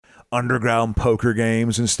underground poker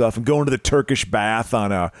games and stuff, and going to the Turkish bath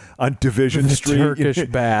on Division Street. Turkish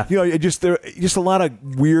bath. Just a lot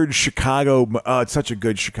of weird Chicago. It's such a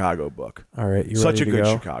good Chicago book. All right, you such ready a good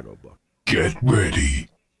go? Chicago book. Get ready.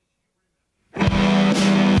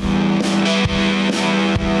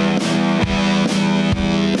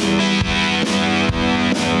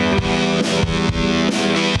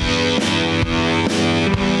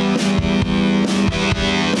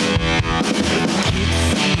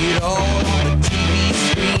 It all on the TV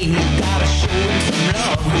screen. You gotta show him some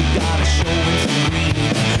love, you gotta show him some green.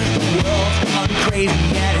 The world's gone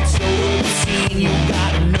crazy and it's so obscene. You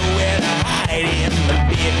gotta know where to hide in the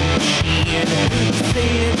big machine. Say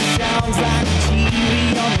it sounds like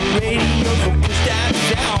TV on the radio, so push that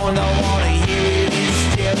sound. I wanna hear it in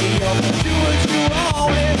stereo. Do what you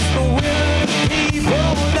want, it's the will of the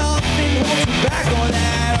people. Nothing holds you back on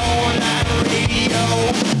that all-night radio.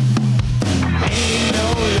 Ain't no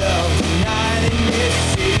love tonight in this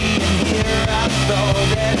city, and here I thought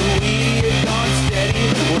that we had gone steady.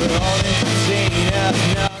 We're all insane,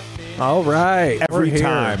 nothing. All right. Every we're here.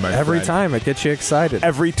 time, my Every friend. time it gets you excited.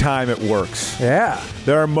 Every time it works. Yeah.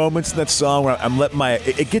 There are moments in that song where I'm letting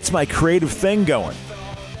it gets my creative thing going.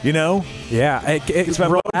 You know? Yeah. It It's my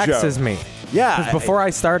relaxes mojo. me. Yeah. 'Cause before I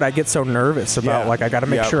start, I get so nervous about Yeah. I got to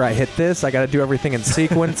make Yeah. sure I hit this. I got to do everything in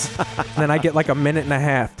sequence. And then I get like a minute and a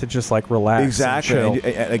half to just relax. Exactly. And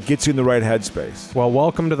chill. And it gets you in the right headspace. Well,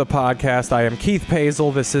 welcome to the podcast. I am Keith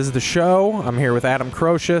Pazel. This is the show. I'm here with Adam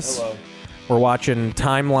Crocius. Hello. We're watching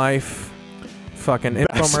Time Life, fucking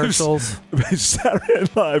infomercials. Saturday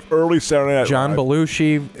Night Live, early Saturday Night John Live.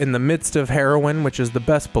 Belushi in the midst of heroin, which is the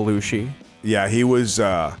best Belushi. Yeah, he was.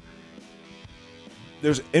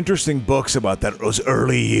 There's interesting books about those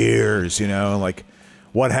early years, like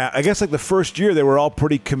what happened. I guess the first year they were all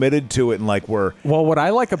pretty committed to it and were. Well, what I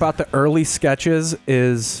like about the early sketches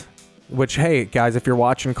is, which, hey, guys, if you're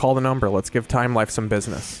watching, call the number. Let's give Time Life some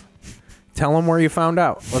business. Tell them where you found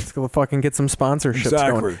out. Let's go fucking get some sponsorships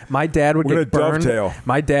Exactly. going. My dad would We're get gonna burned. dovetail.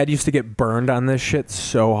 My dad used to get burned on this shit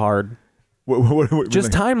so hard. What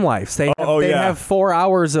Just Time Life. They have 4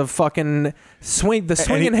 hours of fucking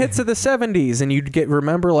swinging hits of the 70s, and you'd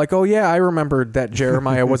remember oh yeah, I remembered that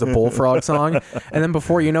Jeremiah was a Bullfrog song, and then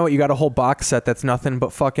before you know it, you got a whole box set that's nothing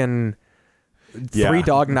but fucking Three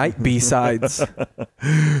Dog Night B-sides.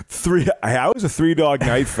 I was a Three Dog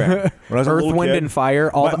Night fan. When I was a Earth, little Wind, kid. and Fire.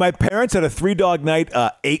 My parents had a Three Dog Night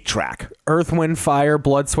 8-track. Earth, Wind, Fire,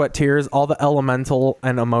 Blood, Sweat, Tears, all the Elemental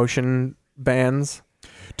and Emotion bands.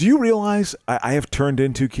 Do you realize I have turned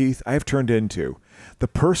into, Keith? I have turned into the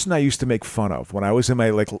person I used to make fun of when I was in my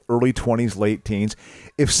early 20s, late teens.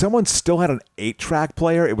 If someone still had an 8-track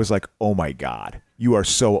player, it was oh my God, you are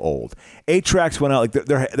so old. 8-tracks went out,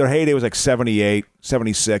 their heyday was 78,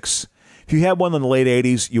 76. If you had one in the late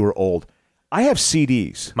 80s, you were old. I have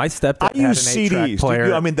CDs. My stepdad I had an use 8-track CDs.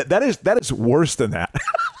 player. That is worse than that.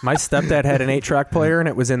 My stepdad had an 8-track player, and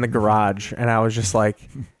it was in the garage, and I was just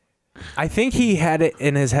I think he had it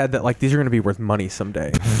in his head that these are going to be worth money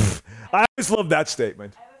someday. I always love that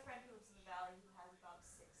statement. I have a friend who lives in the valley who has about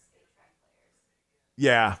 6 8-track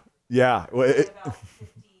players. Yeah. Well, About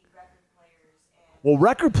 50 record players and well,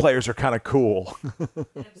 record players are kind of cool. an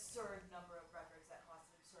absurd number of records that cost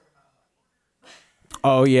an absurd amount of money.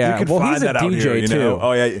 Oh yeah, You can well find he's a that out DJ here, you too. know?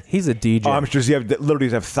 Oh, yeah. he's a DJ. I'm sure literally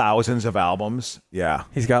have thousands of albums. Yeah.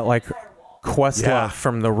 He's got Questlove Yeah.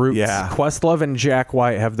 from the Roots. Yeah. Questlove and Jack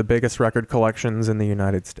White have the biggest record collections in the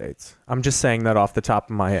United States. I'm just saying that off the top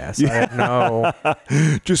of my ass. I have no.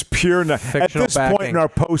 Just pure. At Fictional this point backing. in our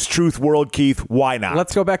post-truth world, Keith, why not?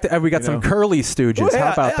 Let's go back to. We got some Curly Stooges.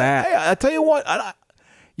 How about that? Hey, I tell you what.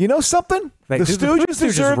 You know something? The Stooges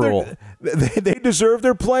deserve rule. They deserve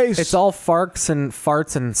their place. It's all farts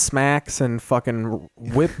and smacks and fucking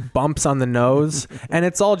whip bumps on the nose, and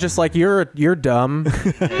it's all just you're dumb.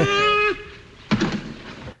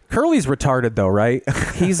 Curly's retarded though, right?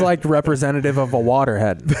 He's representative of a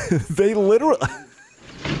waterhead. They literally.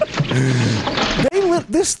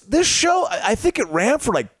 This show, I think it ran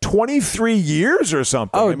for 23 years or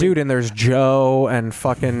something. Oh, dude, and there's Joe and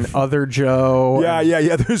fucking other Joe.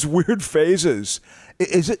 Yeah. There's weird phases.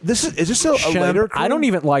 Is this a later? I don't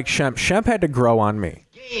even like Shemp. Shemp had to grow on me.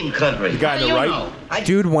 Game country. The guy on the right.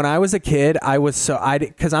 Dude, when I was a kid, I was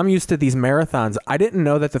because I'm used to these marathons. I didn't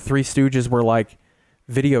know that the Three Stooges were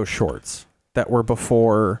video shorts that were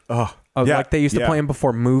before. They used to play them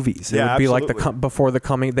before movies. It would be absolutely. before the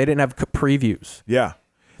coming. They didn't have previews. Yeah.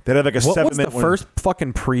 They'd have a 7 What was the minute one. first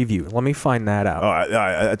fucking preview? Let me find that out.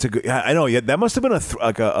 That's a good. I know. Yeah, that must have been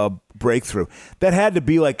a breakthrough. That had to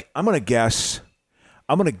be I'm gonna guess.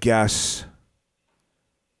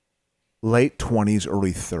 late 20s,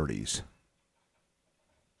 early 30s.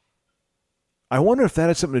 I wonder if that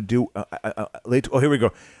had something to do. Here we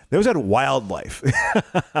go. There was that wildlife,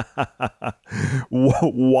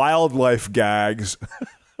 wildlife gags.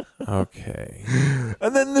 Okay.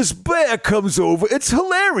 And then this bear comes over. It's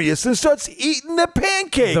hilarious and starts eating the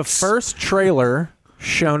pancakes. The first trailer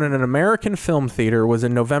shown in an American film theater was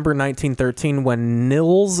in November 1913 when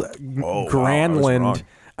Nils Granlund,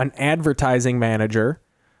 an advertising manager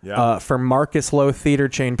for Marcus Lowe Theater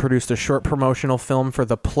chain, produced a short promotional film for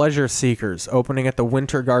The Pleasure Seekers, opening at the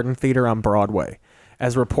Winter Garden Theater on Broadway,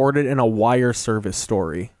 as reported in a Wire Service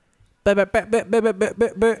story. They're going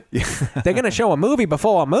to show a movie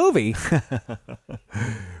before a movie.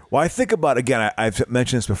 Well, I think about, again, I've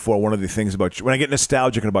mentioned this before, one of the things about, when I get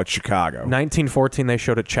nostalgic about Chicago. 1914, they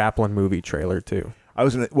showed a Chaplin movie trailer, too.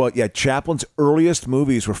 Chaplin's earliest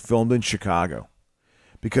movies were filmed in Chicago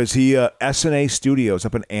because he, S&A Studios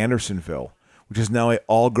up in Andersonville, which is now an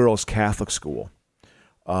all-girls Catholic school.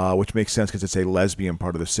 Which makes sense because it's a lesbian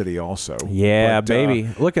part of the city also. Yeah, baby.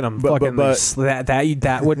 Look at him.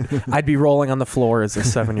 That would I'd be rolling on the floor as a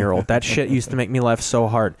 7-year-old. That shit used to make me laugh so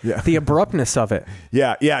hard. Yeah. The abruptness of it.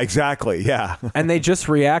 Yeah, exactly. Yeah. And they just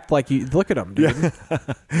react like you. Look at them, dude. Yeah.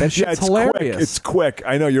 That shit's hilarious. It's quick.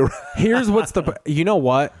 I know you're right. Here's what's you know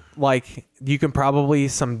what? Like, you can probably,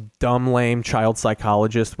 some dumb, lame child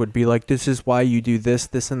psychologist would be like, this is why you do this,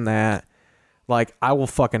 this, and that. Like, I will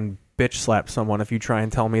fucking bitch slap someone if you try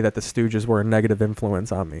and tell me that the Stooges were a negative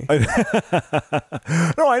influence on me.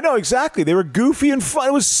 No, I know exactly. They were goofy and fun.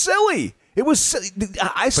 It was silly. It was silly.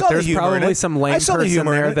 I saw the humor in it. There's probably some lame person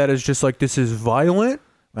there that is just like, this is violent,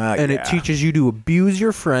 and it teaches you to abuse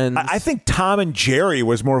your friends. I think Tom and Jerry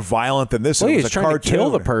was more violent than this. Well, he's trying to kill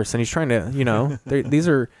the person. He's trying to, these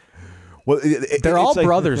are. Well, they're all like,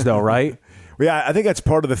 brothers, though, right? Yeah, I think that's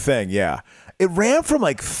part of the thing. Yeah, it ran from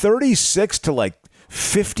like 36 to like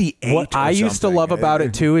 58. What I used to love about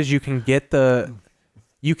it too is you can get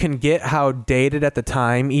how dated at the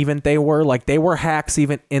time even they were. Like, they were hacks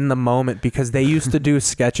even in the moment because they used to do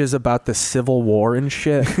sketches about the Civil War and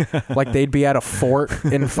shit. Like, they'd be at a fort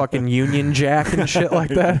in fucking Union Jack and shit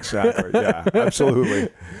like that. Exactly. Yeah, absolutely.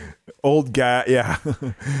 Old guy. Yeah.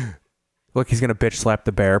 Look, he's gonna bitch slap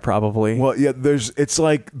the bear probably. Well, yeah. It's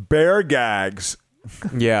like bear gags.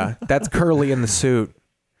 Yeah, that's Curly in the suit.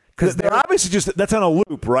 Because they're obviously that's on a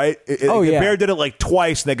loop, right? The bear did it like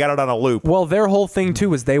twice and they got it on a loop. Well, their whole thing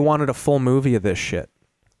too is they wanted a full movie of this shit.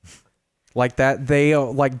 Like that, they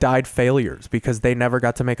died failures because they never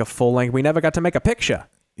got to make a full length. We never got to make a picture.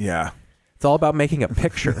 Yeah. It's all about making a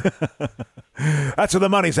picture. That's where the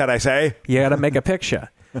money's at, I say. You got to make a picture.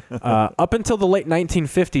 Up until the late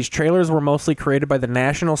 1950s, trailers were mostly created by the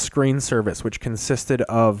National Screen Service, which consisted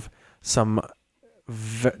of some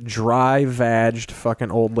dry-vagged fucking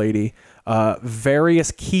old lady,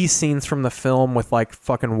 various key scenes from the film with like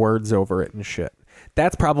fucking words over it and shit.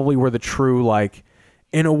 That's probably where the true, like,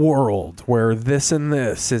 in a world where this and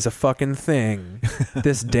this is a fucking thing,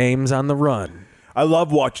 this dame's on the run. I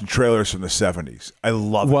love watching trailers from the 70s. I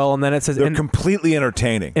love it. Well, and then it says... They're completely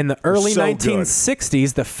entertaining. In the early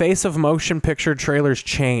 1960s, the face of motion picture trailers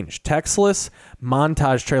changed. Textless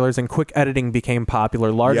montage trailers and quick editing became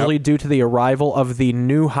popular, largely due to the arrival of the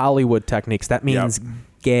new Hollywood techniques. That means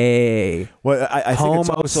gay. Well, I think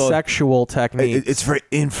homosexual techniques. It's very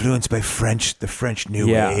influenced by the French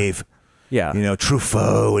New Wave. Yeah.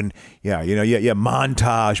 Truffaut and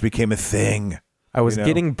montage became a thing. I was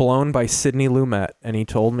getting blown by Sidney Lumet, and he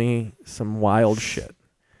told me some wild shit.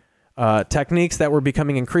 Techniques that were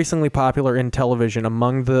becoming increasingly popular in television.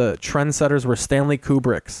 Among the trendsetters were Stanley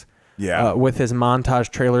Kubrick's, with his montage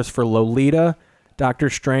trailers for Lolita, Dr.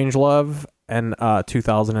 Strangelove, and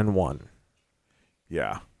 2001.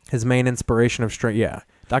 Yeah. His main inspiration of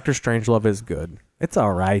Dr. Strangelove is good. It's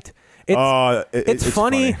all right. It's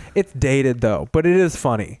funny. It's dated, though, but it is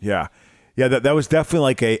funny. Yeah. Yeah, that was definitely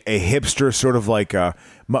like a hipster, sort of like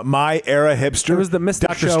my era hipster. It was the Mystic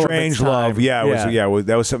Dr. Show Strangelove.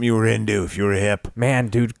 That was something you were into if you were hip. Man,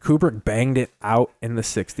 dude, Kubrick banged it out in the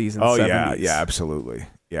 60s and 70s. Yeah, absolutely.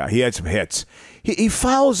 Yeah, he had some hits. He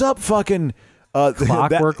follows up fucking...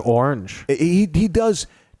 Clockwork Orange. He does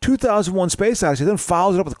 2001 Space Odyssey, then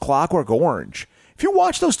follows it up with Clockwork Orange. If you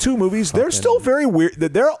watch those two movies, they're still very weird.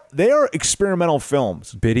 They are experimental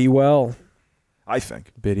films. Biddy-Well. I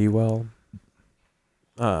think. Biddy-Well.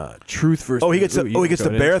 Truth versus... he gets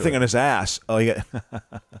the bear thing on his ass. Oh,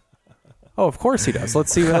 of course he does.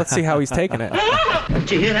 Let's see how he's taking it.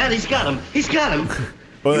 Did you hear that? He's got him.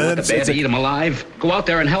 Well, you want the bear to eat him alive? Go out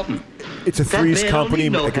there and help him. It's a Three's Company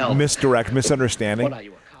misunderstanding.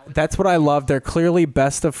 That's what I love. They're clearly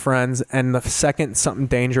best of friends, and the second something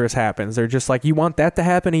dangerous happens, they're just like, you want that to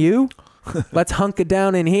happen to you? Let's hunker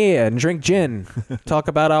down in here and drink gin. Talk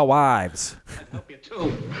about our wives. Help you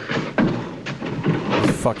too.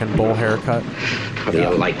 Fucking bowl haircut. How do you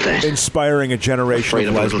like that? Inspiring a generation Afraid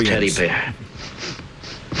of of a little lesbians. teddy bear.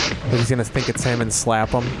 He's going to think it's him and slap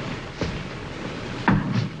him.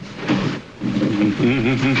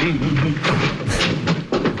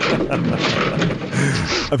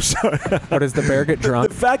 I'm sorry. What does the bear get drunk?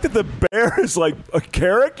 The fact that the bear is like a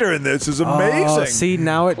character in this is amazing. Oh, see,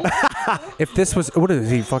 now it. If this was, what is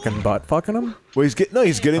he fucking butt fucking him? Well, he's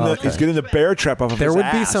getting the bear trap off of There his would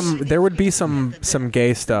ass. be some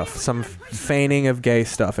gay stuff, some feigning of gay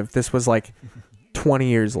stuff. If this was like 20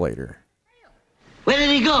 years later. Where did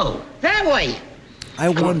he go? That way. I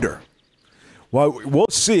wonder. Well, we'll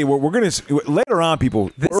see. We're going to later on, people.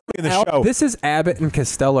 Early in the show. This is Abbott and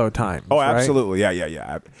Costello time. Oh, absolutely.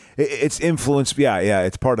 Yeah. It's influenced. Yeah.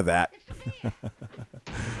 It's part of that.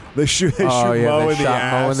 They shoot Mo in the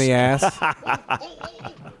ass. Mo in the ass.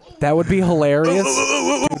 That would be hilarious.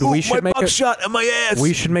 Dude, we should make buckshot in my ass.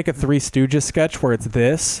 We should make a Three Stooges sketch where it's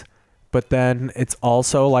this, but then it's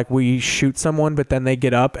also like we shoot someone, but then they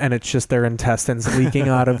get up and it's just their intestines leaking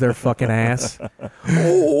out of their fucking ass.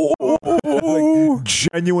 Like,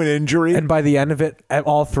 genuine injury. And by the end of it,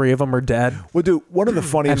 all three of them are dead. Well, dude, one of the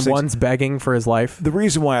funniest And things. one's begging for his life. The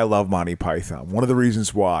reason why I love Monty Python, one of the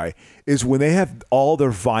reasons why, is when they have all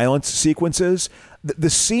their violence sequences.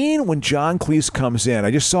 The scene when John Cleese comes in,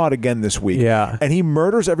 I just saw it again this week. Yeah. And he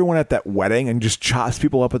murders everyone at that wedding and just chops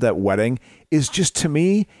people up at that wedding is just, to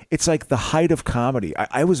me, it's like the height of comedy.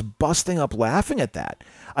 I was busting up laughing at that.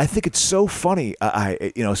 I think it's so funny.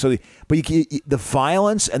 The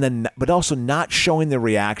violence and then, but also not showing the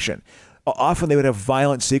reaction. Often they would have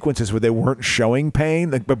violent sequences where they weren't showing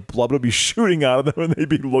pain, like, but blood would be shooting out of them and they'd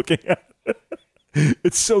be looking at it.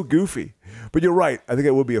 It's so goofy. But you're right. I think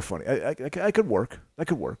it would be a funny. I could work. That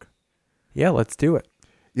could work. Yeah, let's do it.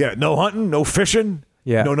 Yeah, no hunting, no fishing.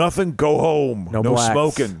 Yeah. No nothing. Go home. No No blacks.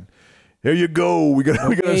 smoking. Here you go. We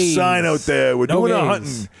got a gays. sign out there. We're No doing a gays.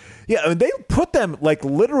 hunting. Yeah, I mean, they put them like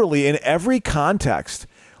literally in every context.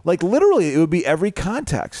 Like literally, it would be every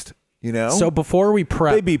context. You know. So before we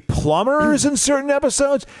prep, They'd be plumbers in certain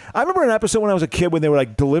episodes. I remember an episode when I was a kid when they were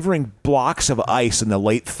like delivering blocks of ice in the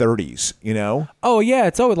late 30s, you know? oh yeah,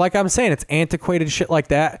 it's like I'm saying, it's antiquated shit like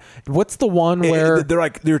that. What's the one where They're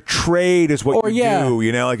like, their trade is what Or, you yeah. do,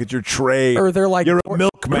 you know? Like it's your trade. or they're like you're a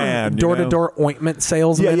milkman. door-to-door ointment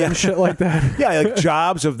salesman and shit like that. Yeah, like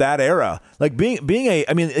jobs of that era. Like being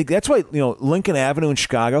like, that's why, Lincoln Avenue in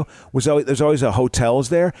Chicago there's always hotels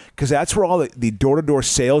there because that's where all the door-to-door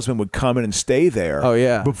salesmen would come in and stay there. Oh,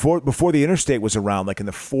 yeah. Before the interstate was around, like in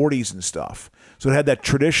the 40s and stuff. So it had that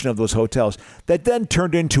tradition of those hotels that then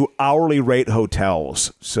turned into hourly rate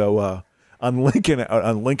hotels. So on Lincoln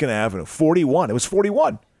Avenue, 41. It was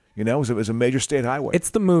 41. It was a major state highway. It's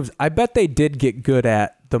the moves. I bet they did get good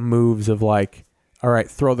at the moves of like, all right,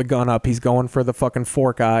 throw the gun up. He's going for the fucking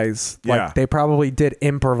fork eyes. Like Yeah. they probably did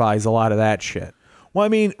improvise a lot of that shit. Well, I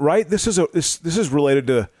mean, right? This is related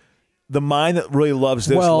to the mind that really loves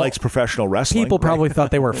this, Well, likes professional wrestling. People right? probably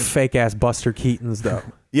thought they were fake ass Buster Keatons though.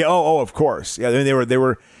 Yeah. Oh, of course. Yeah. I mean, they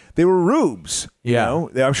were rubes. Yeah.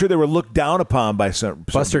 I'm sure they were looked down upon by some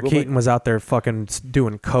Buster people, Keaton was out there fucking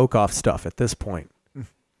doing coke off stuff at this point.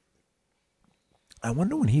 I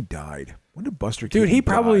wonder when he died. When did Buster Keaton? Dude, he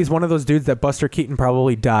probably die? is one of those dudes that Buster Keaton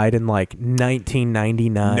probably died in like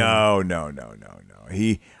 1999. No.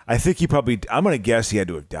 I think he probably. I'm gonna guess he had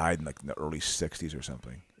to have died in like the early '60s or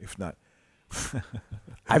something. If not,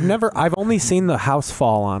 I've only seen the house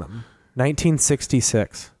fall on him.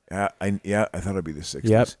 1966. I thought it'd be the '60s.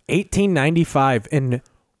 Yep. 1895 in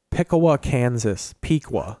Piqua, Kansas.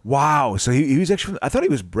 Piqua. Wow. So he was actually. I thought he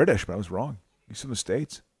was British, but I was wrong. He's from the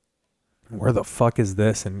States. Where the fuck is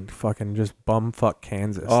this in fucking just bumfuck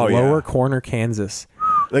Kansas? Oh, yeah. Lower Corner, Kansas.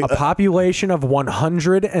 Like, A population of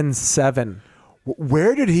 107.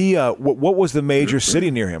 where did he? What was the major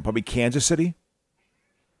city near him? Probably Kansas City.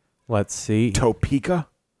 Let's see. Topeka.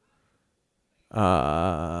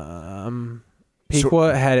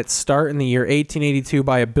 Piqua had its start in the year 1882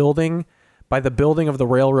 by the building of the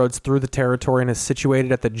railroads through the territory and is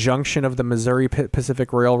situated at the junction of the Missouri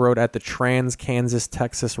Pacific Railroad at the Trans-Kansas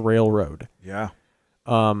Texas Railroad. Yeah.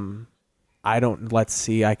 Let's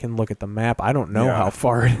see. I can look at the map. I don't know Yeah. how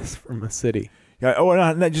far it is from a city. Yeah. Oh,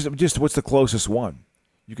 not just what's the closest one?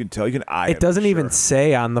 You can tell. You can eye it. It doesn't for even sure.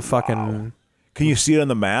 say on the fucking. Wow. Can you see it on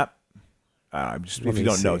the map? If Let you me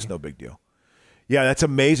don't know, see. it's no big deal. Yeah, that's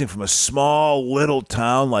amazing from a small little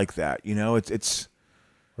town like that. It's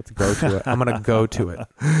Let's go to it. I'm going to go to it.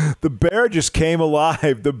 The bear just came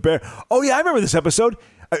alive. The bear. Oh yeah, I remember this episode.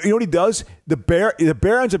 You know what he does? The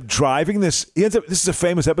bear ends up driving this. This is a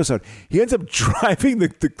famous episode. He ends up driving the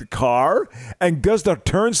car and does the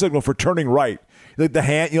turn signal for turning right. Like the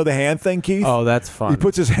hand, the hand thing, Keith. Oh, that's fun. He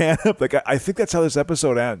puts his hand up. Like I think that's how this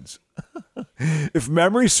episode ends. If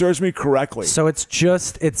memory serves me correctly. So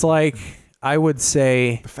it's like, I would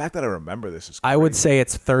say. The fact that I remember this is crazy. I would say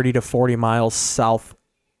it's 30 to 40 miles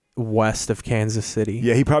southwest of Kansas City.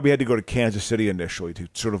 Yeah, he probably had to go to Kansas City initially to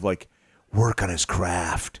sort of like work on his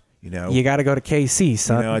craft, You got to go to KC,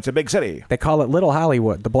 son. It's a big city. They call it Little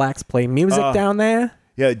Hollywood. The blacks play music down there.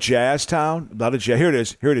 Yeah, Jazz Town. A lot of jazz.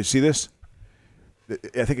 Here it is. See this?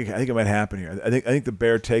 I think it might happen here. I think the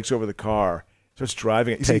bear takes over the car, starts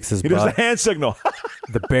driving it. He does the hand signal.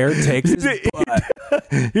 The bear takes his butt.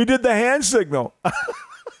 He did the hand signal.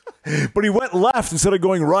 But he went left instead of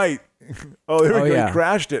going right. Oh, there we go. He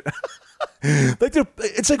crashed it.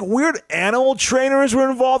 It's like weird animal trainers were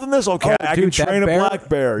involved in this. Okay, I can train a black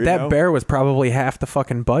bear. That bear was probably half the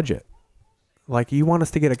fucking budget. Like, you want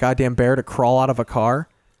us to get a goddamn bear to crawl out of a car?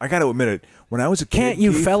 I got to admit it. When I was a kid, can't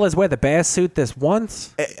you fellas wear the bear suit this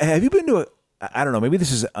once? Have you been to I don't know. Maybe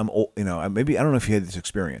this is I'm old. Maybe I don't know if you had this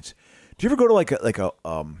experience. Do you ever go to like a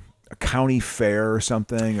county fair or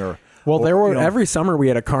something or? Well, there were every summer we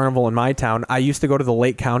had a carnival in my town. I used to go to the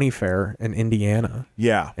Lake County Fair in Indiana.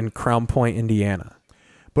 Yeah, in Crown Point, Indiana.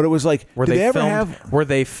 But it was like, where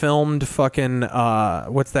they filmed fucking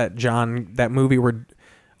what's that movie where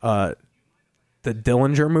the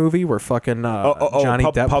Dillinger movie where fucking Johnny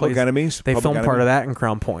Depp Public plays, Enemies. They filmed part of that in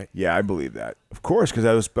Crown Point. Yeah, I believe that. Of course, because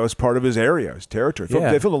that was part of his area, his territory.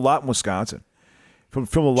 They filmed a lot in Wisconsin. From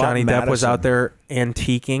a lot. Johnny Depp was out there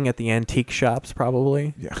antiquing at the antique shops,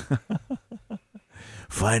 probably. Yeah.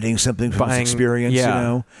 Finding something from his experience,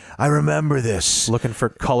 I remember this. Looking for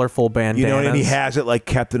colorful bandanas. And he has it like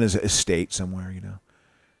kept in his estate somewhere,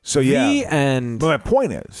 So yeah. But my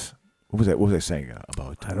point is, what was I saying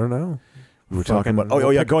about? I don't know. We were talking about.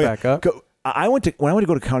 Going back up. When I went to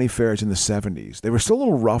go to county fairs in the 70s, they were still a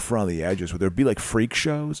little rough around the edges, where there'd be like freak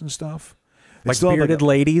shows and stuff. Like bearded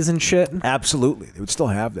ladies and shit? Absolutely. They would still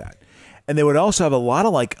have that. And they would also have a lot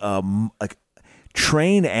of like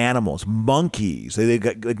trained animals, monkeys. They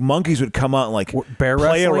got, like monkeys would come out and like bear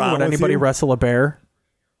play wrestling? around. Would anybody wrestle a bear?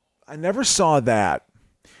 I never saw that.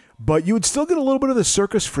 But you would still get a little bit of the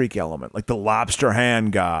circus freak element, like the lobster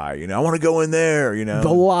hand guy. I want to go in there,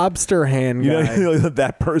 The lobster hand guy.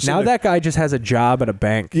 That person. Now that guy just has a job at a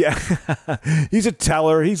bank. Yeah. He's a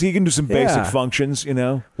teller. He can do some basic functions,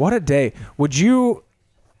 What a day.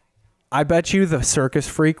 I bet you the circus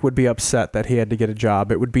freak would be upset that he had to get a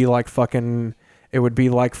job. It would be like fucking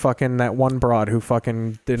that one broad who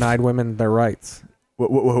fucking denied women their rights.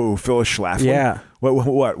 Phyllis Schlafly? Yeah.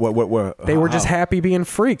 What? They were just happy being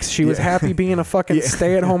freaks. She was happy being a fucking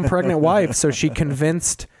stay-at-home pregnant wife, so she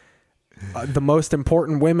convinced the most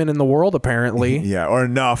important women in the world, apparently. Yeah, or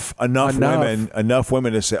enough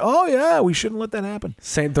women to say, "Oh yeah, we shouldn't let that happen."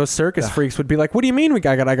 Those circus freaks would be like, "What do you mean I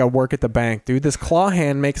got to work at the bank, dude? This claw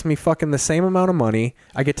hand makes me fucking the same amount of money.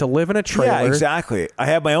 I get to live in a trailer. Yeah, exactly. I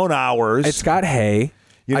have my own hours. It's got hay.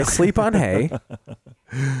 I sleep on hay."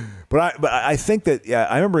 But I think that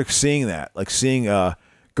I remember seeing that,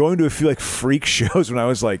 going to a few like freak shows when I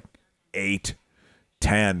was like 8,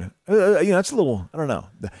 10. That's a little, I don't know.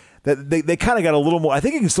 They kind of got a little more. I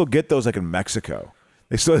think you can still get those like in Mexico.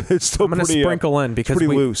 It's still I'm going to sprinkle in because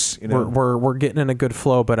pretty loose. We're getting in a good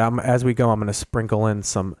flow, but as we go, I'm going to sprinkle in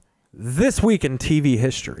some This Week in TV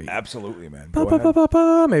History. Absolutely, man.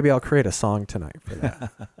 Maybe I'll create a song tonight for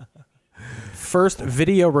that. First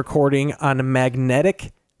video recording on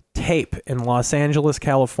magnetic tape in Los Angeles,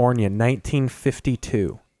 California,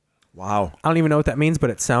 1952. Wow. I don't even know what that means,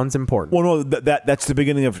 but it sounds important. Well, no, that's the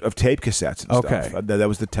beginning of tape cassettes and stuff. That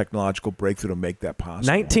was the technological breakthrough to make that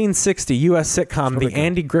possible. 1960, U.S. sitcom The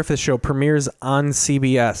Andy Griffith Show premieres on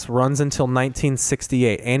CBS, runs until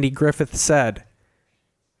 1968. Andy Griffith said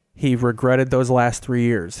he regretted those last 3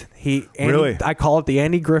 years. Really? I call it the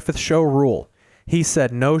Andy Griffith Show rule. He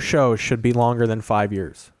said no show should be longer than 5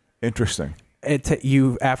 years. Interesting.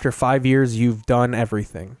 After 5 years, you've done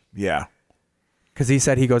everything. Yeah. Because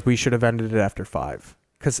he goes, we should have ended it after 5.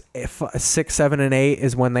 Because 6, 7, and 8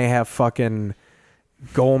 is when they have fucking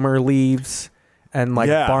Gomer leaves. And like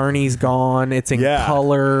Barney's gone. It's in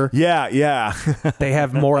color. Yeah. They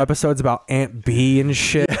have more episodes about Aunt B and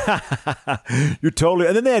shit. You're totally.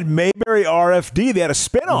 And then they had Mayberry RFD. They had a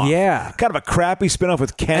spinoff. Yeah. Kind of a crappy spinoff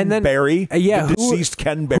with Ken Berry. The deceased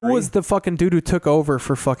Ken Berry. Who was the fucking dude who took over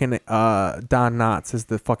for fucking Don Knotts as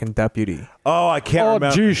the fucking deputy? Oh, I can't remember.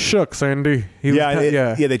 Oh, gee shucks, Andy.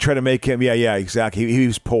 They try to make him. Yeah, exactly. He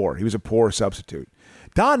was poor. He was a poor substitute.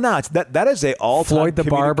 Don Knotts, that is a all-time Floyd the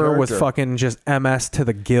Barber character. was fucking just MS to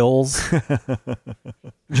the gills.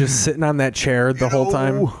 Just sitting on that chair the whole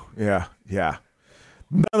time. Yeah.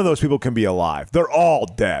 None of those people can be alive. They're all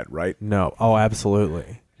dead, right? No. Oh,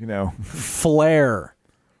 absolutely. Flair,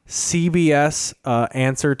 CBS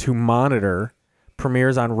Answer to Monitor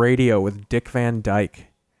premieres on radio with Dick Van Dyke.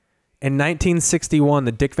 In 1961,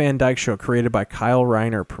 the Dick Van Dyke Show, created by Carl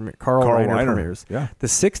Reiner premieres. Yeah. The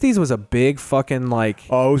 60s was a big fucking like...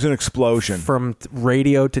 Oh, it was an explosion. From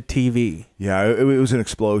radio to TV. Yeah, it was an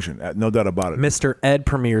explosion. No doubt about it. Mr. Ed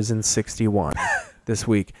premieres in 61 this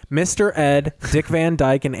week. Mr. Ed, Dick Van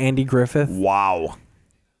Dyke, and Andy Griffith. Wow.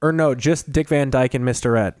 Or no, just Dick Van Dyke and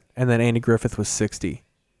Mr. Ed. And then Andy Griffith was 60.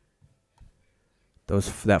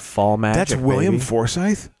 That fall magic, That's William baby.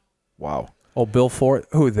 Forsythe? Wow. Oh, Bill Ford.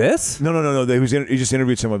 Who, this? No. He just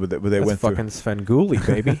interviewed someone, but they That's went fucking Svengoolie,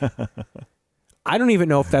 baby. I don't even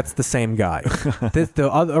know if that's the same guy.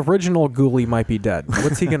 The original Ghoulie might be dead.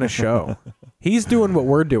 What's he going to show? He's doing what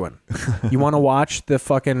we're doing. You want to watch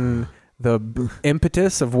the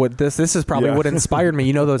impetus of what this is probably what inspired me.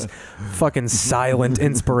 You know those fucking silent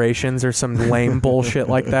inspirations or some lame bullshit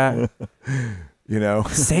like that?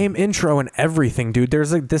 Same intro and everything, dude. There's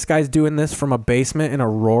this guy's doing this from a basement in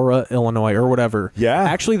Aurora, Illinois, or whatever. Yeah.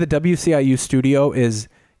 Actually, the WCIU studio is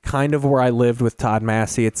kind of where I lived with Todd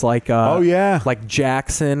Massey. It's like like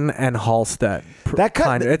Jackson and Halstead. That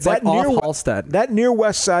kind of. It's like off Halstead. That near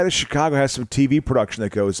west side of Chicago has some TV production that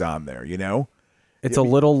goes on there. It's a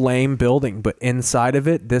little lame building, but inside of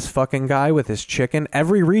it, this fucking guy with his chicken.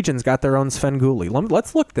 Every region's got their own Svengoolie.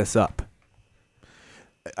 Let's look this up.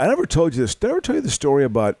 I never told you this. Did I ever tell you the story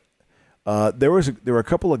about there were a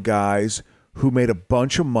couple of guys who made a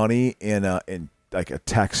bunch of money in like a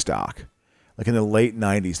tech stock, like in the late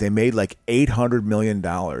 90s. They made like $800 million,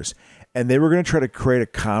 and they were going to try to create a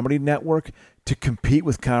comedy network to compete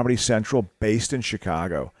with Comedy Central based in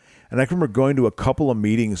Chicago. And I can remember going to a couple of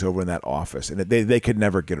meetings over in that office, and they could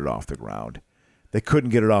never get it off the ground. They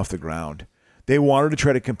couldn't get it off the ground. They wanted to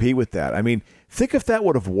try to compete with that. I mean, think if that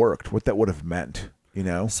would have worked, what that would have meant.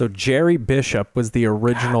 So Jerry Bishop was the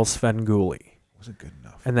original Svengoolie. Wasn't good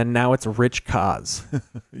enough. And then now it's Rich Kaz.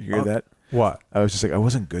 You hear that? What? I was just like, I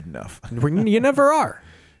wasn't good enough. You never are.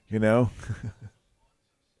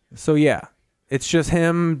 So yeah, it's just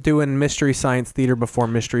him doing Mystery Science Theater before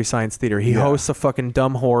Mystery Science Theater. He hosts a fucking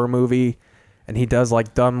dumb horror movie, and he does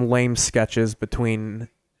like dumb lame sketches between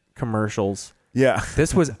commercials. Yeah.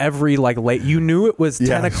 This was every like late. You knew it was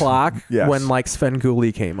 10 o'clock when like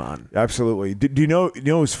Svengoolie came on. Absolutely. Do you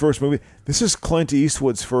know his first movie? This is Clint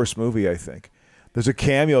Eastwood's first movie, I think. There's a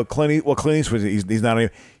cameo. Clint Eastwood. He's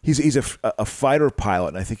not. He's a fighter pilot,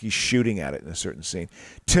 and I think he's shooting at it in a certain scene.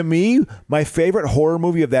 To me, my favorite horror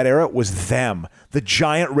movie of that era was Them, the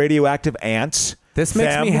giant radioactive ants. This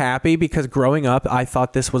makes me happy because growing up, I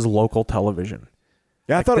thought this was local television.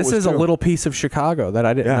 Yeah, I thought this is a little piece of Chicago that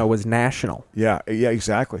I didn't know was national. Yeah,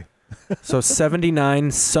 exactly. So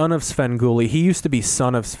 79, son of Svengoolie. He used to be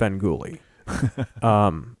son of Svengoolie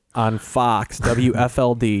on Fox,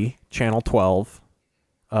 WFLD, Channel 12.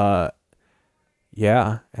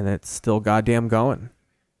 Yeah, and it's still goddamn going.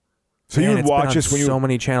 So you would watch this when you so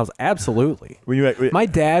many channels. Absolutely. When my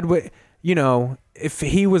dad would, if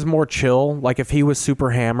he was more chill, like if he was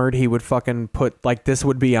super hammered, he would fucking put like this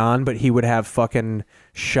would be on, but he would have fucking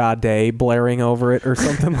Sade blaring over it or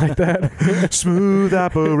something like that. Smooth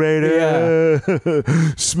operator.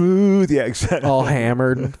 Yeah. Smooth. Yeah, exactly. All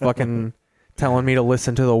hammered, fucking telling me to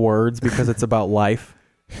listen to the words because it's about life.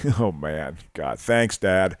 Oh man, God, thanks,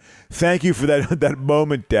 Dad. Thank you for that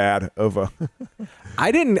moment, Dad.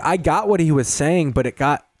 I got what he was saying, but it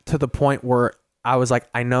got to the point where I was like,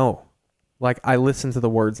 I know. Like, I listen to the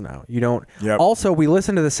words now. You don't. Yep. Also, we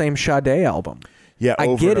listen to the same Sade album. Yeah,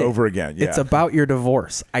 I get it. Over again. Yeah. It's about your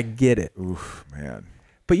divorce. I get it. Oof, man.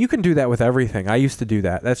 But you can do that with everything. I used to do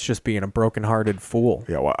that. That's just being a broken-hearted fool.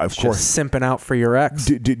 Yeah, well, of course. Just simping out for your ex.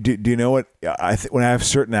 Do you know what? When I have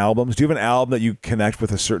certain albums, do you have an album that you connect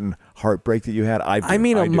with a certain heartbreak that you had? I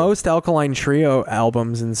mean, most Alkaline Trio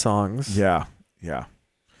albums and songs. Yeah.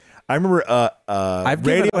 I remember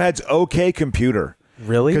Radiohead's OK Computer.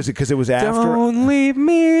 Really? Because it was after. Don't leave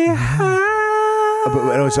me high.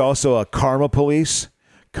 But it was also a Karma Police.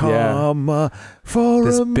 Come for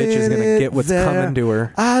This a bitch is gonna minute get what's there, coming to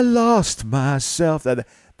her. I lost myself.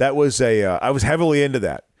 That was I was heavily into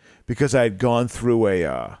that because I had gone through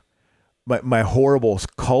my horrible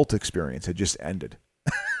cult experience had just ended.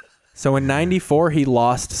 So in 94, he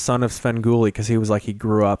lost Son of Svengoolie because he was like, he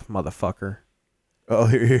grew up, motherfucker. Oh,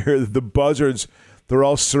 here the buzzards, they're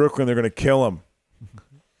all circling. They're going to kill him.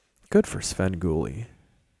 Good for Svengoolie.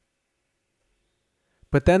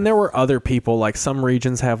 But then there were other people, like some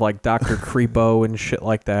regions have like Dr. Creepo and shit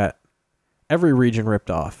like that. Every region ripped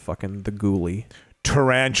off fucking the ghoulie.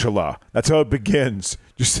 Tarantula. That's how it begins.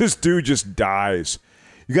 Just this dude just dies.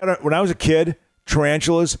 When I was a kid,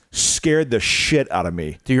 tarantulas scared the shit out of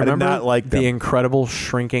me. Do you remember I did not like them. the Incredible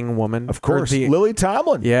Shrinking Woman? Of course, Lily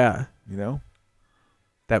Tomlin. Yeah. You know?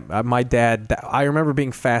 That my dad, I remember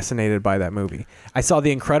being fascinated by that movie. I saw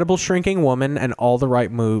The Incredible Shrinking Woman and All the Right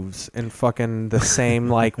Moves in fucking the same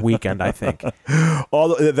like weekend, I think.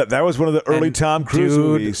 That was one of the early Tom Cruise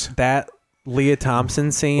movies. That Leah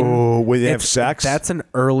Thompson scene. Oh, where they have sex? That's an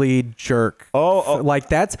early jerk. Like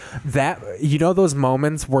that's that. You know those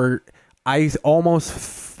moments where I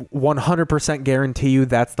almost 100% guarantee you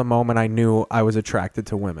that's the moment I knew I was attracted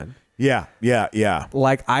to women. Yeah.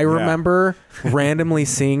 Like I remember randomly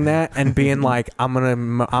seeing that and being like, I'm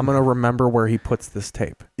gonna remember where he puts this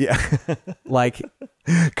tape. Yeah. Like,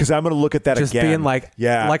 because I'm gonna look at that just again. being like,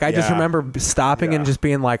 like I just remember stopping and just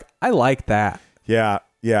being like, I like that. Yeah,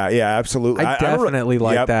 absolutely. I definitely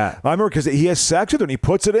like that. I remember because he has sex with her and he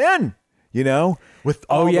puts it in. You know, with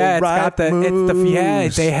all the right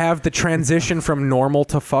moves. they have the transition from normal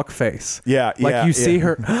to fuck face. Yeah, like you see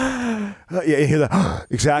her. You hear that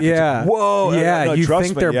exactly. Yeah. Whoa. Yeah, no, you trust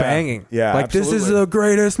think me. they're banging. Yeah, like absolutely. This is the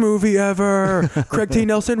greatest movie ever. Craig T.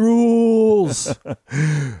 Nelson rules.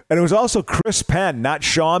 And it was also Chris Penn, not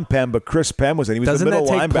Sean Penn, but Chris Penn was in. He was Doesn't the middle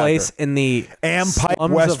that take linebacker. place in the Ampipe,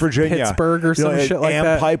 West Virginia, Pittsburgh or some shit like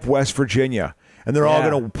that? Ampipe, West Virginia. And they're all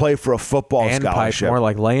going to play for a football scholarship. More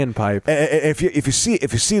like laying pipe. And if you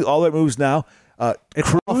see all their moves now,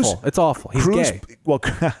 it's awful. It's awful. He's gay. Well,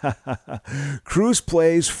 Cruz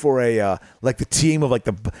plays for like the team of like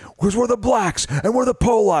we're the blacks and we're the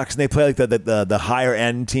Polacks, and they play like the higher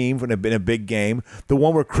end team in a big game. The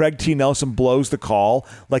one where Craig T. Nelson blows the call,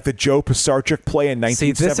 like the Joe Pisarcik play in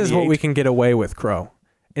 1978. See, this is what we can get away with, Crow.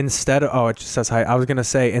 Instead of it just says hi. I was gonna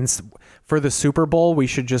say for the Super Bowl we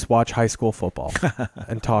should just watch high school football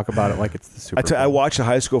and talk about it like it's the Super Bowl. I watched a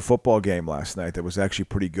high school football game last night that was actually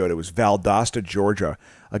pretty good. It was Valdosta, Georgia,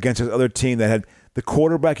 against this other team that had the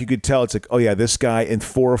quarterback. You could tell it's like, oh yeah, this guy in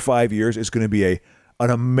 4 or 5 years is going to be an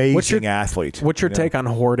amazing athlete. What's your take on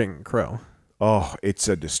hoarding, Crow? Oh, it's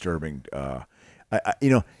a disturbing.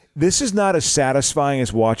 This is not as satisfying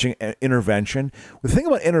as watching an intervention. The thing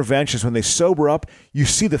about interventions, when they sober up, you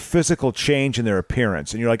see the physical change in their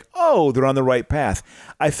appearance, and you're like, oh, they're on the right path.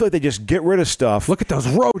 I feel like they just get rid of stuff. Look at those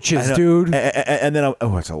roaches, dude. And then,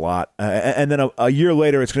 it's a lot. And then a year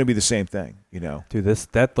later, it's going to be the same thing, you know? Dude,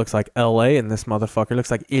 that looks like L.A. and this motherfucker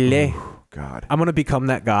looks like L.A. God. I'm going to become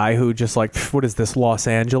that guy who just like, what is this, Los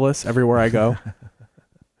Angeles, everywhere I go?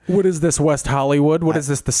 What is this, West Hollywood? What is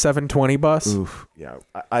this, the 720 bus? Oof. Yeah,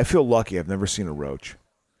 I feel lucky. I've never seen a roach.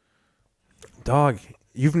 Dog,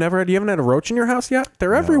 you haven't had a roach in your house yet?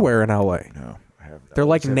 They're everywhere in LA. No, I haven't. They're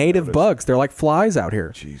like native bugs. They're like flies out here.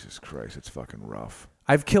 Jesus Christ, it's fucking rough.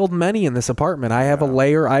 I've killed many in this apartment. I have a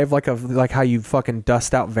layer. I have like how you fucking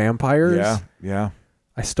dust out vampires. Yeah.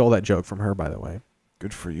 I stole that joke from her, by the way.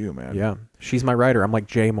 Good for you, man. Yeah, she's my writer. I'm like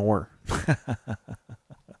Jay Moore.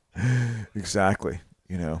 Exactly.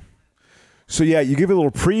 You know, so yeah, you give a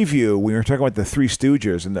little preview when you're talking about the Three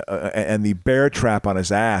Stooges and the bear trap on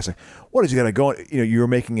his ass. What is he gonna go? You know, you were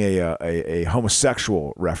making a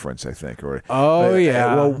homosexual reference, I think, or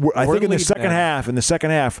I think in the second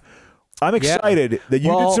half, I'm excited that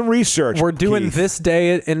you did some research. We're doing Keith. this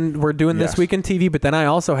day and we're doing this week in TV, but then I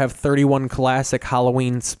also have 31 classic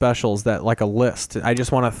Halloween specials that like a list. I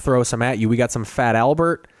just want to throw some at you. We got some Fat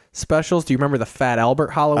Albert specials. Do you remember the Fat Albert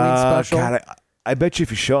Halloween special? God, I bet you if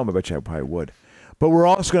you show them, I bet you I probably would. But we're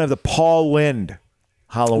also going to have the Paul Lynde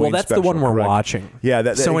Halloween special. Well, that's the one we're watching.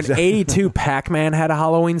 Yeah. So in 82, Pac-Man had a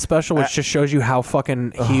Halloween special, which just shows you how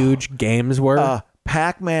fucking huge games were.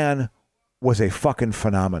 Pac-Man was a fucking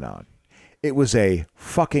phenomenon. It was a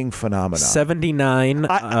fucking phenomenon. 79.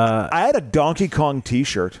 I had a Donkey Kong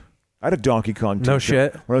t-shirt. No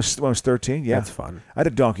shit. When I was 13, yeah. That's fun. I had a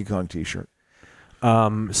Donkey Kong t-shirt.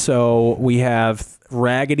 So we have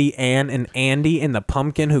Raggedy Ann and Andy in the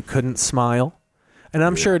pumpkin who couldn't smile. And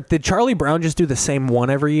I'm sure, did Charlie Brown just do the same one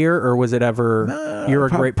every year, or was it ever, you're a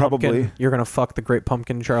great pumpkin, probably. you're going to fuck the great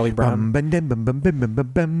pumpkin, Charlie Brown?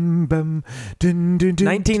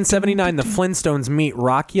 1979, The Flintstones meet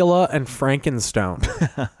Rockula and Frankenstone.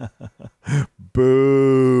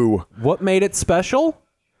 Boo. What made it special?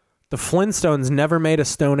 The Flintstones never made a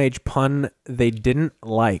Stone Age pun they didn't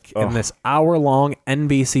like. In this hour-long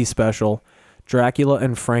NBC special, Dracula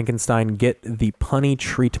and Frankenstein get the punny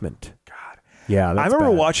treatment. Yeah, I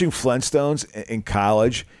remember bad. watching Flintstones in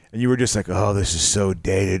college, and you were just like, "Oh, this is so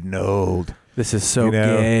dated and old. This is so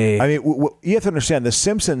gay." I mean, you have to understand, The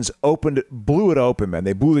Simpsons blew it open, man.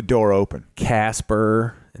 They blew the door open.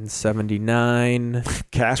 Casper in 79.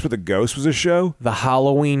 Casper the Ghost was a show. The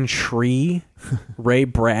Halloween Tree. Ray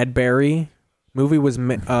Bradbury. Movie was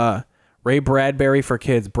Ray Bradbury for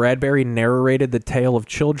kids. Bradbury narrated the tale of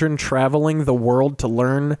children traveling the world to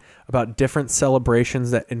learn about different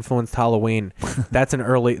celebrations that influenced Halloween. That's an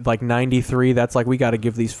early, like 93. That's like, we got to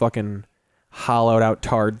give these fucking hollowed out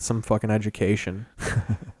tards some fucking education.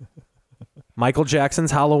 Michael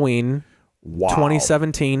Jackson's Halloween. Wow.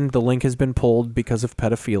 2017. The link has been pulled because of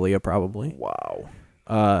pedophilia, probably. Wow.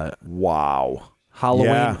 Wow.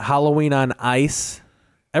 Yeah. Halloween on Ice.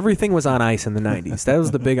 Everything was on ice in the 90s. That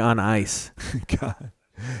was the big on ice. God.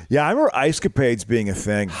 Yeah, I remember Ice Capades being a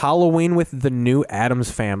thing. Halloween with the New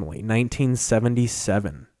Addams Family,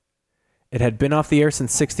 1977. It had been off the air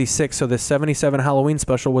since 66, so the 77 Halloween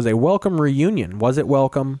special was a welcome reunion. Was it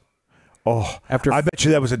welcome? Oh, I bet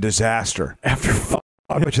you that was a disaster. I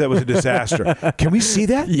bet you that was a disaster. Can we see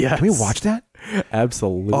that? Yes. Can we watch that?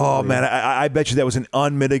 Absolutely. Oh, man, I bet you that was an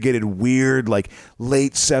unmitigated, weird, like,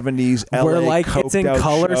 late 70s LA where, like, it's in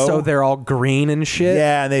color, show. so they're all green and shit.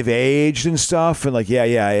 Yeah, and they've aged and stuff. And, like,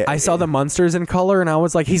 yeah. I saw the Munsters in color, and I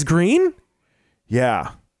was like, he's green?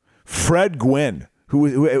 Yeah. Fred Gwynn,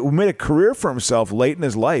 who made a career for himself late in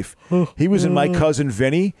his life. He was in My Cousin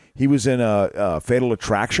Vinny. He was in Fatal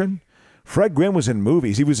Attraction. Fred Gwynn was in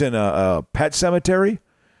movies. He was in Pet Sematary.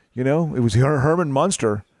 You know, it was Herman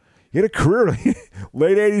Munster. He had a career,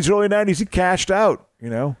 late 80s, early 90s. He cashed out, you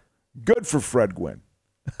know. Good for Fred Gwynn.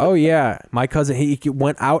 Oh, yeah. My cousin, he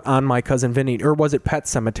went out on My Cousin Vinny. Or was it Pet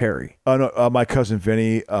Sematary? Oh, no, My Cousin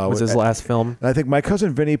Vinny. Was his last film? I think My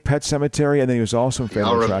Cousin Vinny, Pet Cemetery, and then he was also in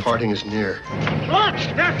Fatal Attraction. Hour of parting is near. Look,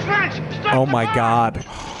 they're French. Stop Oh, my God.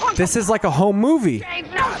 This is like a home movie.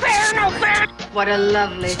 No fair, no fair. What a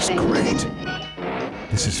lovely thing. Great.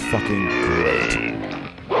 This is fucking great.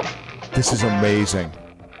 This is amazing.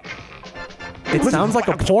 It sounds like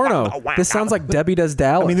a porno. This sounds like Debbie Does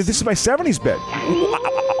Dallas. I mean, this is my 70s bit.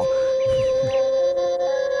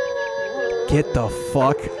 Get the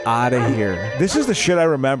fuck out of here. This is the shit I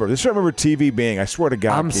remember. This is what I remember TV being. I swear to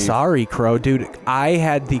God. I'm Keith. sorry, Crow. Dude, I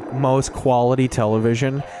had the most quality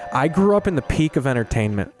television. I grew up in the peak of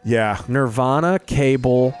entertainment. Yeah. Nirvana,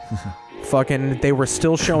 cable, fucking, they were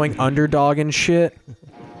still showing Underdog and shit.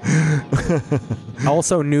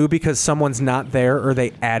 Also new because someone's not there or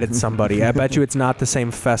they added somebody. I bet you it's not the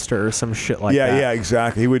same Fester or some shit like that. Yeah,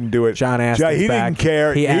 exactly. He wouldn't do it. John Astin's he back. didn't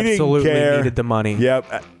care. He absolutely didn't care. needed the money.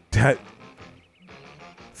 Yep.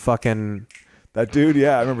 Fucking That dude,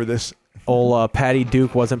 yeah, I remember this. old Patty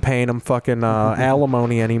Duke wasn't paying him fucking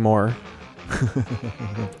alimony anymore.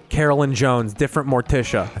 Carolyn Jones, different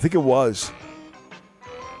Morticia. I think it was.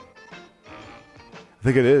 I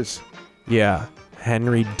think it is. Yeah.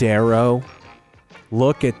 Henry Darrow.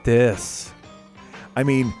 Look at this. I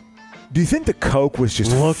mean, do you think the coke was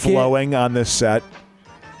just flowing on this set?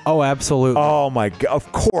 Oh, absolutely. Oh, my God.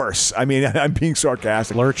 Of course. I mean, I'm being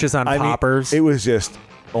sarcastic. Lurches on poppers. It was just,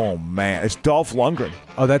 oh, man. It's Dolph Lundgren.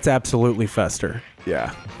 Oh, that's absolutely Fester.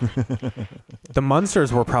 Yeah. The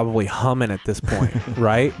Munsters were probably humming at this point,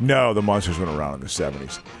 right? No, the Munsters went around in the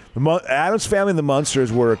 70s. Addams Family and the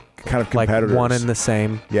Munsters were kind of Like competitors. one and the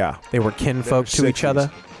same. Yeah. They were kinfolk to each 60s.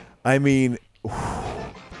 other. I mean,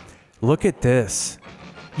 Look at this.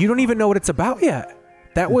 You don't even know what it's about yet.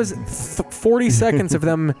 That was 40 seconds of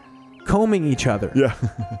them combing each other. yeah.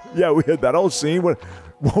 Yeah, we had that whole scene.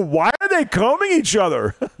 Why are they combing each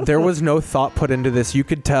other? There was no thought put into this. You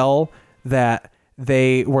could tell that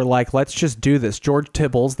they were like, let's just do this. George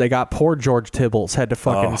Tibbles, they got poor George Tibbles, had to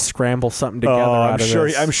fucking scramble something together out of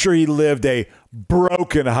this. I'm sure he lived a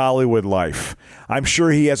broken Hollywood life. I'm sure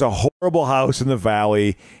he has a horrible house in the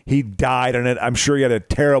valley. He died in it. I'm sure he had a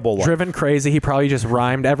terrible life. Driven crazy. He probably just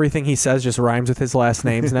rhymed. Everything he says just rhymes with his last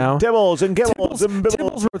names now. Tibbles and Gibbles and Bibbles.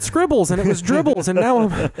 Tibbles wrote scribbles and it was dribbles and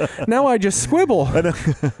now I just squibble.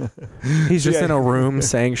 He's just in a room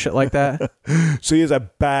saying shit like that. So he has a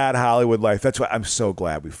bad Hollywood life. That's why I'm so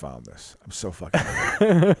glad we found this. I'm so fucking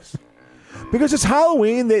glad. Because it's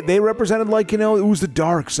Halloween. They represented like, it was the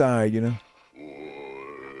dark side,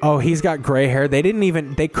 Oh, he's got gray hair.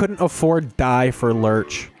 They couldn't afford dye for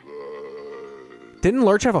Lurch. Didn't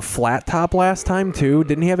Lurch have a flat top last time too?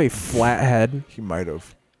 Didn't he have a flat head? He might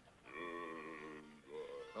have.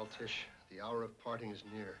 Well, Tish, the hour of parting is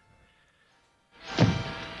near.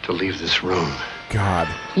 To leave this room. God.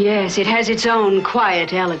 Yes, it has its own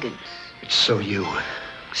quiet elegance. It's so you.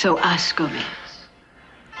 So us, Gomez.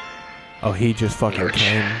 Oh, he just fucking Lurch.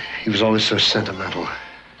 came. He was always so sentimental.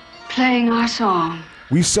 Playing our song.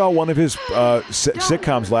 We saw one of his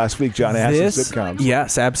sitcoms last week, John Astin's sitcoms.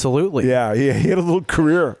 Yes, absolutely. Yeah, he had a little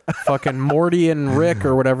career. Fucking Morty and Rick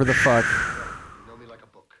or whatever the fuck. You know me like a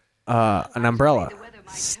book. An umbrella.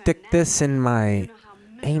 Stick this in my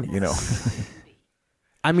anus.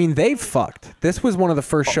 I mean, they fucked. This was one of the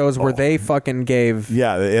first shows where they fucking gave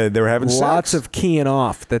Yeah, they were having lots sex. of keying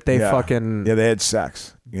off that they fucking they had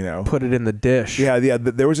sex. put it in the dish. Yeah.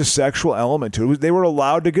 There was a sexual element to it. They were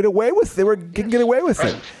allowed to get away with. They can get away with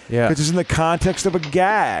it. Yeah. Because it's in the context of a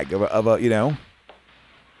gag of a.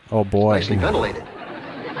 Oh boy. Nicely ventilated.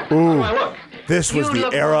 Ooh. Oh, look. This was You the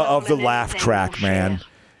look era more of the than laugh anything, track, mon man. cher.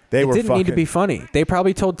 They It were didn't fucking. need to be funny. They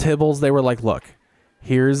probably told Tibbles, they were like, look,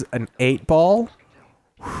 here's an 8-ball.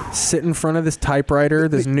 Sit in front of this typewriter,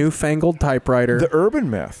 this newfangled typewriter. The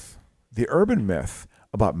urban myth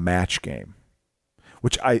about Match Game,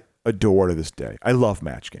 which I adore to this day. I love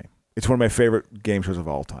Match Game. It's one of my favorite game shows of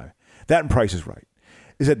all time. That and Price is Right.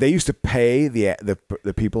 Is that they used to pay the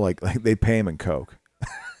people like they'd pay them in Coke.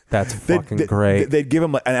 That's fucking great. They'd give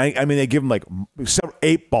them, they'd give them like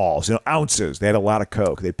 8 balls, ounces. They had a lot of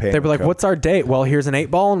Coke. They'd pay. They'd be like, Coke. "What's our date?" Well, here's an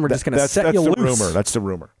 8-ball, and we're just gonna set you the loose. Rumor. That's the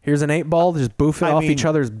rumor. Here's an 8-ball. Just boof it off mean, each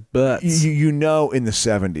other's butts. In the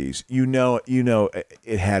 70s,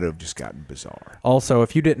 it had to have just gotten bizarre. Also,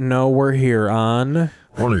 if you didn't know, we're here on.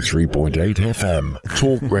 103.8 FM,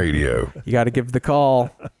 Talk Radio. You got to give the call.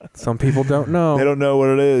 Some people don't know. They don't know what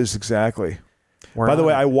it is exactly. We're By the on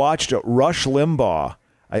way, it. I watched Rush Limbaugh.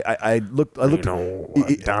 I looked.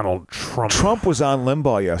 Donald Trump. Trump was on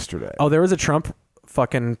Limbaugh yesterday. Oh, there was a Trump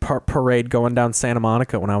fucking parade going down Santa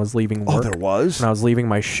Monica when I was leaving work. Oh, there was? When I was leaving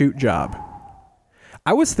my shoot job.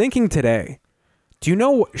 I was thinking today, do you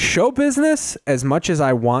know show business, as much as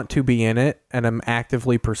I want to be in it and I'm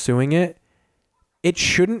actively pursuing it, it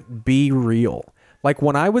shouldn't be real. Like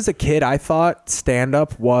when I was a kid, I thought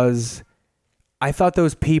stand-up was... I thought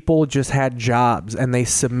those people just had jobs and they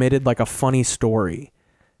submitted like a funny story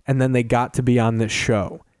and then they got to be on this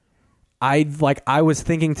show. I was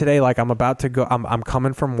thinking today, like I'm about to go, I'm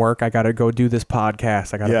coming from work. I got to go do this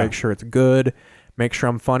podcast. I got to make sure it's good, make sure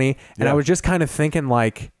I'm funny. And I was just kind of thinking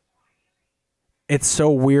like, it's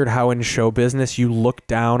so weird how in show business you look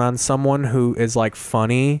down on someone who is like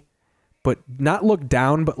funny, but not look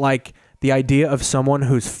down, but like the idea of someone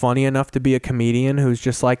who's funny enough to be a comedian who's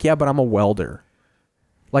just like, yeah, but I'm a welder.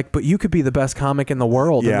 Like, but you could be the best comic in the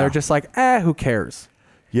world. Yeah. And they're just like, who cares?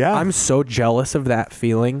 Yeah. I'm so jealous of that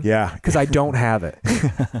feeling. Yeah. Because I don't have it.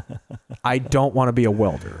 I don't want to be a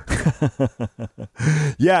welder.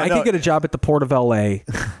 I could get a job at the Port of LA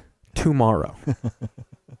tomorrow.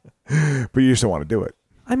 But you just don't want to do it.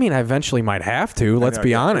 I mean, I eventually might have to. Let's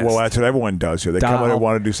be honest. Well, that's what everyone does here. They come in and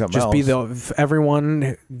want to do something else. Just be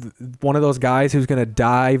one of those guys who's going to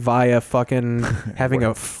die via fucking having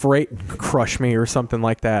a freight crush me or something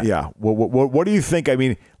like that. Yeah. What do you think? I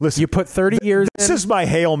mean, listen. You put 30 years This in. is my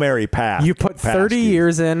Hail Mary path. You put 30 Keith.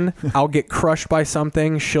 years in. I'll get crushed by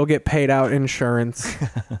something. She'll get paid out insurance.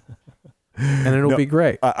 And it'll be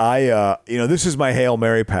great. This is my Hail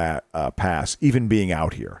Mary pass, even being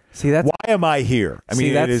out here. See, that's why am I here? I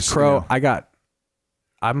mean, that's it is Crow.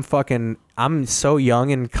 I'm so young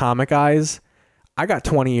in comic eyes. I got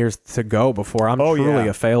 20 years to go before I'm truly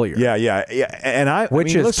a failure. Yeah. And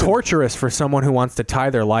which is torturous for someone who wants to tie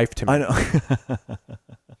their life to me. I know.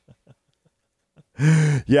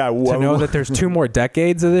 Yeah. To know that there's 2 more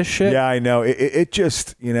decades of this shit. Yeah, I know. It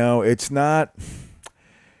just, it's not.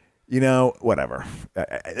 Whatever.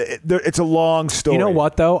 It's a long story. You know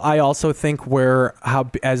what, though? I also think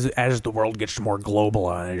as the world gets more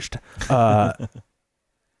globalized,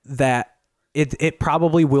 that it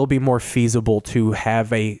probably will be more feasible to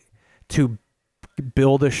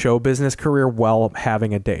build a show business career while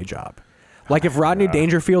having a day job. Like if Rodney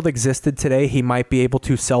Dangerfield existed today, he might be able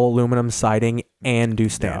to sell aluminum siding and do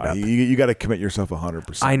stand-up. You got to commit yourself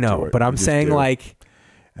 100%. I know, but I'm saying like...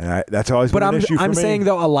 And that's always been an issue for me. I'm saying,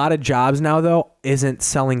 though, a lot of jobs now, though, isn't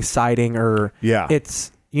selling siding or... Yeah.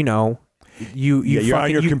 It's, you're on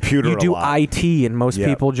your computer You do a lot. IT, and most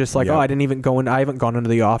people just like, I haven't gone into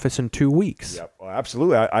the office in 2 weeks. Yep. Well,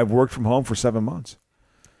 absolutely. I've worked from home for 7 months.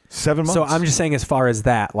 7 months. So I'm just saying, as far as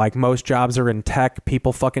that, like most jobs are in tech,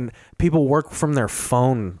 people work from their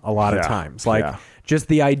phone a lot of times. Like just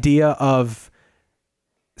the idea of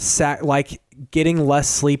like getting less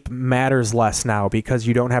sleep matters less now because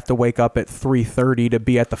you don't have to wake up at 3:30 to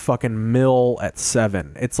be at the fucking mill at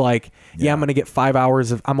 7. It's like, I'm going to get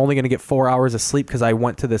I'm only going to get 4 hours of sleep because I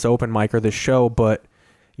went to this open mic or this show, but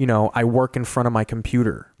you know, I work in front of my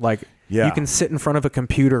computer. Like you can sit in front of a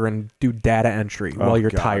computer and do data entry while you're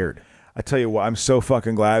tired. I tell you what, I'm so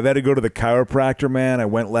fucking glad. I've had to go to the chiropractor, man. I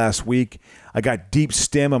went last week. I got deep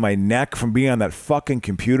stim on my neck from being on that fucking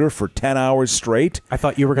computer for 10 hours straight. I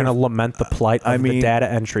thought you were going to lament the plight of the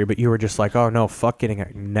data entry, but you were just like, oh no, fuck getting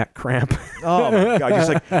a neck cramp. Oh my God. Just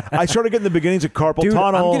like, I started getting the beginnings of carpal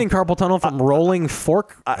tunnel. I'm getting carpal tunnel from rolling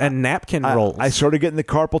fork and napkin rolls. I started getting the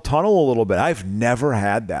carpal tunnel a little bit. I've never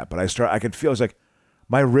had that, but I could feel, I was like,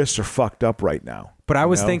 my wrists are fucked up right now. But I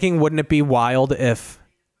was thinking, wouldn't it be wild if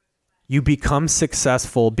you become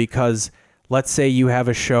successful because let's say you have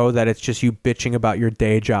a show that it's just you bitching about your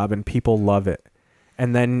day job and people love it.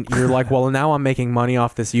 And then you're like, well, now I'm making money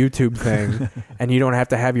off this YouTube thing and you don't have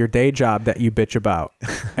to have your day job that you bitch about.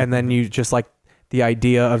 And then you just like the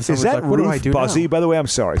idea of is that like, what Ruth do I do Buzzy, now? by the way? I'm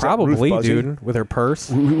sorry. Probably, dude, with her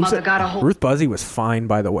purse. Mother got a hold. Ruth Buzzy was fine,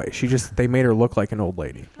 by the way. They made her look like an old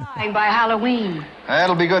lady. Flying by Halloween.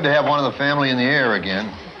 It'll be good to have one of the family in the air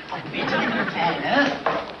again.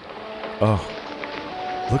 Oh,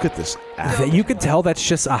 look at this. You could tell that's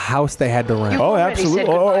just a house they had to rent. Oh, absolutely.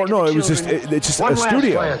 Oh, no, it was just it's just a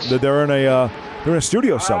studio. They're in a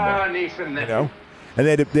studio somewhere. You know, and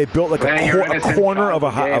they built like a corner of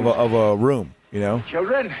a room. You know.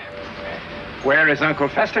 Children, where is Uncle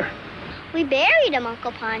Fester? We buried him,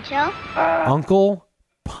 Uncle Pancho. Uncle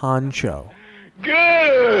Pancho.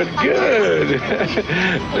 Good.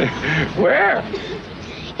 Where?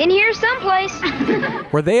 In here someplace.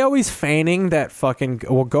 Were they always feigning that fucking...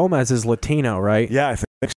 Well, Gomez is Latino, right? Yeah, I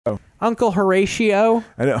think so. Uncle Horatio?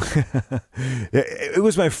 I know. It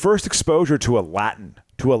was my first exposure to a Latin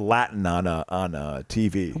on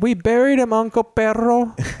TV. We buried him, Uncle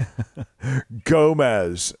Perro.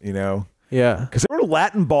 Gomez, you know. Yeah. Because there were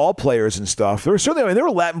Latin ball players and stuff. There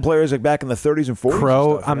were Latin players like back in the 30s and 40s.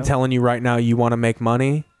 Crow, and stuff, I'm telling you right now, you want to make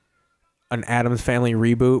money? An Addams Family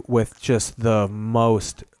reboot with just the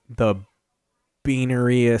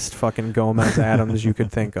beaneriest fucking Gomez Adams you could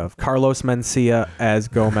think of. Carlos Mencia as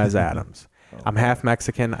Gomez Adams. I'm half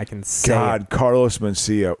Mexican. I can say God, Carlos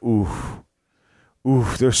Mencia. Oof.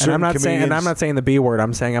 There's certain comedians. I'm not saying the B word.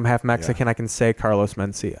 I'm saying I'm half Mexican. I can say Carlos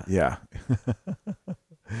Mencia. Yeah.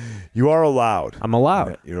 You are allowed. I'm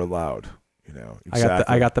allowed. You're allowed. You know. Exactly.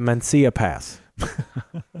 I got the Mencia pass.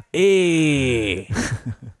 Hey.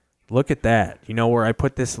 Look at that. You know where I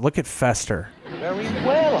put this? Look at Fester. Very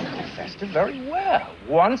well, Uncle Fester, very well.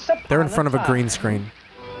 Once upon They're in front of a green screen.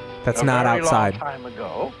 That's not outside. A very long time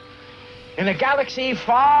ago, in a galaxy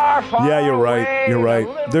far, far Yeah, you're right. away, You're right.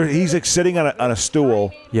 He's like sitting on a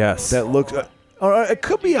stool. Yes. That looks. It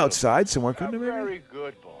could be outside somewhere, couldn't it? Maybe? Very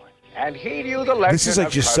good boy. And he knew the legend. This is like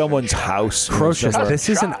of just Cousin someone's Charlie. house. Crocious, somewhere. this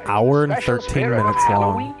is an hour and 13 minutes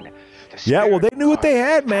long. Yeah, well, they knew what they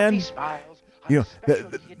had, man. You know,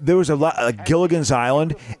 there was a lot like Gilligan's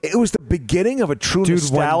Island. It was the beginning of a true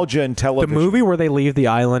nostalgia in television. The movie where they leave the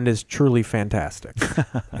island is truly fantastic.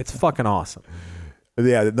 It's fucking awesome.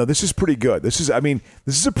 Yeah, no, this is pretty good. This is a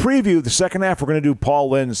preview. The second half, we're going to do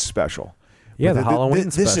Paul Lynde's special. Yeah, the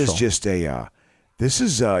Halloween special. This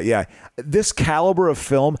is just this caliber of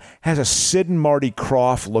film has a Sid and Marty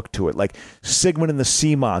Krofft look to it, like Sigmund and the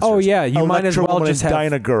Sea Monsters. Oh yeah, you might as well just have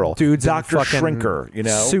Dinah Girl, dudes Dr. in fucking Shrinker, you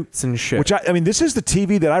know, suits and shit. Which I mean, this is the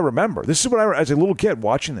TV that I remember. This is what I as a little kid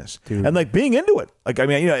watching this, Dude. and like being into it. Like I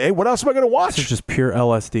mean, you know, hey, what else am I going to watch? This is just pure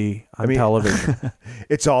LSD on television.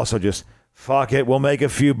 It's also just fuck it. We'll make a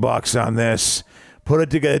few bucks on this. Put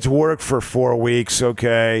it together. It's work for 4 weeks,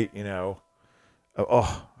 okay? You know.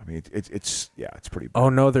 Oh. I mean, it's pretty bad. Oh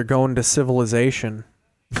no, they're going to civilization.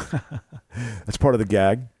 That's part of the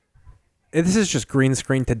gag. This is just green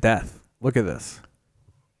screen to death. Look at this.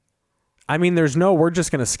 I mean, we're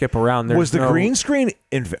just going to skip around. Was the green screen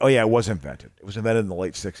oh yeah, it was invented. It was invented in the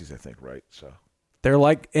late 60s, I think, right? So they're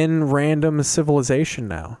like in random civilization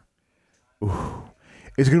now. Ooh.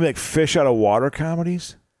 Is it going to be like fish out of water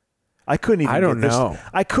comedies? I couldn't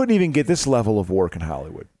even get this level of work in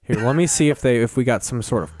Hollywood. Here, let me see if we got some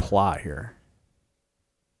sort of plot here.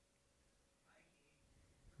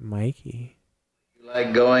 Mikey. You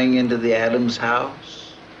like going into the Addams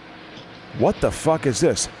house? What the fuck is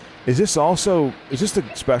this? Is this the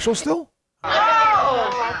special still?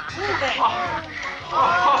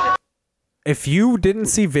 If you didn't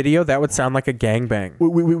see video, that would sound like a gangbang.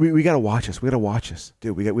 We gotta watch this. We gotta watch this,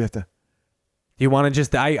 dude. We have to. Do you want to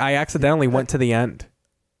just? I accidentally went to the end.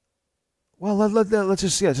 Well, let's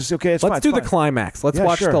just just okay. It's let's fine, do it's the fine. climax. Let's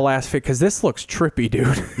watch the last fit because this looks trippy,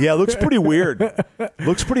 dude. Yeah, it looks pretty weird.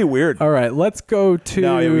 Looks pretty weird. All right, let's go to.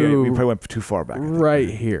 No, we probably went too far back. Right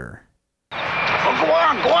here. Oh, go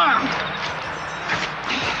on, go on.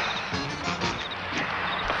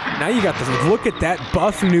 Now you got this. Look at that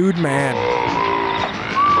buff nude man.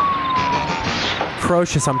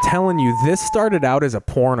 Crocious, I'm telling you, this started out as a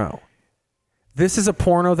porno. This is a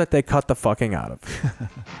porno that they cut the fucking out of.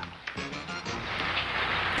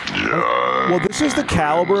 Well, this is the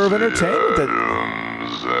caliber of entertainment that.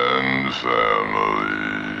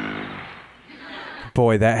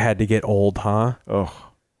 Boy, that had to get old, huh?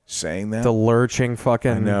 Oh, saying that. The lurching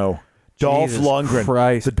fucking. I know. Dolph Jesus Lundgren.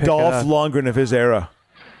 Christ, the Dolph Lundgren of his era.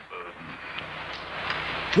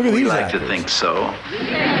 Look at We these like actors. to think so.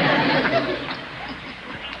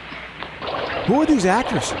 Who are these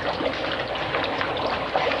actors?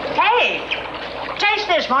 Hey, taste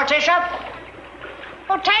this, Morticia.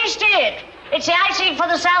 Oh, taste it. It's the icing for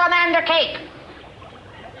the salamander cake.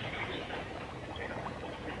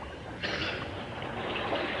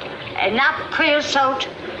 And not creosote.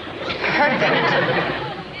 Perfect.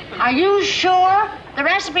 Are you sure? The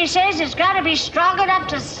recipe says it's got to be strong enough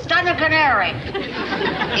to stun a canary.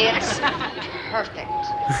 It's perfect.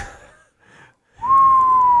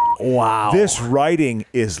 Wow. This writing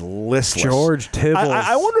is listless. George Tibbles.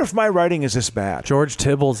 I wonder if my writing is this bad. George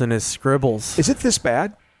Tibbles and his scribbles. Is it this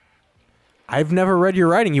bad? I've never read your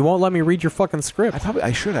writing. You won't let me read your fucking script.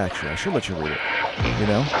 I should actually. I should let you read it. You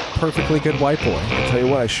know? Perfectly good white boy. I'll tell you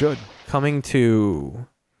what, I should. Coming to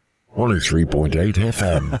 103.8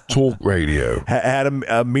 FM Talk Radio. Had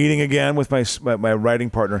a meeting again with my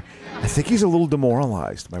writing partner. I think he's a little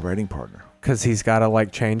demoralized, my writing partner. Because he's got to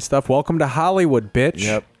like change stuff. Welcome to Hollywood, bitch.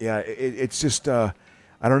 Yep. Yeah, it's just, I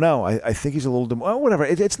don't know. I think he's a little, whatever.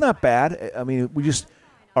 It's not bad. I mean,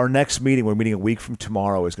 our next meeting, we're meeting a week from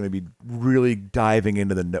tomorrow, is going to be really diving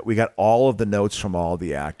into we got all of the notes from all of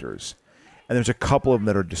the actors. And there's a couple of them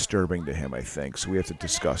that are disturbing to him, I think. So we have to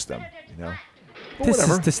discuss them, you know?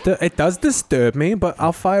 It does disturb me, but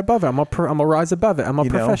I'll fly above it. I'm a rise above it. I'm a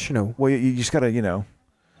professional. Know? Well, you just got to,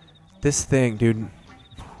 This thing, dude,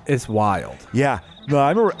 is wild. Yeah. No, I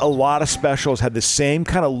remember a lot of specials had the same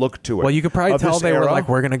kind of look to it. Well, you could probably tell they were like,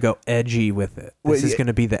 we're going to go edgy with it. This is going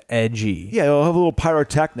to be the edgy. Yeah, we'll have a little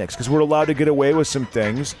pyrotechnics because we're allowed to get away with some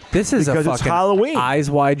things. This is because a it's fucking Halloween.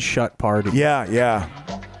 eyes wide shut party. Yeah, yeah.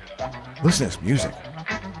 Listen to this music.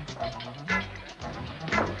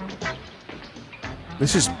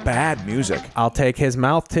 This is bad music. I'll take his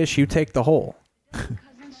mouth tish, you take the hole.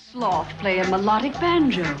 Sloth play a melodic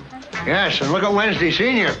banjo. Yes, and look at Wednesday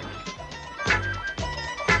Senior.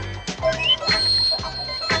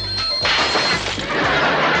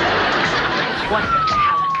 What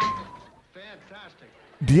talent. Fantastic.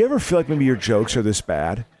 Do you ever feel like maybe your jokes are this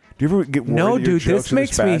bad? Do you ever get worried No, that your dude, jokes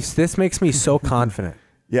this makes me so confident.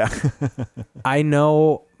 Yeah. I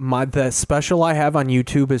know the special I have on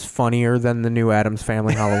YouTube is funnier than the new Addams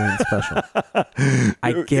Family Halloween special.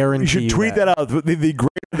 I guarantee you should tweet that out. The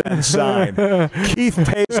greater than sign. Keith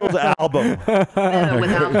Pazel's album. Better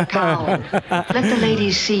without the cowl. Let the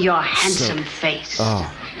ladies see your handsome face. Oh,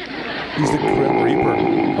 he's the Grim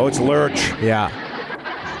Reaper. Oh, it's Lurch. Yeah.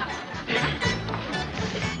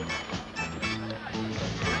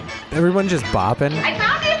 Everyone just bopping. I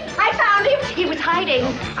found him! I found him! He was hiding.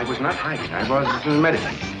 I was not hiding. I was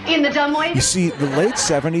meditating. In the dumbwaiter? You see, the late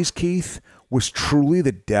 70s, Keith, was truly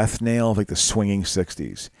the death nail of like the swinging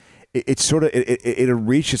 60s. It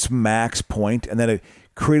reached its max point, and then it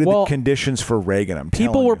created the conditions for Reagan.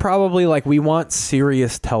 People were probably like, we want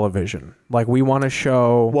serious television. Like, we want to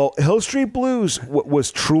show... Well, Hill Street Blues was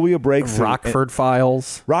truly a breakthrough. Rockford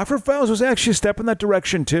Files. Rockford Files was actually a step in that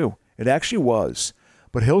direction, too. It actually was.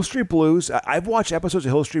 But Hill Street Blues, I've watched episodes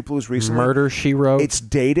of Hill Street Blues recently. Murder, She Wrote. It's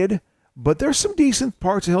dated, but there's some decent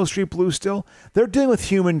parts of Hill Street Blues still. They're dealing with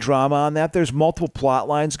human drama on that. There's multiple plot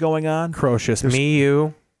lines going on. Crocious. Me,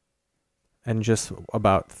 you, and just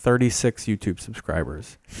about 36 YouTube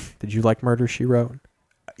subscribers. Did you like Murder, She Wrote?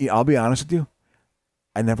 Yeah, I'll be honest with you.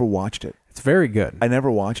 I never watched it. It's very good. I never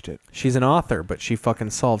watched it. She's an author, but she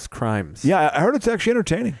fucking solves crimes. Yeah, I heard it's actually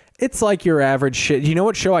entertaining. It's like your average shit. You know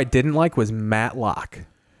what show I didn't like was Matlock.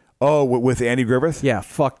 Oh, with Andy Griffith? Yeah,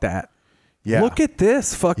 fuck that. Yeah. Look at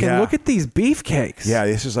this. Fucking look at these beefcakes. Yeah,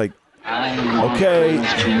 this is like, Okay.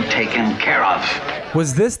 To taken care of.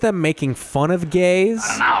 Was this them making fun of gays?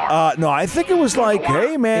 no, I think it was like,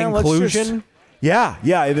 hey, man, Inclusion?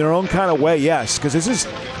 Yeah, in their own kind of way, yes. Because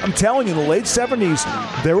I'm telling you, in the late 70s,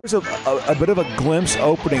 there was a bit of a glimpse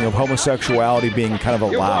opening of homosexuality being kind of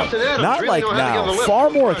allowed. Not like now. Far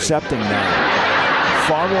more accepting now.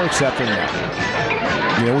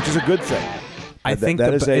 Which is a good thing. I think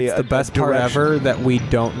it's the best part ever that we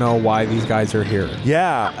don't know why these guys are here.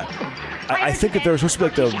 Yeah. I think that there's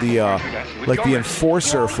supposed to be like the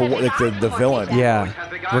enforcer for like the villain. Yeah.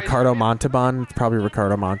 Ricardo Montalban. It's probably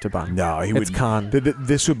Ricardo Montalban. No, it's Khan.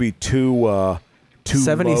 This would be too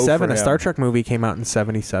 77. A Star Trek movie came out in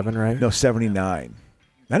 77, right? No, 79.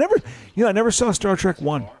 I never saw Star Trek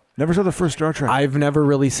 1. Never saw the first Star Trek. I've never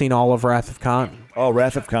really seen all of Wrath of Khan. Oh,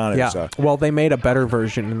 Wrath of Khan. Yeah. Well, they made a better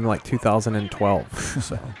version in like 2012.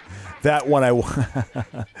 So. That one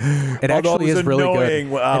it actually is really good.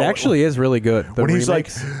 Wow. It actually is really good. When he's like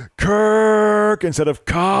Kirk instead of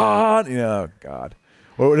Khan, God.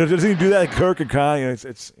 Well, doesn't he do that? Like Kirk and Khan,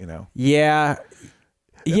 it's. Yeah.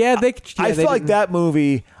 I felt like that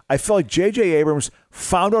movie. I felt like J.J. Abrams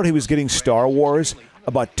found out he was getting Star Wars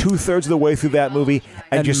about 2/3 of the way through that movie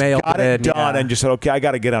and just got it done and just said, okay, I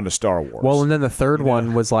got to get onto Star Wars. Well, and then the third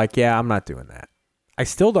one was like, yeah, I'm not doing that. I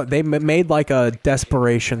still don't. They made like a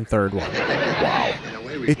desperation third one. Wow.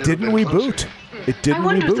 It didn't reboot. I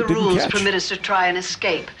wonder if the rules permit us to try and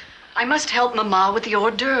escape. I must help Mama with the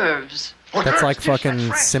hors d'oeuvres. That's like fucking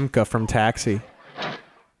Simca from Taxi.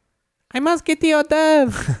 I must get the hors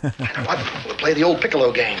d'oeuvres. We'll play the old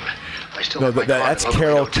Piccolo game. That's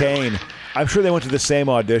Carol Kane. I'm sure they went to the same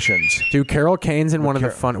auditions. Dude, Carol Kane's in one of the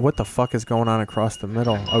fun. What the fuck is going on across the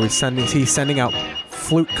middle? Oh, he's sending out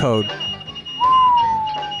flute code.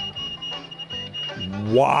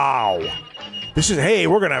 Wow. We're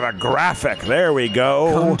going to have a graphic. There we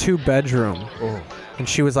go. Come to bedroom. Oh. And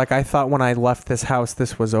she was like, I thought when I left this house,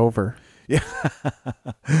 this was over. Yeah.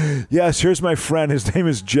 Yes, here's my friend. His name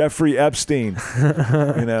is Jeffrey Epstein.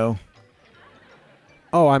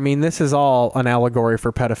 Oh, I mean, this is all an allegory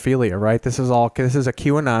for pedophilia, right? This is a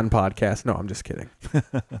QAnon podcast. No, I'm just kidding.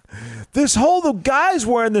 The guys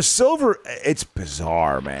wearing the silver, it's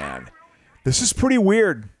bizarre, man. This is pretty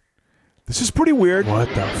weird. What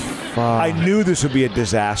the fuck? I knew this would be a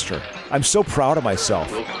disaster. I'm so proud of myself.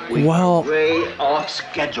 Well, way off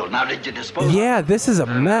schedule. Now did you dispose? Yeah, this is a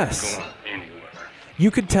mess.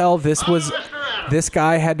 You could tell this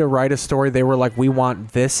guy had to write a story. They were like, we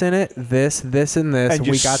want this in it, this, and this. And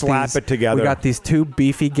just slap it together. We got these two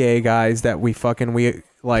beefy gay guys that we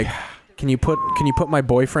like. Can you put my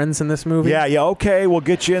boyfriends in this movie? Yeah, okay, we'll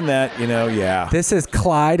get you in that. Yeah. This is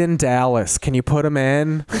Clyde and Dallas. Can you put him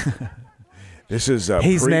in? This is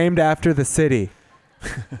he's named after the city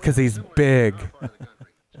because he's big.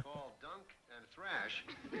 It's called Dunk and Thrash.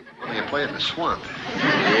 Well, you play it in the swamp.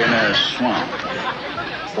 In a swamp.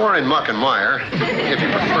 Or in muck and mire, if you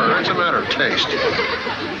prefer. It's a matter of taste.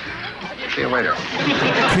 See you later.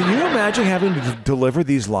 Can you imagine having to deliver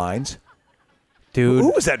these lines? Dude.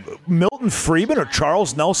 Who was that? Milton Friedman or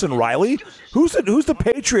Charles Nelson Riley? Who's the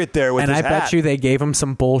patriot there with his hat? And I bet you they gave him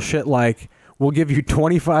some bullshit like, we'll give you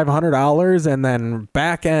 $2,500 and then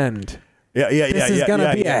back end. This is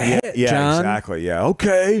gonna be a hit, John. Yeah, exactly. Yeah,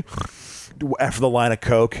 okay. After the line of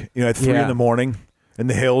coke, at 3 a.m. in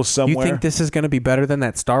the hills somewhere. You think this is gonna be better than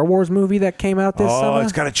that Star Wars movie that came out this summer? Oh,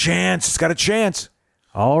 it's got a chance.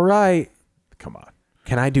 All right. Come on.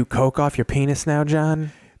 Can I do coke off your penis now,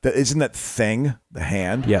 John? Isn't that thing the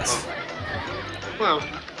hand? Yes. Well.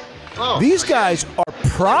 These guys are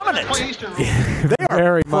prominent. They are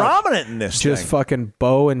very prominent in this Just thing. fucking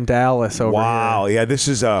Bo and Dallas over here. Wow. Yeah, this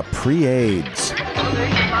is pre-AIDS.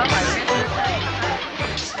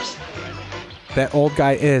 That old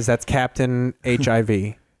guy that's Captain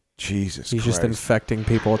HIV. Jesus He's Christ. just infecting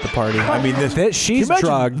people at the party. I mean, she's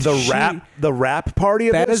drugged. The rap party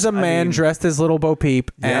of that this? Is a man dressed as Little Bo Peep,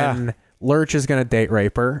 Yeah. and Lurch is going to date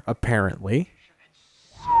rape her, apparently.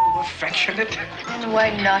 Affectionate. And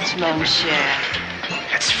why not, mon cher?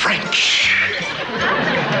 It's French.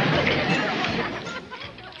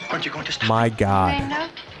 Aren't you going to stop? My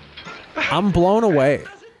God. I'm blown away.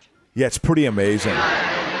 Yeah, it's pretty amazing.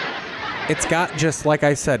 It's got just, like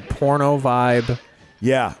I said, porno vibe.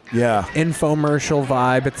 Yeah. Infomercial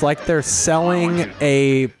vibe. It's like they're selling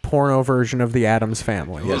a porno version of the Addams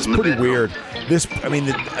Family. Yeah, it's pretty weird.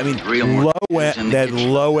 Low end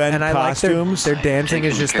and I costumes. Like their dancing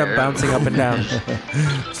is just them bouncing up and down.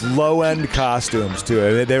 It's low end costumes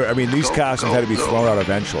too. These costumes had to be thrown out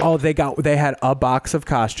eventually. Oh, they had a box of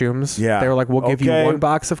costumes. Yeah, they were like, we'll give you one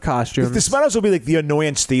box of costumes. This might as well be like the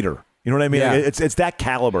Annoyance Theater. You know what I mean? Yeah. It's that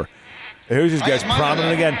caliber. Here's these guys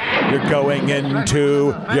prominent again. You're going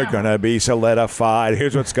to be solidified.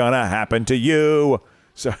 Here's what's going to happen to you.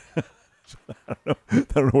 So I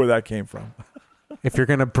don't know where that came from. If you're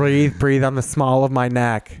gonna breathe on the small of my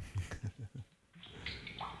neck.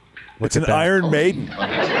 It's an Iron Maiden.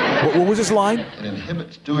 What was his line? It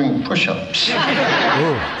inhibits doing push-ups.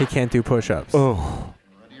 He can't do push-ups. Oh,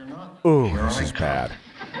 this is bad.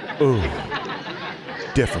 Oh,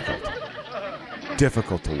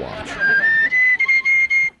 difficult to watch.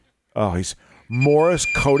 Oh, he's Morris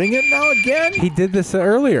coding it now again? He did this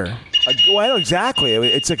earlier. Well, I know exactly.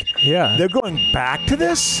 It's like they're going back to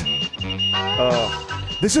this?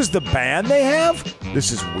 This is the band they have?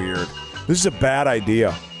 This is weird. This is a bad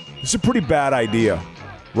idea. This is a pretty bad idea.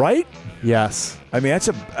 Right? Yes. I mean, think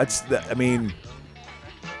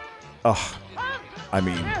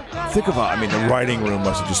about the writing room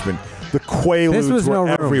must have just been, the Quaaludes were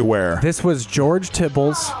everywhere. This was George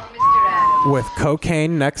Tibbles with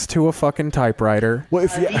cocaine next to a fucking typewriter. Well,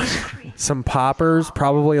 some poppers,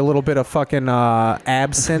 probably a little bit of fucking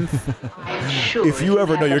absinthe. If you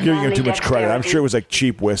ever know, you're giving him too much credit. I'm sure it was like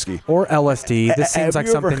cheap whiskey. Or LSD. This seems like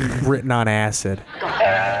something written on acid.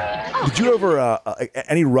 Did you ever,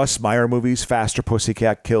 any Russ Meyer movies, Faster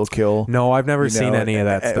Pussycat, Kill Kill? No, I've never seen any of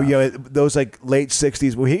that stuff. Those like late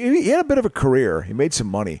 60s. Well, he had a bit of a career. He made some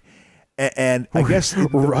money. And I guess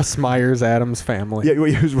Russ Meyer's Adams Family. Yeah,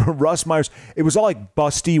 it was Russ Meyer's. It was all like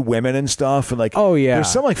busty women and stuff, and like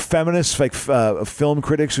there's some like feminists, like film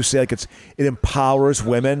critics who say like it empowers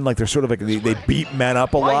women. Like they're sort of like they beat men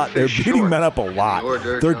up a lot. They're beating men up a lot.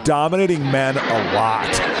 They're dominating men a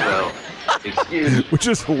lot, which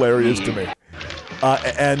is hilarious to me.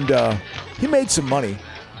 And he made some money,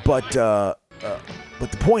 but the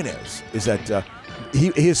point is that.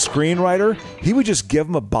 His screenwriter, he would just give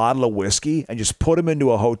him a bottle of whiskey and just put him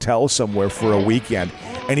into a hotel somewhere for a weekend,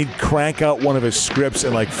 and he'd crank out one of his scripts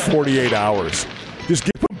in like 48 hours. Just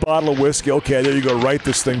give him a bottle of whiskey. Okay, there you go. Write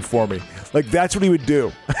this thing for me. Like, that's what he would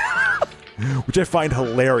do, which I find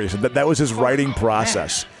hilarious. That was his writing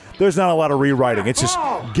process. There's not a lot of rewriting. It's just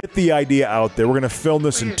get the idea out there. We're going to film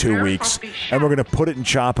this in 2 weeks, and we're going to put it in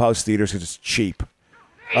Chop House theaters because it's cheap.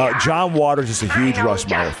 John Waters is a huge Russ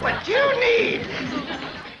Meyer fan. What you need?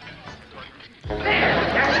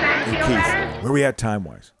 Hey, Keith, where are we at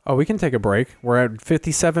time-wise? Oh, we can take a break. We're at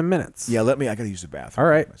 57 minutes. Yeah, I got to use the bathroom. All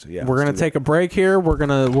right. So, yeah, we're going to take a break here.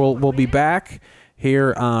 We'll be back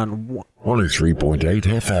here on 103.8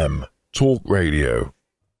 FM Talk Radio.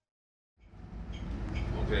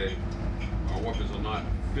 Okay, our weapons are not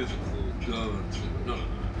physical guns. No.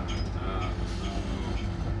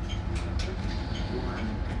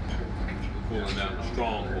 We're pulling down the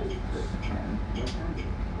strongholds.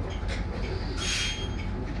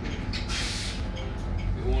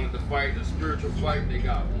 They wanted to fight a spiritual fight, they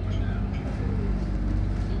got one now.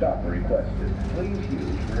 Stop requested. Please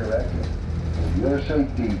use rear exit. For your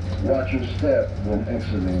safety, watch your step when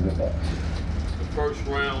exiting the bus. The first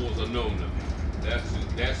round was a no-no.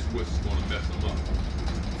 That's what's going to mess them up.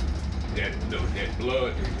 That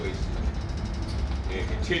blood they wasted. And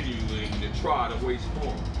continuing to try to waste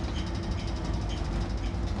more.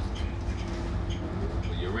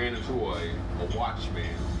 When you ran into a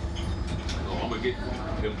watchman, I'm going to get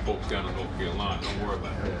them folks down in North Carolina. Don't worry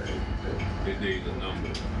about that. Their days are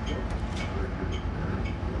numbered.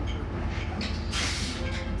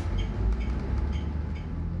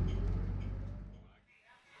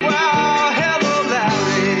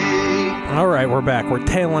 All right, we're back. We're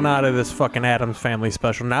tailing out of this fucking Addams Family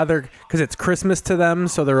special. Now because it's Christmas to them,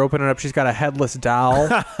 so they're opening up. She's got a headless doll.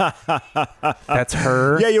 That's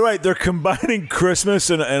her. Yeah, you're right. They're combining Christmas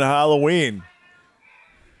and Halloween.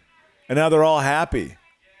 And now they're all happy.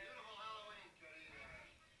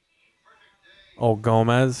 Old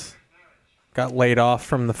Gomez got laid off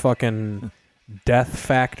from the fucking death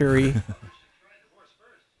factory.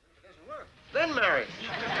 Then marry.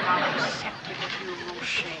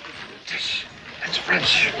 That's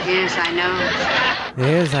French. Yes, I know.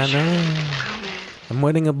 Yes, I know. I'm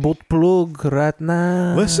wearing a boot plug right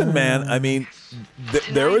now. Listen, man. I mean,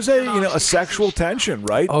 there was a sexual tension,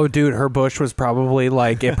 right? Oh, dude, her bush was probably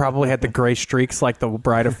like it probably had the gray streaks like the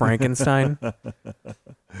Bride of Frankenstein.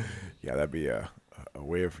 Yeah, that'd be a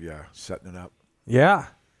way of setting it up. Yeah,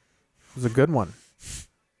 it was a good one.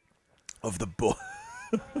 Of the bush.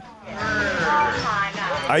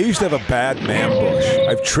 I used to have a bad man bush.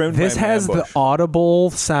 I've trimmed this my man has bush. the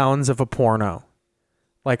audible sounds of a porno,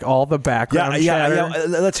 like all the background chatter. Yeah.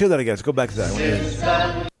 Let's hear that again. Let's go back to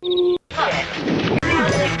that.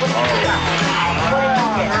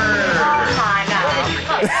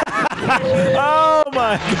 Oh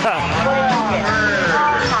my God.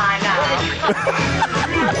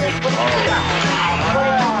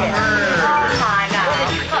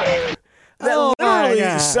 That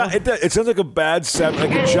literally it sounds like a bad set.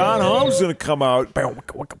 Like John Holmes is gonna come out.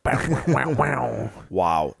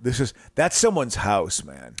 Wow, that's someone's house,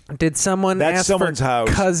 man. Did someone That's ask someone's for house.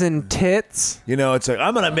 Cousin Tits? You know, it's like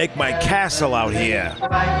I'm gonna make my castle out here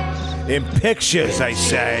in pictures. I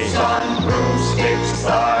say.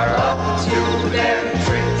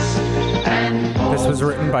 This was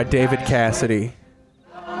written by David Cassidy.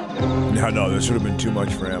 No, this would have been too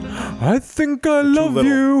much for him. I think I love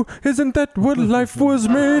you. Isn't that what life was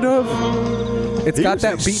made of? It's got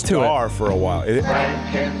that beat to it. Star for a while.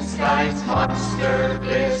 Frankenstein's monster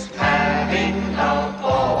is having a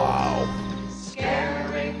ball.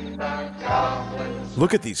 Scaring the goblins.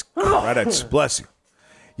 Look at these credits. Bless you.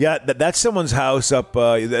 Yeah, that's someone's house up.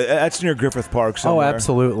 That's near Griffith Park somewhere. Oh,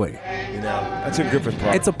 absolutely. You know, that's in Griffith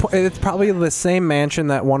Park. It's probably the same mansion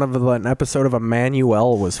that an episode of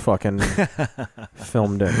Emmanuel was fucking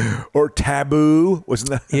filmed in. Or Taboo,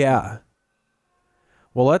 wasn't that? Yeah.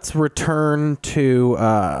 Well, let's return to.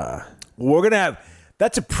 We're gonna have.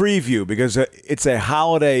 That's a preview because it's a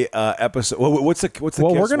holiday episode. What's the Well, Kiss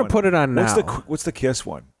we're gonna one? put it on now. What's the Kiss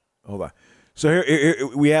one? Hold on. So here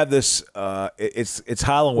we have this. It's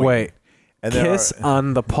Halloween. Wait. And Kiss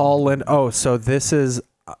on the Paul Lind. Oh, so this is.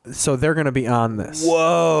 So they're going to be on this.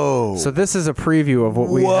 Whoa. So this is a preview of what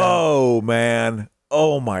we have. Whoa, man.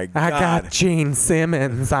 Oh, my God. I got Gene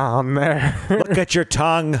Simmons on there. Look at your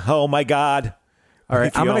tongue. Oh, my God. All right,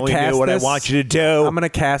 If you I'm going only to cast knew what this. I want you to do. I'm going to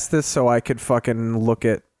cast this so I could fucking look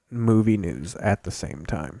at movie news at the same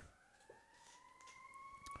time.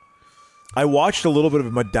 I watched a little bit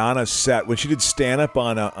of Madonna's set when she did stand up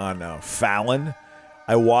on Fallon.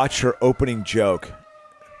 I watched her opening joke.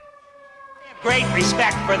 Great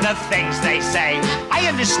respect for the things they say. I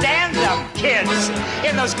understand them, kids,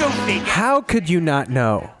 in those goofy. How could you not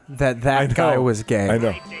know that guy was gay? I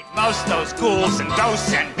know. Most those ghouls and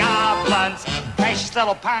ghosts and goblins, precious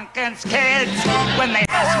little pumpkins, kids. When they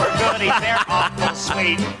ask for goodies, they're awful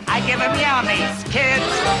sweet. I give them yummies, kids,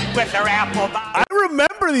 with their apple bottom. I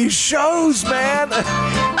remember these shows, man.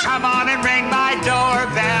 Come on and ring my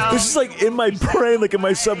doorbell. This is like in my brain, like in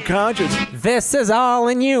my subconscious. This is all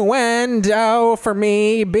innuendo for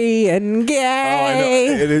me being gay.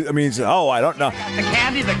 Oh, I know. I mean, I don't know. The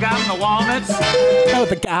candy, the gum, the walnuts. Oh,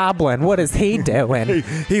 the goblin. What is he doing?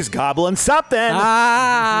 He's gobbling something.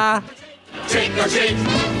 Ah. Trick or treat,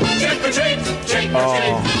 trick or treat, trick or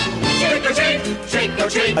treat, trick or treat, trick or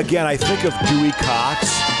treat. Again, I think of Dewey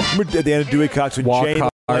Cox. Remember at the end of Dewey Cox when Jane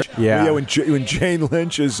Lynch, when Jane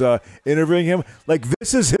Lynch is interviewing him? Like,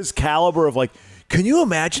 this is his caliber of, like, can you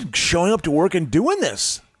imagine showing up to work and doing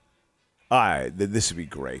this? This would be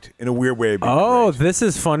great. In a weird way, it'd be great. This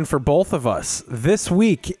is fun for both of us. This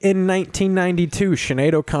week in 1992,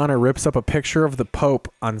 Sinead O'Connor rips up a picture of the Pope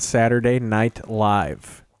on Saturday Night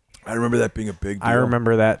Live. I remember that being a big deal. I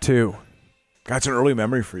remember that too. That's an early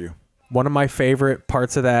memory for you. One of my favorite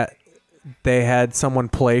parts of that, they had someone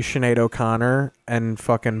play Sinead O'Connor and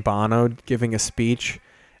fucking Bono giving a speech,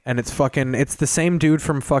 and it's the same dude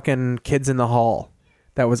from fucking Kids in the Hall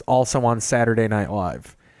that was also on Saturday Night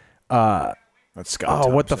Live. That's Scott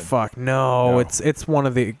Thompson. What the fuck? No, it's one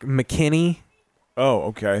of the McKinney. Oh,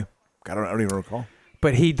 okay. I don't even recall.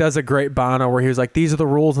 But he does a great Bono where he was like, "These are the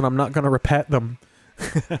rules, and I'm not going to repeat them."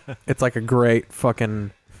 It's like a great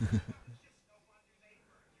fucking.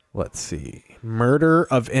 Let's see. Murder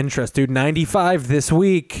of interest, dude. 95 this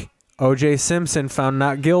week. O.J. Simpson found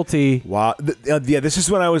not guilty. Wow. This is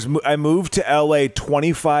when I moved to L.A.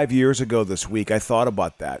 25 years ago this week. I thought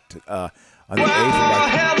about that on the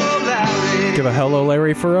 8th. Give a hello,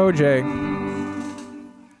 Larry, for O.J.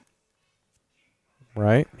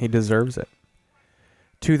 Right? He deserves it.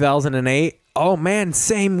 2008. Oh, man,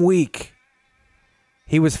 same week.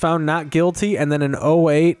 He was found not guilty, and then in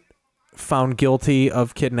 2008, found guilty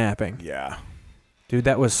of kidnapping. Yeah. Dude,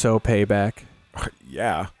 that was so payback.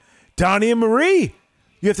 Yeah. Donnie and Marie.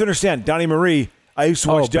 You have to understand, Donnie Marie, I used to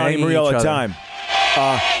watch Donnie Marie all the time.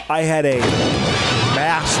 I had a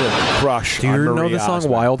massive crush on Marie. Do you know the song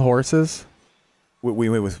Wild Horses? We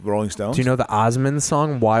went with Rolling Stones? Do you know the Osmond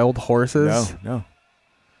song Wild Horses? No.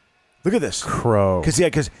 Look at this. Crow. Because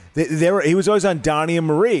he was always on Donnie and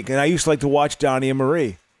Marie, and I used to like to watch Donnie and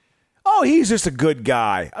Marie. Oh, he's just a good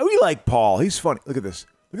guy. We like Paul. He's funny. Look at this.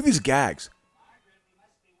 Look at these gags.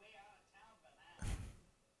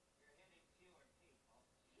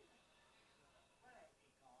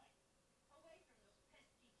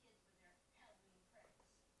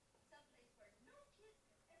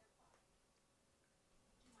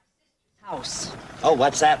 House. Oh,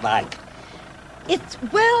 what's that like? It's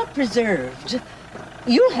well preserved.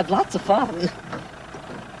 You'll have lots of fun.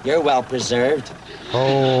 You're well preserved.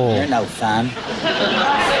 Oh. You're no fun.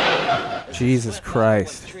 Jesus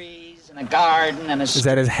Christ. In a garden and a... Is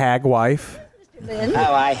that his hag wife?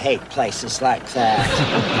 Oh, I hate places like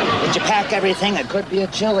that. Did you pack everything? It could be a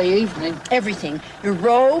chilly evening. Everything. Your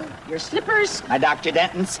robe, your slippers. My Dr.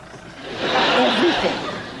 Denton's. Everything.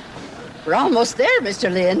 We're almost there,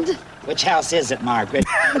 Mr. Lind. Which house is it, Margaret?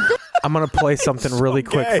 I'm going to play something really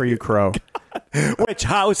quick for you, Crow. Which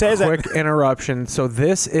house is it? Quick interruption. So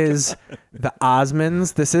this is the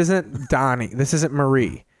Osmonds. This isn't Donnie. This isn't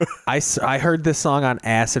Marie. I heard this song on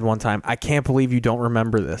acid one time. I can't believe you don't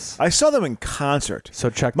remember this. I saw them in concert. So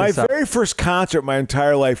check my this out. very first concert my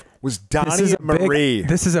entire life was Donnie and Marie.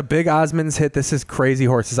 This is a big Osmonds hit. This is Crazy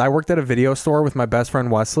Horses. I worked at a video store with my best friend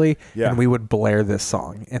Wesley, and we would blare this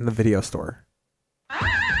song in the video store.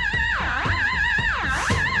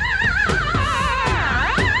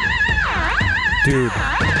 Dude,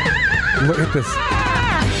 look at this.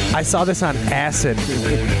 I saw this on acid.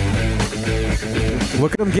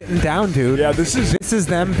 Look at them getting down, dude. Yeah, this is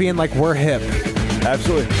them being like, we're hip.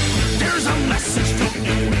 Absolutely. There's a message from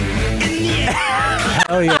you in the air.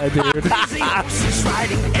 Hell yeah, dude.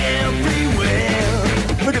 Riding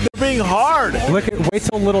everywhere. Look at them being hard. Wait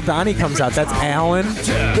till Little Donnie comes out. That's Alan.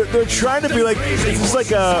 They're trying to be like, this is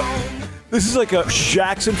like a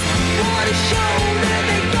Jackson.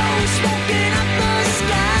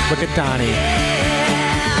 Look at Donnie.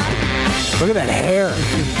 Look at that hair.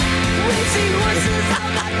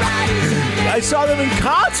 I saw them in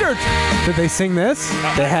concert. Did they sing this?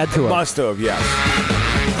 They had to have. Must have, yes.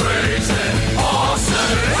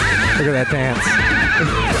 Look at that dance.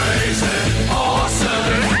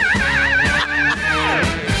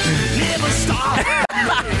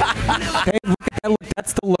 Hey, look at that look.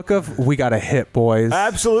 That's the look of, we got a hit, boys.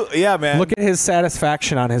 Absolutely. Yeah, man. Look at his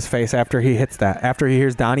satisfaction on his face after he hits that. After he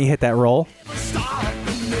hears Donnie hit that roll.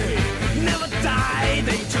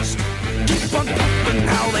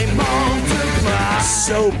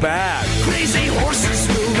 So bad. Crazy horses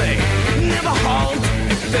will they never halt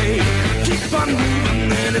if they keep on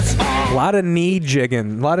moving and it's all. A lot of knee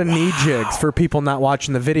jigging, a lot of knee jigs for people not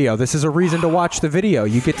watching the video. This is a reason to watch the video.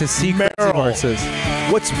 You get to see Crazy Horses.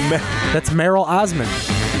 What's That's Meryl Osmond.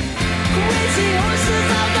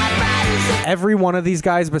 Every one of these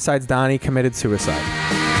guys besides Donnie committed suicide.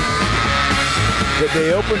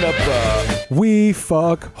 They opened up We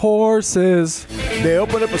Fuck Horses. They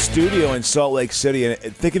opened up a studio in Salt Lake City and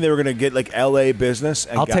thinking they were going to get like LA business.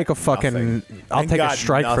 And I'll take a fucking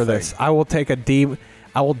strike for this. I will take a D.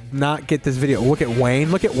 I will not get this video. Look at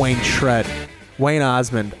Wayne. Look at Wayne shred. Wayne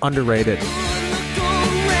Osmond, underrated.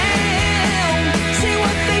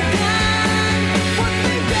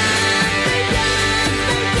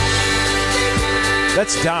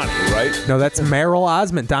 That's Donnie, right? No, that's Meryl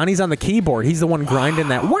Osmond. Donnie's on the keyboard. He's the one grinding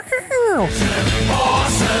that. Wow.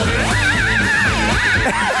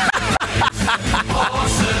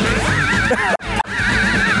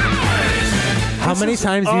 How many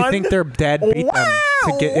times do you think their dad beat them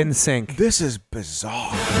to get in sync? This is bizarre.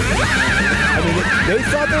 I mean, they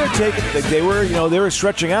thought they were taking, they were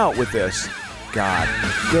stretching out with this. God,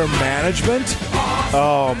 their management.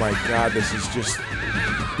 Oh my God, this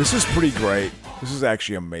is pretty great. This is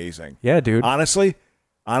actually amazing. Yeah, dude. Honestly,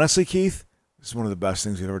 Keith, this is one of the best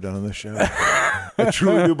things you've ever done on this show. I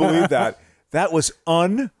truly do believe that. That was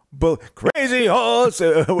crazy horse.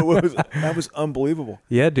 That was unbelievable.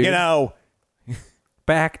 Yeah, dude. You know.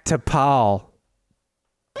 Back to Paul.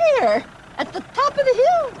 There, at the top of the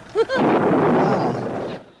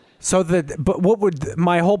hill. So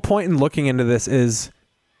my whole point in looking into this is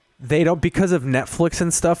they don't, because of Netflix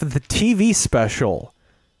and stuff, the TV special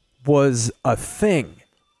was a thing.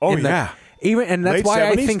 Oh yeah. And that's Late why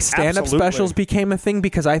 70s? I think stand-up Absolutely. specials became a thing,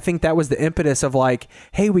 because I think that was the impetus of like,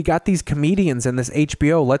 hey, we got these comedians in this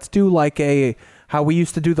HBO. Let's do like how we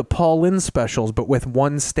used to do the Paul Lynde specials, but with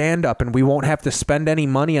one stand-up, and we won't have to spend any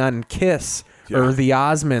money on Kiss or the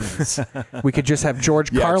Osmonds. We could just have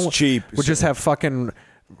George Carlin. It's cheap. We'll just have fucking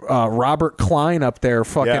Robert Klein up there.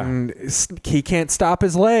 Fucking, he can't stop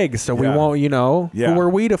his legs, so we won't. Who are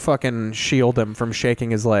we to fucking shield him from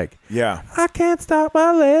shaking his leg? Yeah. I can't stop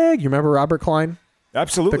my leg. You remember Robert Klein?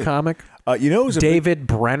 Absolutely. The comic. David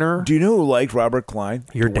Brenner. Do you know who liked Robert Klein?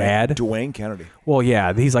 Your dad? Dwayne Kennedy. Well,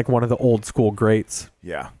 yeah, he's like one of the old school greats.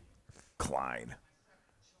 Yeah. Klein.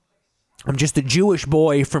 I'm just a Jewish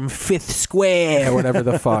boy from Fifth Square, whatever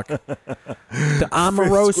the fuck. The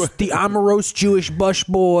Omarosa Jewish bush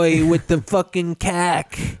boy with the fucking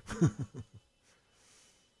cack.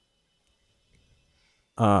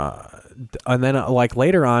 And then like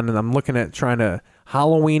later on, and I'm looking at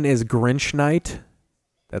Halloween is Grinch night.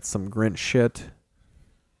 That's some Grinch shit.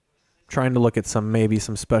 trying to look at maybe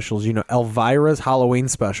some specials. You know, Elvira's Halloween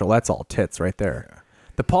special. That's all tits right there.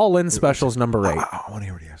 The Paul Lynde special's number 8. I want to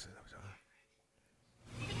hear what he has to say.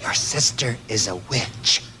 Your sister is a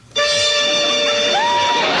witch.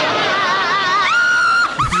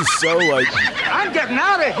 This is so like... I'm getting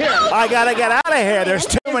out of here. I gotta get out of here. There's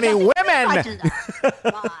too many women.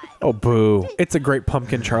 Oh, boo. It's a Great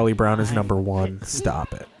Pumpkin. Charlie Brown is number 1.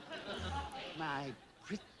 Stop it.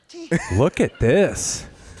 Look at this.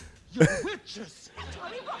 You're witches. That's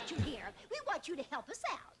why we brought you here. We want you to help us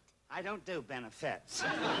out. I don't do benefits.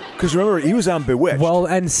 Because remember, he was on Bewitched. Well,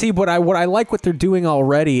 and see, what I like what they're doing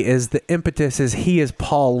already is the impetus is he is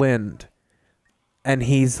Paul Lynde. And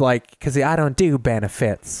he's like, because I don't do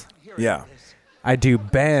benefits. Yeah. I do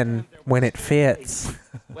Ben when it fits.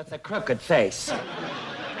 With a crooked face.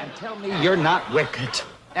 And tell me you're not wicked.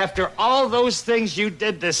 After all those things you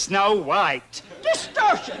did to Snow White.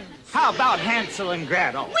 Distortion. How about Hansel and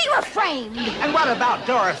Gretel? We were framed. And what about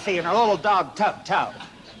Dorothy and her little dog Tub-Toe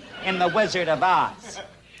in The Wizard of Oz?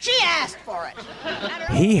 She asked for it.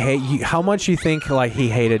 He hate you. How much you think like he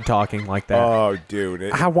hated talking like that? Oh,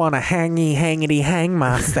 dude. I want to hang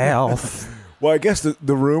myself. Well, I guess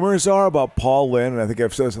the rumors are about Paul Lynde, and I think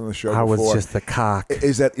I've said this on the show before. I was just the cock.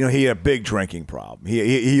 Is that, you know, he had a big drinking problem.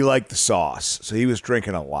 He liked the sauce, so he was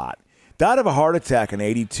drinking a lot. Died of a heart attack in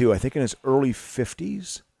 1982, I think in his early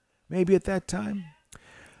 50s, maybe at that time.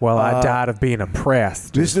 Well, I died of being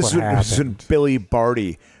oppressed. This is Billy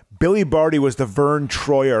Barty. Billy Barty was the Vern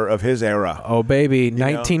Troyer of his era. Oh, baby.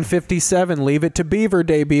 1957, Leave It to Beaver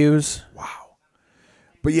debuts. Wow.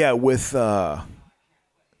 But yeah, with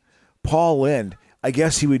Paul Lynde, I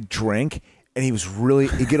guess he would drink, and he'd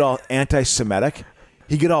get all anti-Semitic.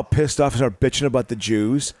 He'd get all pissed off and start bitching about the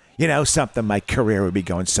Jews. You know, something, my career would be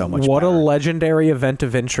going so much What better. a legendary event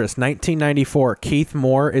of interest. 1994, Keith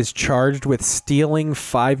Moore is charged with stealing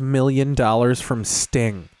 $5 million from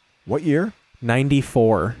Sting. What year?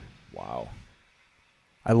 94. Wow.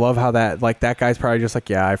 I love how that guy's probably just like,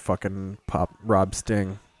 yeah, I fucking robbed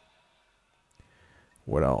Sting.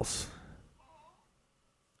 What else?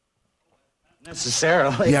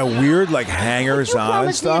 Necessarily. Yeah, weird like hangers on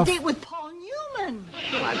and stuff. You promised me a date with Paul Newman.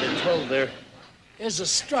 I've been told there's a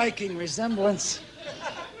striking resemblance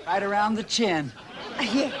right around the chin.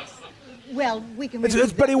 Yes. Well, we can.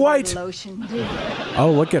 It's Betty White. Lotion, dear.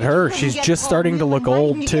 Oh, look at her. She's just starting to look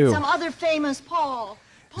old, too. Some other famous Paul.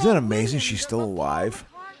 Isn't that amazing? She's still alive.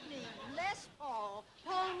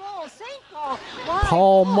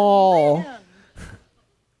 Paul Mall.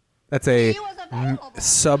 That's a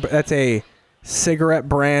cigarette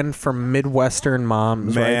brand from Midwestern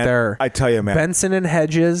moms right there. I tell you, man. Benson and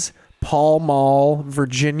Hedges, Paul Mall,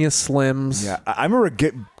 Virginia Slims. Yeah, I remember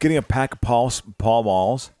getting a pack of Paul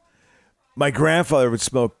Malls. My grandfather would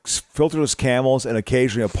smoke filterless Camels and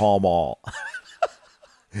occasionally a Pall Mall.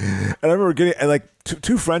 And I remember getting, and like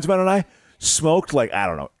two friends of mine and I smoked like, I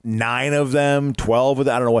don't know, 9 of them, 12 of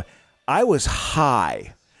them, I don't know what. I was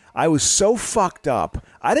high. I was so fucked up.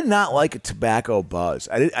 I did not like a tobacco buzz.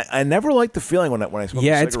 I never liked the feeling when I smoked a cigarette.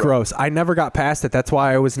 Yeah, it's gross. I never got past it. That's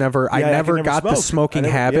why I never got the smoking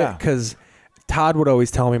habit, because Todd would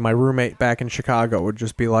always tell me, my roommate back in Chicago would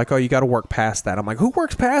just be like, oh, you got to work past that. I'm like, who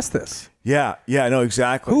works past this? Yeah, I know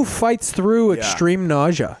exactly. Who fights through extreme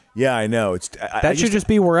nausea? Yeah, I know. That should just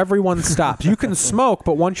be where everyone stops. You can smoke,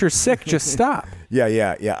 but once you're sick, just stop.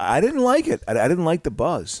 Yeah. I didn't like it. I didn't like the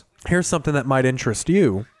buzz. Here's something that might interest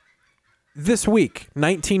you. This week,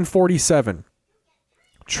 1947,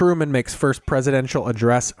 Truman makes first presidential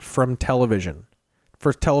address from television.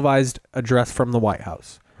 First televised address from the White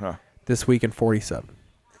House. Huh. This week in 47.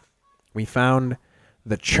 We found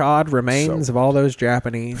the chawed remains of all those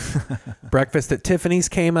Japanese. Breakfast at Tiffany's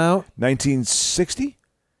came out. 1960?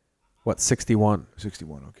 What, 61?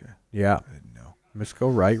 61, okay. Yeah. I didn't know. Let's go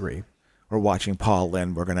right, Ree. We're watching Paul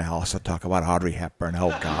Lynde. We're going to also talk about Audrey Hepburn.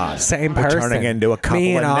 Oh, God. Same We're person. turning into a couple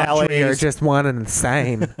Me and of Audrey Nellies. are just one and the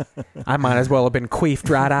same. I might as well have been queefed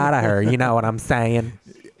right out of her. You know what I'm saying?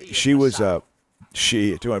 She was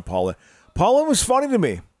doing Paul Lynde. Paul Lynde was funny to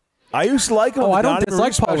me. I used to like him. Oh, I don't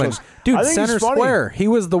dislike Paul Lynde. Dude, center square. He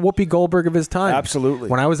was the Whoopi Goldberg of his time. Absolutely.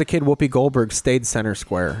 When I was a kid, Whoopi Goldberg stayed center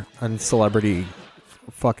square on Celebrity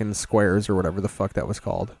fucking Squares or whatever the fuck that was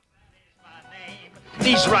called.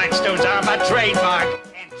 These rhinestones are my trademark,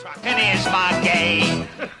 and trucking is my game.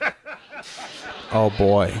 Oh,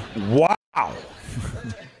 boy. Wow.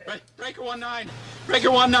 Breaker 19. Breaker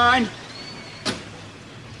 19.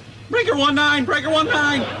 Breaker 19. Breaker 19.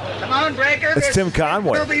 Come on, Breaker. That's Tim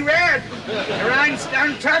Conway. It'll be red. The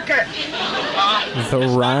rhinestone trucker. The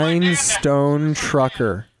Rhinestone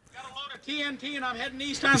Trucker. TNT, and I'm heading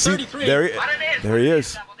east on See, 33. there he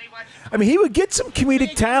is. I mean, he would get some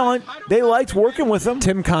comedic talent. They liked working with him.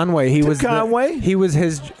 Tim Conway. He was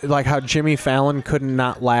his like how Jimmy Fallon couldn't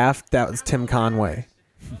not laugh. That was Tim Conway.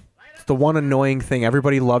 It's the one annoying thing.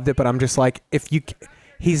 Everybody loved it, but I'm just like,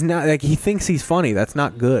 he's not like he thinks he's funny. That's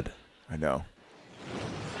not good. I know.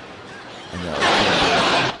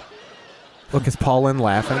 Look, is Paul Lynde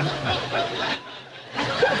laughing?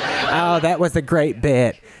 Oh, that was a great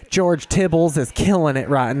bit. George Tibbles is killing it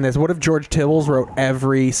right in this. What if George Tibbles wrote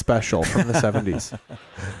every special from the 70s?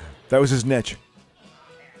 That was his niche.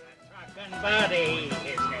 Buddy, his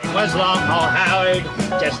name was Long Haul Howard,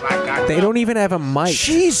 just like our... They don't even have a mic.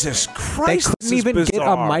 Jesus Christ, they couldn't even get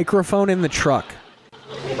a microphone in the truck.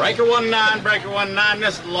 Breaker 19,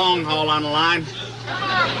 this is Long Haul on the line.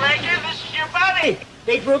 Breaker, this is your buddy,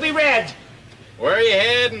 Big Ruby Red. Where are you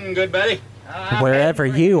heading, good buddy? Wherever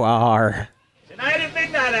you are. Tonight at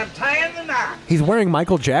midnight, I'm tying the knot. He's wearing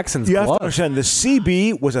Michael Jackson's You have to gloves. understand, the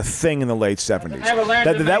CB was a thing in the late 70s. Never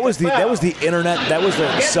learned to That make was a that spell. was the internet. That was the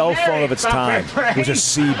Get cell phone married, of its time. Bumper It was a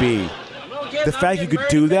CB. The fact you could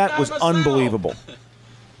do that was unbelievable.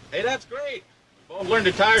 Hey, that's great. Both learned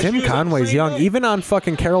to tie Tim shoes on Conway's the same young. day. Even on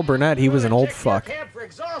fucking Carol Burnett, he was an old fuck. For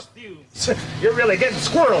exhaust fumes. You're really getting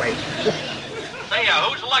squirrely. Hey,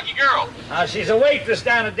 who's the lucky girl? She's a waitress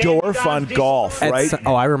down at Dorf on golf, right?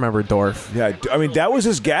 I remember Dorf. Yeah, I mean, that was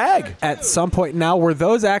his gag. At some point, now, were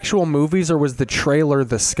those actual movies or was the trailer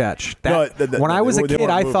the sketch? When I was a kid,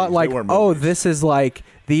 I thought like, oh, this is like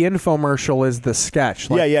the infomercial is the sketch.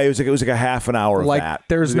 Like, yeah, it was like a half an hour of like that.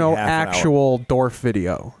 there's It was like no a half an hour. actual Dorf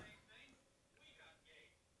video.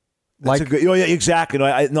 That's a good, yeah, exactly. No,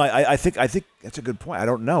 I think that's a good point. I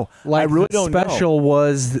don't know. Like I really the don't know. special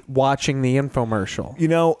was watching the infomercial. You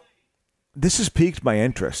know, this has piqued my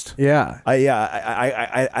interest. Yeah.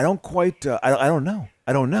 I don't quite. I don't know.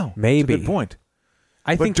 I don't know. Maybe. That's a good point.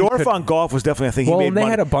 I but think you Dorf could- on golf was definitely a thing. Well, he made and they money.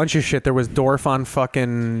 had a bunch of shit. There was Dorf on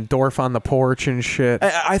the porch and shit.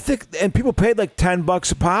 I think, and people paid like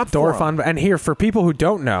 $10 a pop. Dorf for 'em. on, and here for people who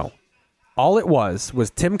don't know, all it was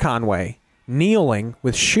Tim Conway kneeling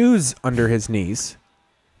with shoes under his knees,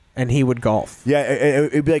 and he would golf. Yeah,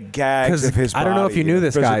 it'd be like gags of his body. I don't know if you knew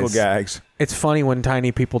this, physical guys. gags. It's funny when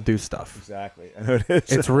tiny people do stuff. Exactly. I know it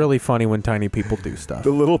is. It's really funny when tiny people do stuff. The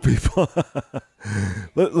little people.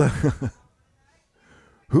 Look.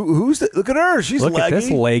 Who's the, look at her? She's Look leggy. at this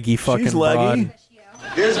leggy fucking She's leggy. broad.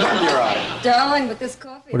 Here's one your eye. Darling, but this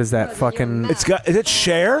coffee. What is that fucking? It's got. Is it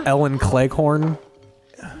Cher? Ellen Cleghorn.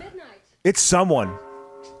 It's someone.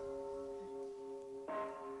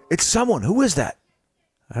 It's someone. Who is that?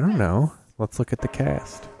 I don't know. Let's look at the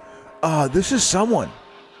cast. This is someone.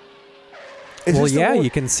 Is Well, this the yeah, one- you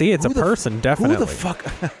can see it's a who the- person, definitely. Who the fuck?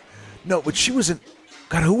 No, but she wasn't.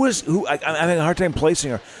 God, who was who? I'm having a hard time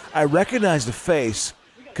placing her. I recognize the face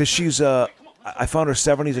because she's. I found her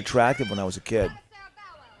 70s attractive when I was a kid.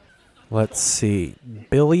 Let's see.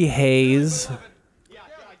 Billy Hayes.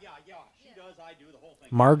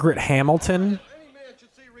 Margaret Hamilton.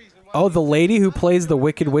 Oh, the lady who plays the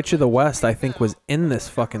Wicked Witch of the West, I think, was in this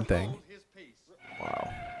fucking thing. Wow.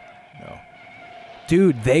 No.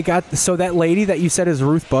 Dude, they got... So that lady that you said is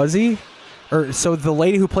Ruth Buzzy? So the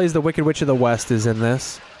lady who plays the Wicked Witch of the West is in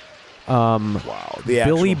this. Wow. The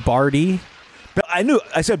Billy actual- Barty.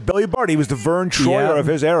 I said Billy Barty. He was the Vern Troyer Yeah. of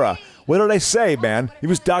his era. What did I say, man? He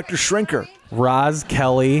was Dr. Shrinker. Roz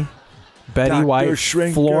Kelly. Betty Dr. White.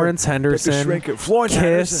 Shrinker. Florence Dr. Henderson. Shrinker. Florence Kiss.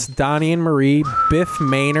 Henderson. Donnie and Marie. Biff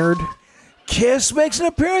Maynard. Kiss makes an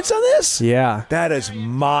appearance on this? Yeah. That is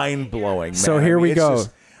mind-blowing, man. So here we it's go.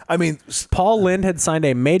 just- I mean, Paul Lynde had signed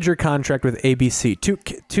a major contract with ABC. Two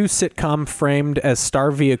sitcom framed as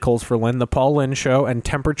star vehicles for Lynde, The Paul Lynde Show and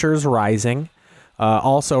Temperatures Rising.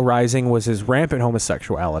 Also rising was his rampant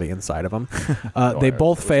homosexuality inside of him. They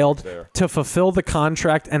both failed to fulfill the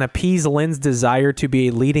contract and appease Lynde's desire to be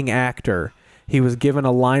a leading actor. He was given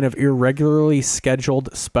a line of irregularly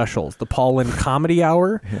scheduled specials. The Paul Lynde Comedy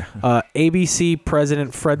Hour. ABC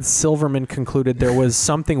president Fred Silverman concluded there was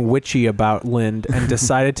something witchy about Lynde and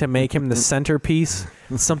decided to make him the centerpiece.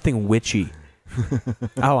 Something witchy.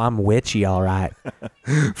 Oh, I'm witchy, all right.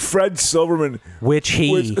 Fred Silverman Witchy.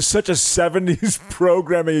 was such a 70s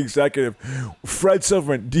programming executive. Fred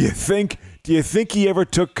Silverman, do you think he ever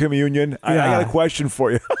took communion? I got a question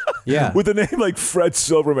for you. Yeah. With a name like Fred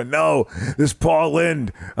Silverman. No, this Paul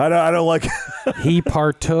Lynde. I don't like He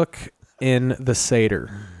partook in the Seder.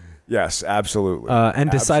 Yes, absolutely. And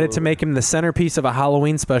decided to Absolutely. make him the centerpiece of a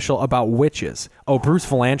Halloween special about witches. Oh, Bruce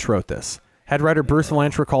Valanche wrote this. Head writer Bruce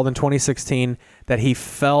Valanche recalled in 2016 that he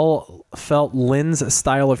felt Lynde's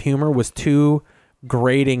style of humor was too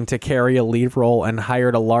grating to carry a lead role and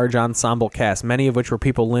hired a large ensemble cast, many of which were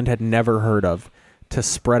people Lynde had never heard of. to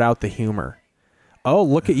spread out the humor. Oh,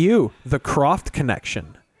 look at you. The Croft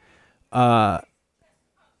connection. Although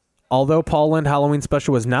Paul Lynde Halloween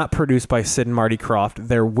Special was not produced by Sid and Marty Krofft,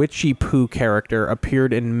 their Witchy Pooh character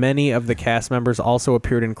appeared in many of the cast members, also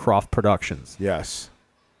appeared in Krofft Productions. Yes.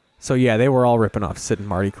 So, yeah, they were all ripping off Sid and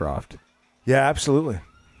Marty Krofft. Yeah, absolutely.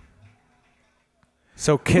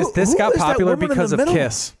 So, Kiss, this got popular because of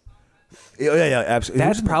Kiss. Yeah, absolutely.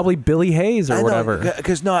 That's probably Billy Hayes or whatever.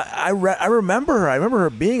 Because, no, I remember her. I remember her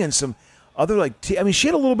being in some other, like, I mean, she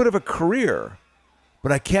had a little bit of a career,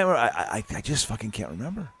 but I can't remember. I just fucking can't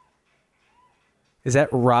remember. Is that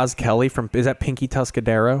Roz Kelly is that Pinky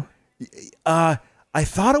Tuscadero? I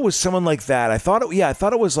thought it was someone like that. I thought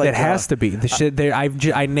it was like. It has to be.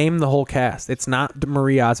 I named the whole cast. It's not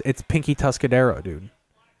Marie Oz. It's Pinky Tuscadero, dude.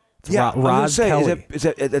 It's Roz Kelly.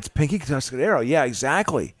 That's Pinky Tuscadero. Yeah,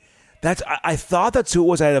 exactly. I thought that's who it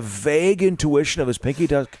was. I had a vague intuition of his Pinky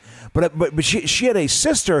Tusk, but she had a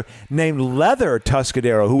sister named Leather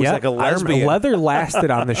Tuscadero who was like a lesbian. Leather lasted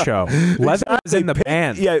on the show. Leather was in the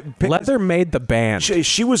band. Yeah, Leather made the band.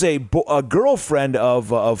 She was a girlfriend of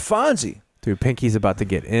Fonzie. Dude, Pinky's about to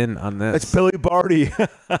get in on this. It's Billy Barty.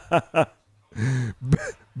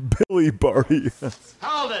 Billy Barty.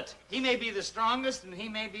 Hold it. He may be the strongest and he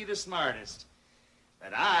may be the smartest.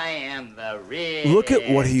 But I am the real. Look at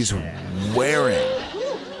what he's wearing.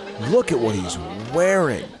 Look at what he's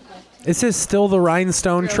wearing. This is still the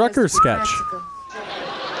Rhinestone Trucker sketch.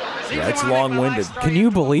 Yeah, it's long-winded. Can you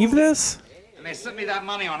believe this? And they sent me that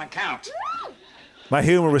money on account. My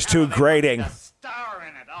humor was too grating.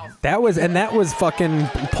 That was fucking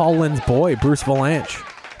Paul Lynde's boy, Bruce Valanche.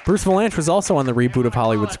 Bruce Valanche was also on the reboot of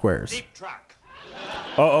Hollywood Squares.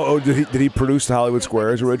 Oh! Did he produce the Hollywood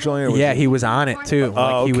Squares originally? Yeah, he was on it too.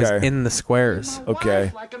 He was in the Squares.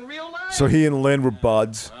 Okay. So he and Lynde were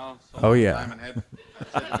buds. Oh yeah.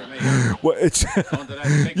 Well,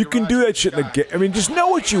 you can do that shit in a game. I mean, just know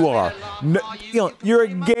what you are. You're a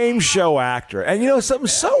game show actor, and you know something.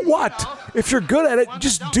 So what? If you're good at it,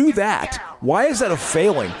 just do that. Why is that a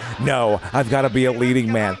failing? No, I've got to be a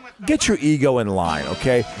leading man. Get your ego in line,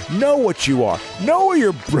 okay? Know what you are. Know where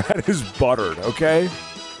your bread is buttered, okay?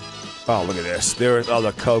 Oh, look at this.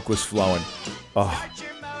 The Coke was flowing.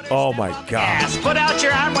 Oh my God. Yes, put out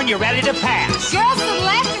your arm when you're ready to pass. Girls to the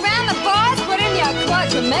left around the bars, put in your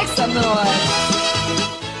clutch and make some noise.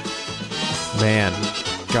 Man.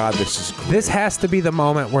 God, this is great. This has to be the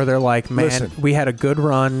moment where they're like, man, Listen. We had a good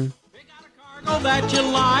run. That you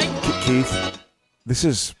like. Keith, this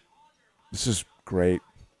is great.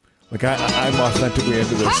 Like I'm authentically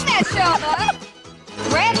into this. Pump that shove up.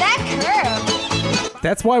 Grab that curve.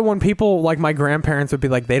 That's why when people like my grandparents would be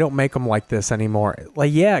like, they don't make them like this anymore.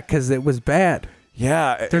 Like, yeah, because it was bad.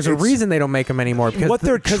 Yeah. There's a reason they don't make them anymore. Because what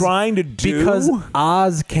they're trying to do. Because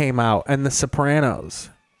Oz came out and The Sopranos.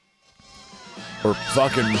 Or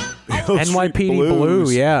fucking NYPD Blue,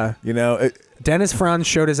 yeah. You know, Dennis Franz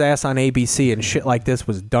showed his ass on ABC and shit like this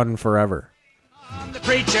was done forever. The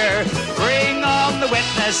preacher, bring on the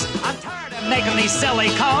witness. I'm tired of making these silly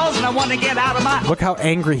calls and I want to get out of my... Look how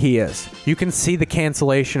angry he is. You can see the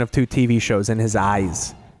cancellation of 2 TV shows in his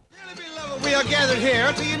eyes. We are gathered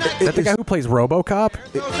here to unite. Is that the guy who plays RoboCop?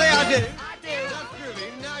 So say I did. That's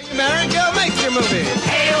groovy. Now you married, go make your movie.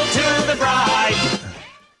 Hail to the bride.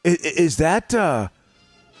 Is that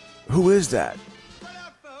who is that?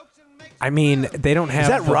 I mean, they don't have. Is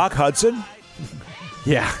that Rock Hudson?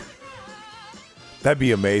 Yeah. That'd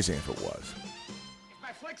be amazing if it was.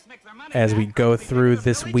 As we go through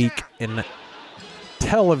this week in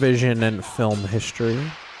television and film history.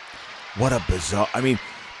 What a bizarre. I mean,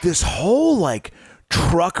 this whole like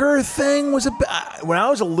trucker thing was when I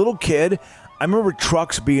was a little kid, I remember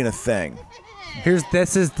trucks being a thing.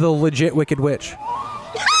 This is the legit Wicked Witch.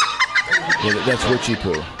 Yeah, that's Witchy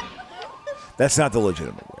Pooh. That's not the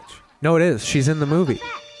legitimate witch. No, it is. She's in the movie.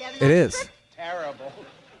 It is. Terrible.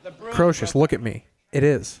 Crocious, look at me. It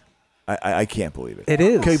is. I can't believe it. It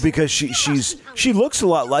is. Okay, because she looks a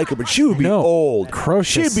lot like her, but she would be old.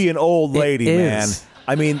 Crocious. She'd be an old lady, It man. is.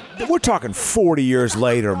 I mean, we're talking 40 years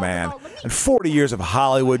later, man. And 40 years of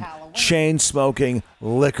Hollywood chain smoking,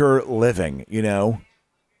 liquor living, you know?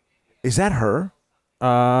 Is that her?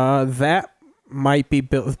 That might be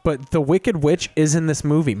Bill, but the Wicked Witch is in this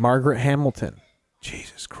movie, Margaret Hamilton.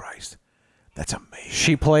 Jesus Christ. That's amazing.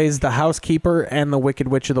 She plays the housekeeper and the Wicked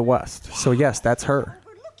Witch of the West. So yes, that's her.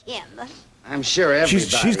 I'm sure everybody.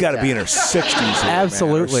 She's got to be in her 60s. Here,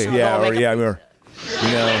 Absolutely. Man. You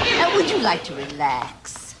know. Would you like to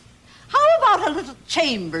relax? How about a little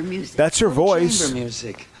chamber music? That's her voice. Chamber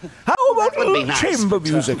music. How about a Would be little nice, chamber but,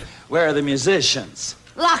 music? Where are the musicians?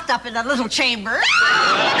 Locked up in a little chamber.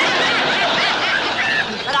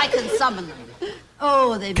 summon them.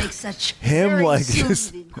 Oh, they make such Him very like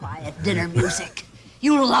soothing, quiet dinner music.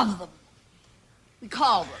 You love them. We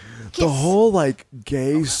call them The whole like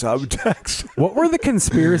gay subtext. What were the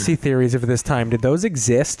conspiracy theories of this time? Did those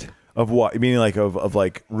exist? Of what? You mean like of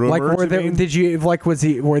like rumors? Like were there, did you like was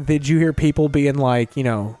he or did you hear people being like, you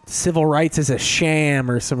know, civil rights is a sham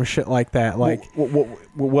or some shit like that? Like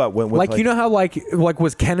what? When, like you know how like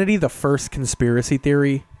was Kennedy the first conspiracy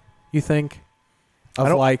theory? You think? Of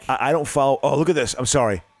I don't follow. Oh, look at this. I'm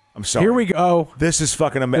sorry. Here we go. This is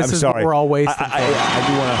fucking amazing. This I'm is sorry. what we're all wasting. I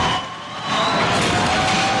do want to.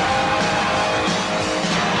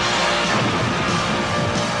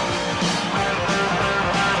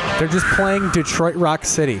 They're just playing Detroit Rock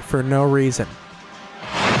City for no reason.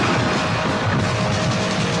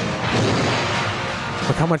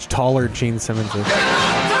 Look how much taller Gene Simmons is.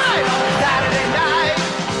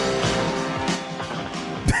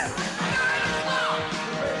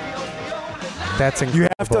 That's incredible. You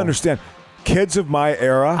have to understand, kids of my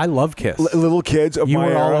era. I love Kiss. Little kids of my era.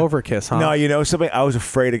 You were all over Kiss, huh? No, you know something? I was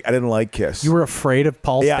afraid. I didn't like Kiss. You were afraid of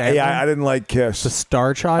Paul Stanley? Yeah, I didn't like Kiss. The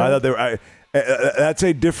Star Child? I thought they were... that's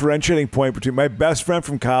a differentiating point between my best friend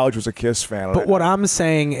from college was a Kiss fan. But what I'm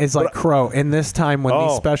saying is like Crow in this time when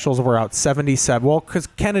these specials were out, 77. Well, because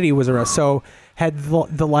Kennedy was around, so had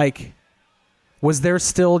the like, was there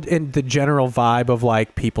still in the general vibe of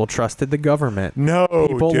like people trusted the government? No,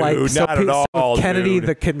 people dude, like so not at all. So Kennedy, dude.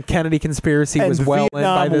 the Kennedy conspiracy and was well in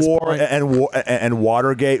by this War point. and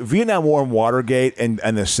Watergate, Vietnam War and Watergate, and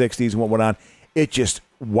the '60s and what went on. It just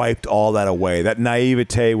wiped all that away. That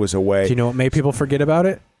naivete was away. Do you know what made people forget about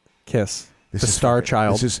it? Kiss. The Star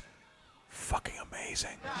Child. This is fucking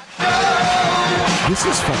amazing. This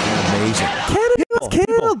is fucking amazing. Kennedy was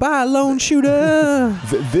killed by a lone shooter.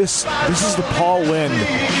 This is the Paul Lynde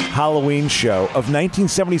Halloween show of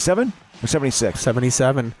 1977 or 76?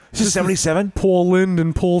 77. This is 77? Paul Lynde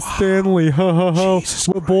and Paul Stanley. Ha ha ha.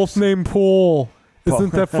 We're both named Paul.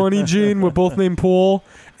 Isn't that funny, Gene? We're both named Paul.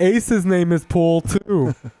 Ace's name is Paul,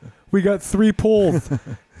 too. We got 3 Pauls.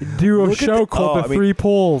 Do a show called The 3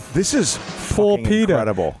 Pauls. This is Paul Peter.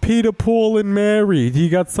 incredible. Peter, Paul, and Mary. Do you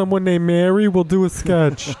got someone named Mary? We'll do a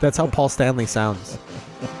sketch. That's how Paul Stanley sounds.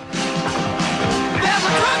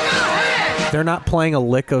 They're not playing a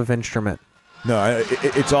lick of instrument. No,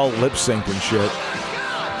 it's all lip sync and shit.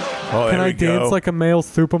 Oh, Can I dance like a male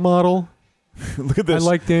supermodel? Look at this. I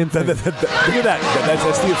like dancing. Look at that.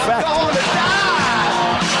 That's the effect.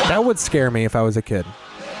 That would scare me if I was a kid.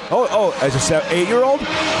 Oh, as a 8-year-old,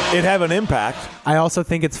 it'd have an impact. I also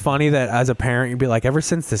think it's funny that as a parent, you'd be like, ever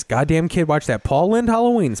since this goddamn kid watched that Paul Lynde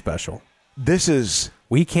Halloween special, this is...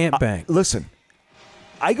 We can't bang. Listen,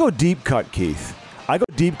 I go deep cut, Keith. I go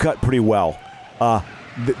deep cut pretty well.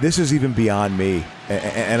 This is even beyond me.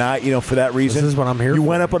 And I, for that reason... This is what I'm here for. You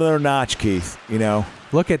went up another notch, Keith,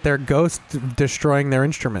 Look at their ghost destroying their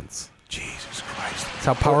instruments. Jesus Christ. That's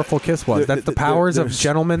how powerful Kiss was. That's the powers of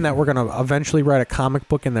gentlemen that were going to eventually write a comic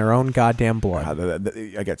book in their own goddamn blood.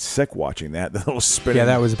 I got sick watching that. The little spinning. Yeah,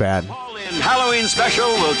 that was bad. Halloween special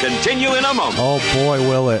will continue in a moment. Oh, boy,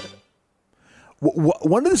 will it.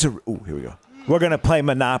 One of this... Ooh, here we go. We're going to play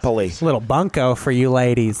Monopoly. It's a little bunko for you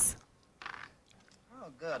ladies.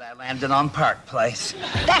 Good, I landed on Park Place.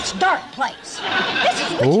 That's Dark Place.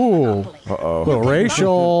 This is Ooh. Uh-oh. Little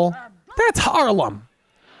racial. That's Harlem.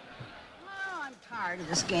 I'm tired of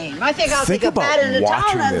this game. I think I'll take a bat into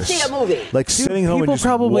town and see a movie. Like sitting home and just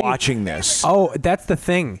watching this. Oh, that's the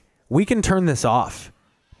thing. We can turn this off.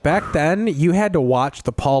 Back then, you had to watch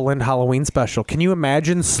the Paul Lynde Halloween special. Can you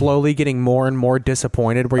imagine slowly getting more and more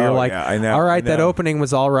disappointed where you're like, yeah, I know, all right, that opening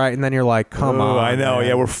was all right. And then you're like, come on. I know. Man.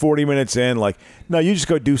 Yeah, we're 40 minutes in. Like, no, you just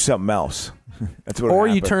go do something else. That's what Or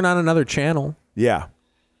you turn on another channel. Yeah.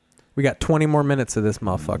 We got 20 more minutes of this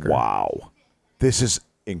motherfucker. Wow. This is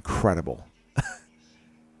incredible.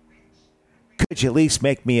 Could you at least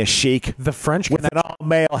make me a chic? The French with an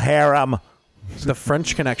all-male harem. The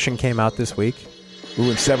French Connection came out this week. Ooh,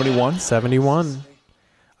 in 71? 71.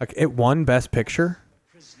 Like, it won Best Picture.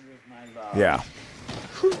 Yeah.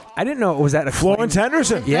 I didn't know it was that a Florence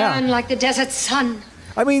Henderson. Yeah. Burn like the desert sun.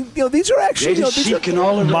 I mean, these are actually these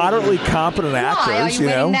are moderately competent actors. you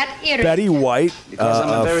wearing that earring? Betty White,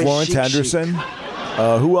 I'm a very Florence chic Henderson.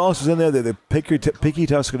 Who else is in there? The Pinky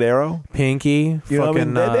Tuscadero. Pinky. You know,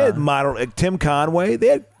 they had moderate. Tim Conway. They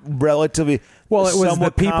had relatively. Well, it was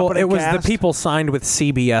the people. It was cast. the people signed with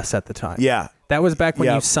CBS at the time. Yeah, that was back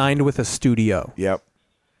when you signed with a studio. Yep.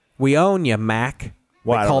 We own you, Mac.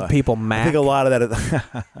 Well, they called people Mac. I think a lot of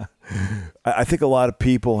that. I think a lot of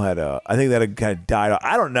people had. I think that had kind of died off.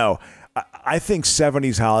 I don't know. I think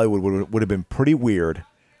 70s Hollywood would have been pretty weird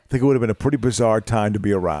think it would have been a pretty bizarre time to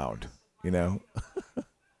be around, you know?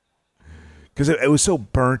 Because it was so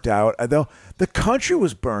burnt out. Though the country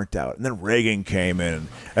was burnt out, and then Reagan came in, and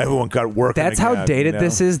everyone got working. That's again, how dated you know?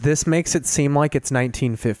 this is. This makes it seem like it's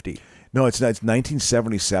 1950. No, it's not. It's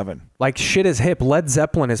 1977. Like shit is hip. Led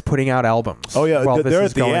Zeppelin is putting out albums. Oh yeah, while they're this at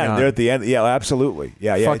is the going end. on. They're at the end. Yeah, absolutely.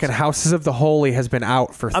 Yeah, yeah. Fucking Houses of the Holy has been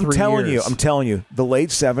out for 3 years. I'm telling you, the late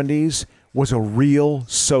 70s was a real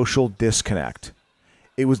social disconnect.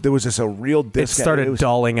 There was just a real disconnect. It started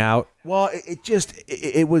dulling out. Well,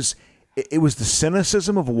 it was the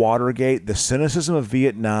cynicism of Watergate, the cynicism of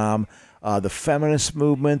Vietnam, the feminist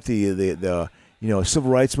movement, the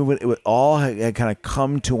civil rights movement. It all had kind of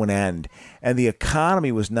come to an end, and the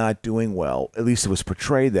economy was not doing well. At least it was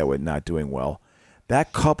portrayed that way, not doing well.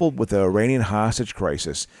 That, coupled with the Iranian hostage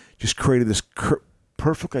crisis, just created this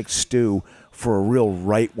perfect like stew for a real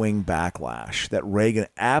right-wing backlash that Reagan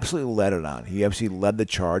absolutely led it on. He absolutely led the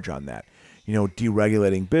charge on that. You know,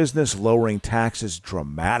 deregulating business, lowering taxes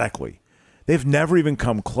dramatically. They've never even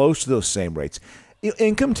come close to those same rates.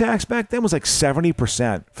 Income tax back then was like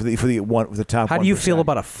 70% for the top. How do you feel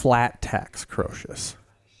about a flat tax, Crocious?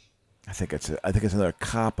 I think it's another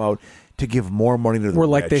cop out to give more money to the Where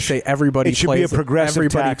like rich. they say everybody it should plays, be a progressive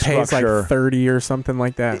everybody tax pays structure. like 30 or something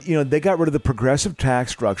like that. You know, they got rid of the progressive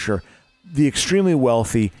tax structure. The extremely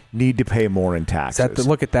wealthy need to pay more in taxes.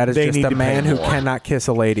 Look at that as They just need a to man pay who more. cannot kiss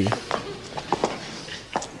a lady.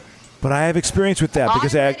 But I have experience with that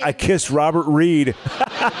because I kissed Robert Reed.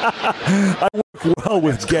 I work well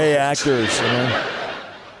with gay actors. You know?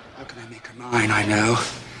 How can I make her mine? I know.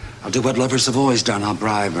 I'll do what lovers have always done. I'll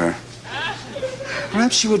bribe her.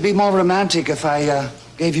 Perhaps she would be more romantic if I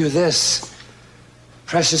gave you this.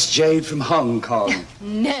 Precious jade from Hong Kong.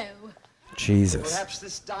 No. Jesus. Perhaps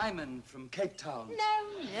this diamond from Cape Town.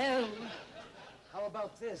 No. How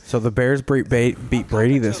about this? So the Bears beat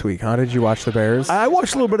Brady this week, huh? Did you watch the Bears? I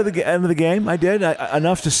watched a little bit of the end of the game. I did.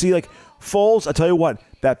 Enough to see, like, Foles, I'll tell you what,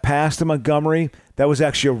 that pass to Montgomery, that was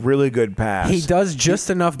actually a really good pass. He does just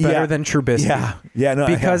enough better than Trubisky. Yeah, no.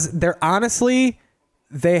 Because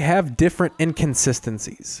they have different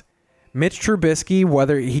inconsistencies. Mitch Trubisky,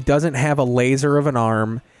 whether he doesn't have a laser of an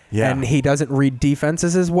arm and he doesn't read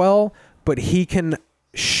defenses as well, but he can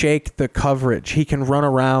shake the coverage. He can run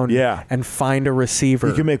around and find a receiver.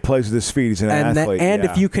 He can make plays with his feet. He's an athlete.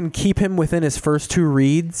 If you can keep him within his first 2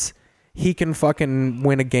 reads, he can fucking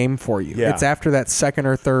win a game for you. Yeah. It's after that second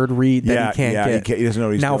or third read that he can't get. He doesn't know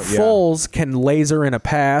what he's now, doing. Foles can laser in a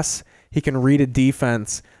pass. He can read a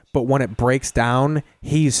defense. But when it breaks down,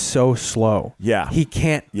 he's so slow. Yeah. He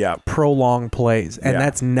can't prolong plays. And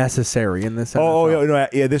that's necessary in this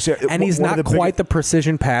NFL. And he's not quite the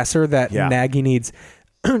precision passer that Nagy needs.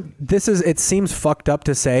 It seems fucked up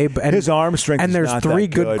to say, but his arm strength and is there's not 3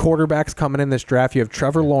 that good quarterbacks coming in this draft. You have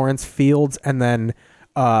Trevor Lawrence, Fields, and then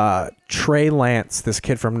Trey Lance, this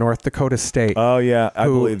kid from North Dakota State. Oh yeah, I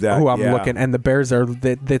believe that. Who I'm looking, and the Bears are.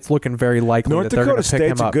 It's looking very likely North that they're going Dakota to pick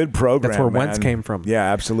him State's up. a good program. That's where man. Wentz came from. Yeah,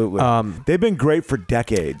 absolutely. They've been great for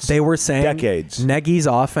decades. They were saying decades. Nagy's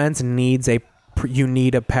offense needs you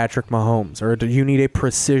need a Patrick Mahomes, or you need a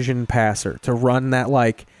precision passer to run that.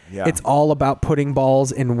 It's all about putting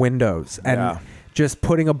balls in windows and just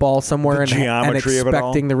putting a ball somewhere and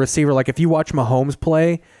expecting the receiver. Like if you watch Mahomes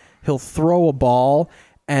play, he'll throw a ball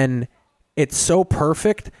and it's so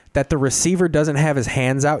perfect that the receiver doesn't have his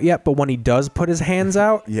hands out yet, but when he does put his hands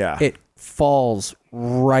out, it falls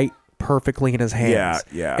right perfectly in his hands.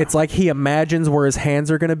 Yeah. It's like he imagines where his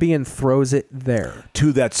hands are going to be and throws it there.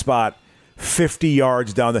 To that spot, 50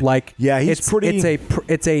 yards down the... he's pretty...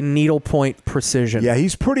 It's a needlepoint precision. Yeah,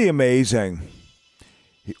 he's pretty amazing.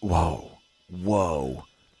 Whoa.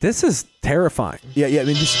 This is terrifying. Yeah. I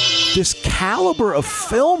mean, this caliber of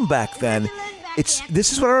film back then...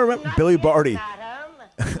 This is what I remember. Billy Barty.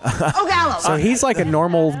 So he's like a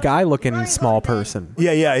normal guy-looking small person.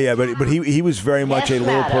 Yeah. But he was very much a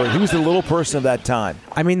little person. He was the little person of that time.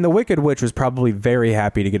 I mean, the Wicked Witch was probably very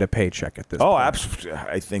happy to get a paycheck at this point. Oh, absolutely.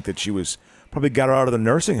 I think that she was probably got her out of the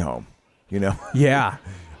nursing home. You know. Yeah.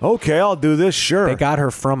 Okay, I'll do this. Sure. They got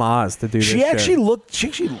her from Oz to do this. She actually looked.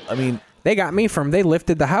 I mean. They got me they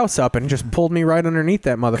lifted the house up and just pulled me right underneath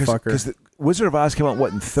that motherfucker. Because the Wizard of Oz came out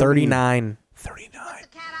in 39.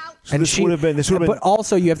 So and this would have been. But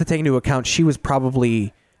also, you have to take into account she was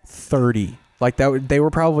probably 30. Like that, they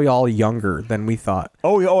were probably all younger than we thought.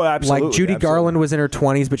 Oh, absolutely. Like Judy Garland was in her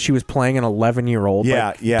 20s, but she was playing an 11-year-old.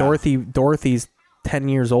 Yeah. Dorothy's 10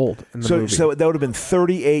 years old in the movie. So that would have been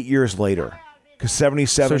 38 years later. Because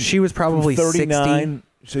 77. So she was probably 39.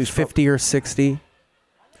 60, so he's 50 or 60.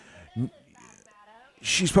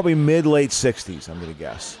 She's probably mid-late 60s, I'm going to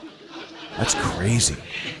guess. That's crazy.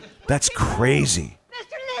 That's crazy.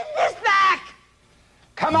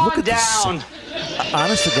 Come on down.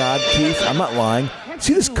 Honest to God, Keith, I'm not lying.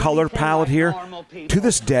 See this color palette here? To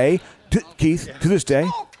this day, Keith, to this day,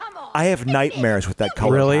 I have nightmares with that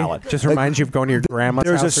color palette. Just reminds you of going to your grandma's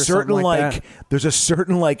house or something like that? There's a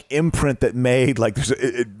certain imprint that made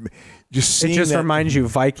just it just reminds you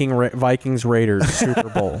Vikings Raiders Super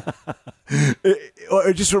Bowl.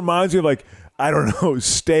 It just reminds me of I don't know,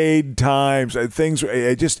 Stayed Times, things.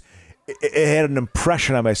 It had an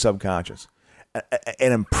impression on my subconscious,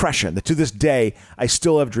 an impression that to this day I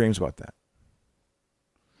still have dreams about that.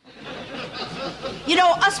 You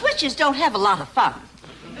know, us witches don't have a lot of fun.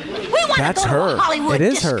 We want to go to a Hollywood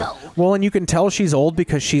disco. Her. Well, and you can tell she's old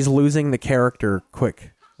because she's losing the character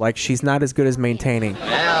quick. Like, she's not as good as maintaining.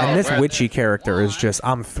 And this witchy character is just,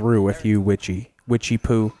 I'm through with you, witchy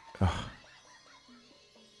poo. Ugh.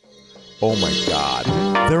 Oh my God.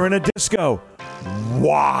 They're in a disco.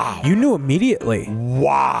 Wow. You knew immediately.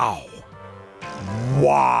 Wow.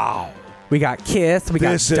 We got Kiss. We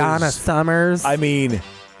got Donna Summers. I mean,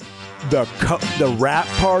 the rap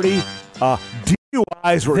party.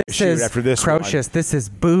 DUIs were issued after this Crocious. One. This is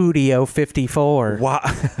Booty 054. Wow.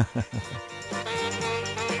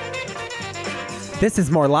 This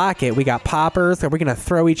is more like it. We got poppers. Are we going to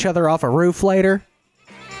throw each other off a roof later?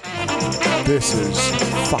 This is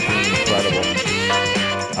fucking incredible.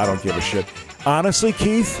 I don't give a shit. Honestly,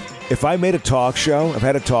 Keith, if I made a talk show,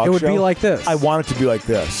 it would be like this. I want it to be like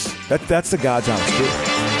this. That's the God's honest truth.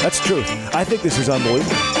 That's truth. I think this is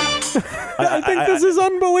unbelievable. I think this is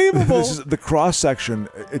unbelievable. This is the cross section.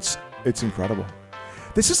 It's incredible.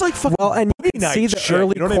 This is like fucking. Well, and you can see the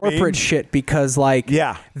early corporate shit because,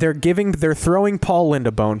 they're throwing Paul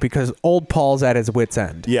Lindebone because old Paul's at his wit's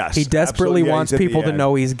end. Yes, he desperately wants people to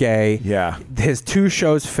know he's gay. Yeah, his 2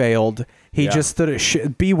 shows failed. He just stood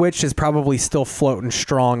at Bewitched is probably still floating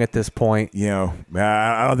strong at this point. You know,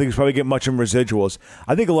 I don't think he's probably getting much in residuals.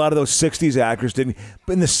 I think a lot of those 60s actors didn't.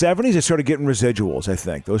 But in the 70s, they started getting residuals, I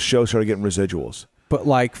think. Those shows started getting residuals.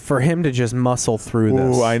 But, for him to just muscle through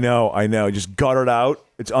this. Ooh, I know. Just gut it out.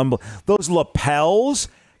 It's unbelievable. Those lapels,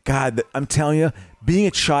 God, I'm telling you, being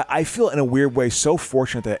a child, I feel in a weird way so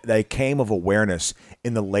fortunate that I came of awareness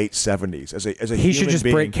in the late 70s as a He should just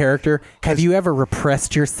being. Break character. Have you ever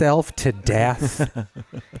repressed yourself to death?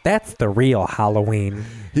 That's the real Halloween.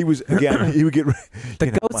 He would get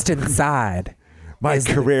the ghost inside. My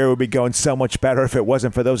career would be going so much better if it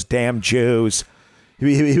wasn't for those damn Jews.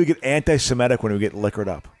 He would get anti-Semitic when he would get liquored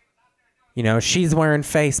up. You know, she's wearing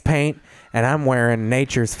face paint, and I'm wearing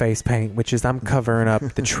nature's face paint, which is I'm covering up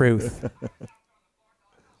the truth.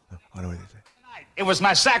 What do we say? It was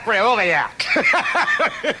my sacroiliac.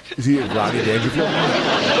 Is he Rodney Dangerfield?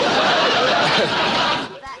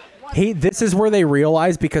 This is where they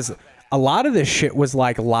realized, because a lot of this shit was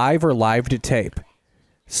live or live to tape.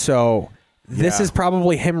 So this is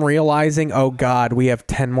probably him realizing, oh God, we have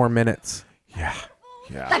 10 more minutes. Yeah.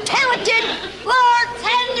 The talented Florence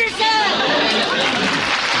Henderson.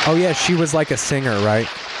 Oh yeah, she was like a singer, right?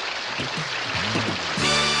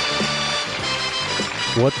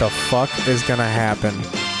 What the fuck is gonna happen?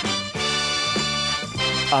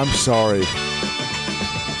 I'm sorry.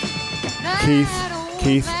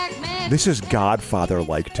 Keith, this is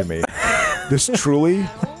Godfather-like to me. This truly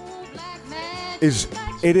is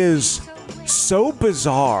so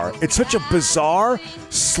bizarre. It's such a bizarre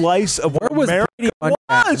slice of what America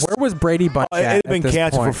was. Where was Brady Bunch at? It had been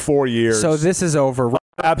canceled for 4 years. So this is over.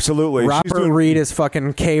 Absolutely. Robert Reed is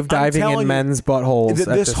fucking cave diving in men's buttholes at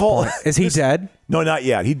this point. Is he dead? No, not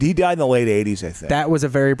yet. He died in the late 80s, I think. That was a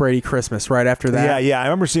very Brady Christmas right after that. Yeah. I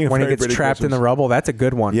remember seeing when he gets Brady trapped Christmas. in the rubble. That's a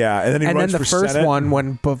good one. Yeah, and then he runs the for first Senate. one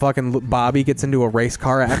when fucking Bobby gets into a race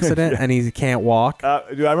car accident and he can't walk.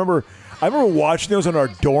 Dude, I remember watching those on our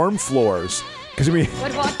dorm floors. Because I mean,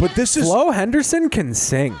 but this is Flo Henderson can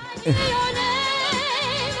sing.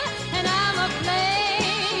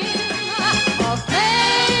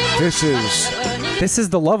 This is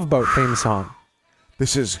the Love Boat theme song.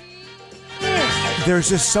 There's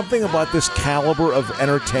just something about this caliber of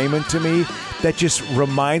entertainment to me that just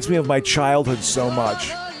reminds me of my childhood so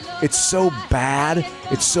much. It's so bad.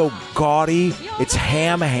 It's so gaudy. It's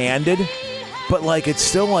ham-handed. But it's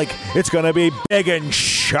still it's going to be big and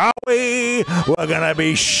showy. We're going to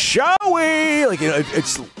be showy.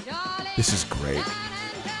 This is great.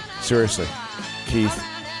 Seriously, Keith,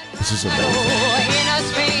 this is amazing.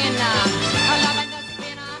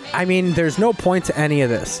 I mean, there's no point to any of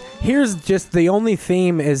this. Here's just the only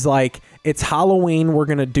theme is it's Halloween. We're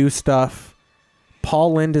going to do stuff.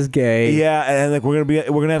 Paul Lynde is gay. Yeah, and we're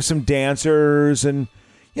gonna have some dancers, and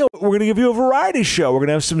we're going to give you a variety show. We're going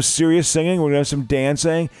to have some serious singing. We're going to have some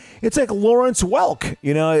dancing. It's like Lawrence Welk.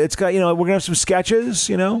 It's got, we're going to have some sketches,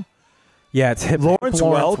 Yeah, it's hip. Lawrence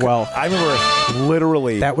Welk. I remember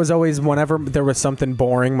literally. That was always whenever there was something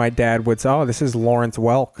boring, my dad would say, "Oh, this is Lawrence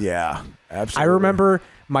Welk." Yeah, absolutely. I remember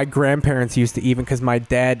my grandparents used to because my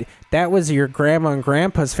dad, that was your grandma and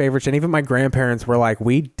grandpa's favorites, and even my grandparents were like,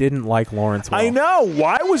 we didn't like Lawrence Welk. I know.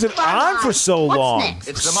 Why was it on for so long? next?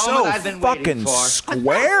 It's the moment I've been waiting fucking for.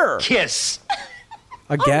 square. Kiss.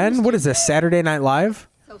 Again? What is this, Saturday Night Live?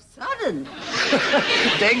 So sudden.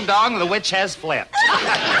 Ding dong, the witch has flipped.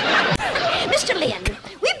 Mr. Lynn,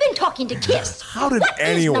 we've been talking to Kiss. How did What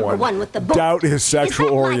is number anyone one with the book? doubt his sexual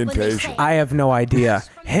Is that like when they orientation? say- I have no idea.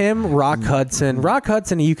 Him, Rock Hudson. Rock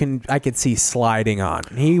Hudson, I could see sliding on.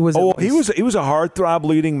 He was. He was a heartthrob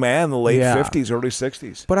leading man in the late Yeah. 50s, early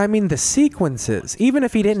 60s. But I mean, the sequences. Even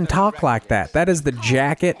if he didn't talk like that, that is the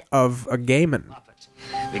jacket of a Gaiman.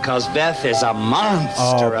 Because Beth is a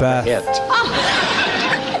monster of Beth. a hit.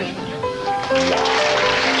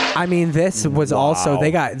 I mean, this was also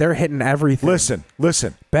they're hitting everything. Listen.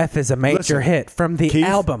 Beth is a major Listen. hit from the Keith?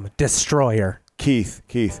 album Destroyer. Keith,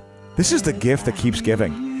 this is the gift that keeps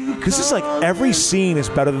giving. This is like every scene is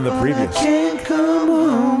better than the previous.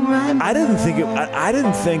 I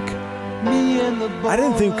didn't think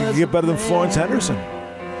we could get better than Florence Henderson.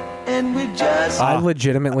 I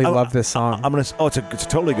legitimately love this song. It's a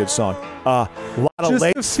totally good song. A lot of Just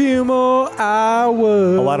late, a few more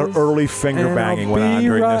hours. a lot of early finger and banging I'll went on be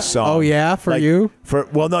during right- this song. Oh yeah, for you?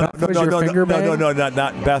 Beth was your finger bang? Not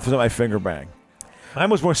Beth was not my finger bang. Mine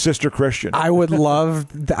was more Sister Christian. I would love.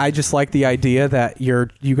 I just like the idea that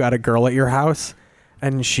you got a girl at your house,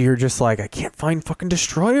 and you're just like, I can't find fucking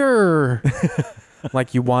Destroyer.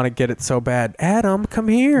 Like you want to get it so bad. Adam, come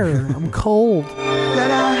here. I'm cold.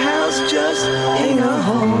 That our house just ain't a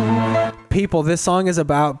home. People, this song is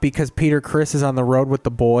about because Peter Criss is on the road with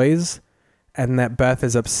the boys, and that Beth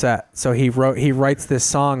is upset. So he writes this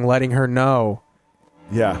song letting her know.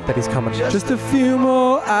 Yeah. That he's coming. Just a few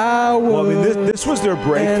more hours. Well, I mean, this was their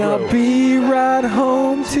breakthrough. And I'll be right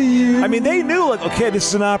home to you. I mean, they knew, like, okay, this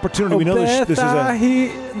is an opportunity. We know Beth, this is I a...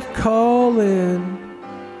 hear calling.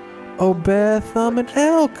 Oh, Beth, I'm an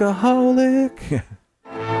alcoholic.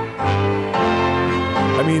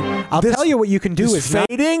 I mean, I'll tell you what you can do is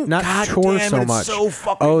fading. not God chore damn so it, it's much. so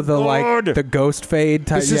fucking like the ghost fade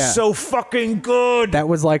type. This is so fucking good. That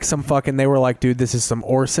was like some fucking. They were like, dude, this is some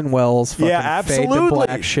Orson Welles fucking Yeah, fade to absolutely.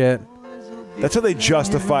 black shit. That's how they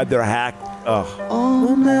justified their hack. Ugh.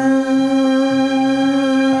 Oh, man.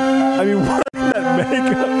 I mean, what that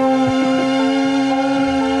makeup?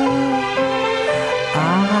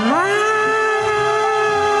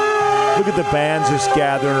 Look at the bands just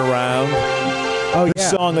gathering around. Oh, this yeah.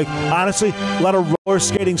 song, like, honestly, a lot of roller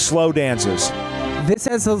skating slow dances. This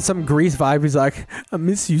has some Grease vibe. He's like, I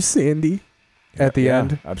miss you, Sandy. At the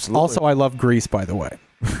end. Absolutely. Also, I love Grease, by the way.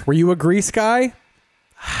 Were you a Grease guy?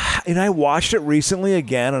 And I watched it recently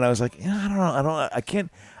again, and I was like, I don't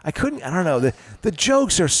know. The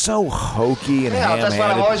jokes are so hokey and ham-handed. That's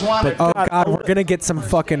what I've always wanted. Oh, God, we're going to get some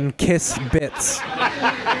fucking Kiss bits.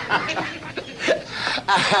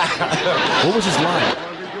 What was his line?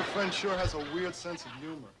 Your friend sure has a weird sense of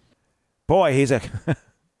humor. Boy, he's a...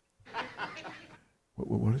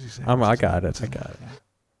 what does he say? I got it.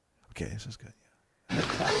 Okay, this is good.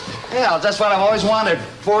 Yeah, that's what I've always wanted.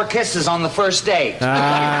 4 kisses on the first date.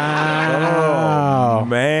 Oh,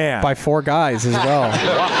 man. By 4 guys as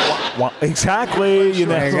well. Exactly. You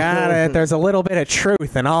know. I got it. There's a little bit of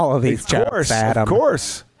truth in all of these jokes, Adam. Of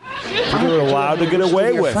course. You're allowed to get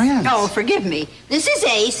away with. Oh, forgive me. This is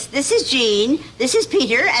Ace, this is Jean, this is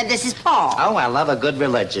Peter, and this is Paul. Oh, I love a good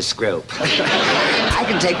religious group. I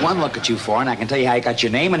can take one look at you 4, and I can tell you how you got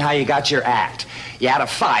your name and how you got your act. You had a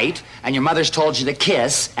fight, and your mother's told you to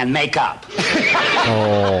kiss and make up.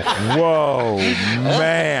 Oh, whoa,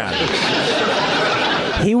 man.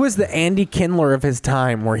 He was the Andy Kindler of his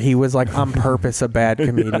time, where he was like on purpose a bad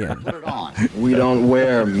comedian. Put it on. We don't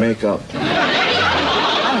wear makeup.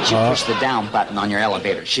 Why don't you push the down button on your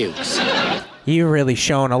elevator shoes? You really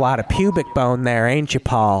showing a lot of pubic bone there, ain't you,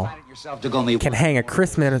 Paul? Yourself to go me. Can hang a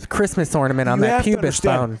Christmas ornament on You that have to pubis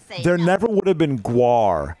bone. understand, there never would have been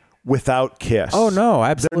Guar without Kiss. Oh no,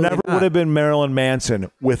 absolutely There never not. would have been Marilyn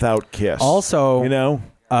Manson without Kiss. Also, you know,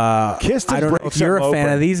 Kiss. I don't know if you're a fan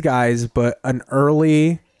of these guys, but an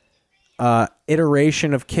early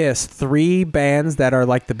iteration of Kiss, 3 bands that are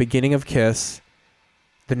like the beginning of Kiss: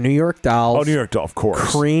 the New York Dolls, Oh, New York Doll, of course.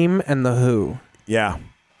 Cream, and the Who. Yeah,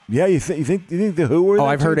 yeah. You think the Who were? Oh, there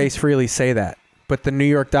I've heard too? Ace Frehley say that. but the New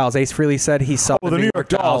York Dolls. Ace Frehley said he saw the New York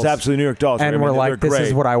Dolls, absolutely New York Dolls, and we're like, this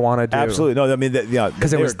is what I want to do. Absolutely, no, I mean,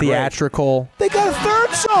 because it was theatrical. They got a third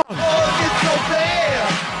song.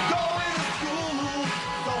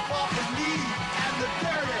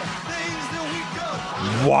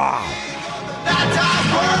 Wow.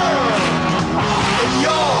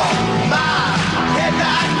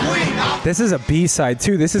 This is a B-side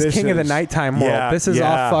too. This is King of the Nighttime World. Yeah, this is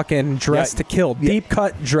off fucking Dressed to Kill. Deep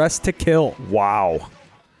cut Dressed to Kill. Wow.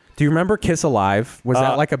 Do you remember Kiss Alive? Was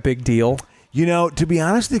that like a big deal? You know, to be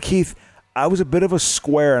honest with you, Keith, I was a bit of a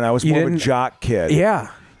square and I was more of a jock kid.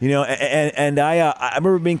 Yeah. You know, and I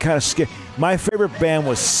remember being kind of scared. My favorite band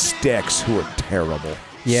was Styx, who were terrible.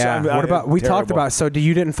 Yeah. What about we talked about? So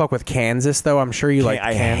you didn't fuck with Kansas though? I'm sure you like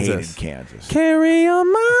Kansas. I hated Kansas. Carry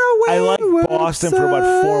on my way. I liked Boston for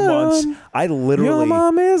about 4 months. I literally. Your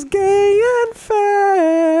mom is gay and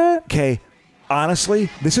fat. Okay,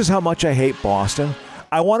 honestly, this is how much I hate Boston.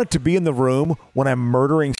 I wanted to be in the room when I'm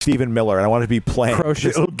murdering Stephen Miller, and I wanted to be playing.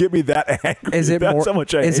 It'll get me that angry. That's how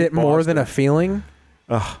much I hate Is it more than a feeling?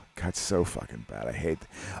 Oh, God, it's so fucking bad. I hate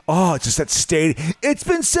it's just that stadium. It's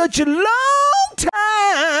been such a long time.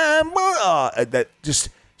 That just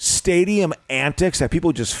stadium antics that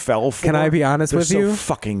people just fell for. Can I be honest with you? So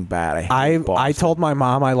fucking bad. I told my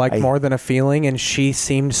mom I liked More Than a Feeling, and she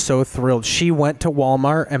seemed so thrilled. She went to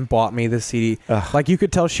Walmart and bought me the CD. Like, you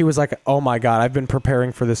could tell she was like, oh my God, I've been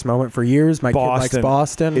preparing for this moment for years. My kid likes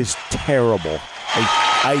Boston. Is terrible.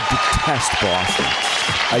 I detest Boston.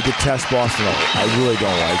 I detest Boston. I really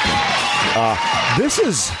don't like them. This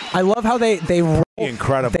is. I love how they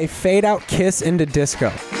incredible. They fade out Kiss into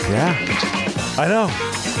disco. Yeah, I know.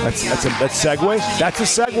 That's segue. That's a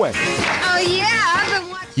segue. Oh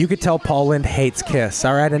yeah. You could tell Paul Lynde hates Kiss.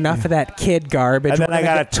 All right, enough of that kid garbage. And then I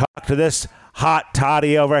gotta talk to this hot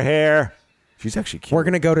toddy over here. She's actually cute. We're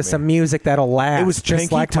gonna go to some music that'll last. It was just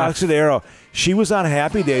Pinky like Tuxedo. She was on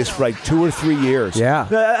Happy Days for like 2 or 3 years. Yeah,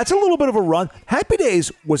 that's a little bit of a run. Happy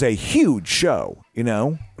Days was a huge show. You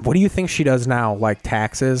know. What do you think she does now? Like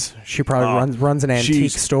taxes? She probably runs an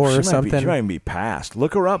antique store or something. She might even be passed.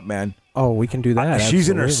 Look her up, man. Oh, we can do that. She's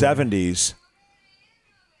in her 70s.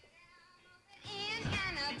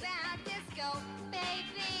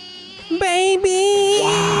 Baby.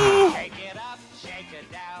 Wow.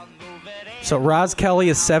 So Roz Kelly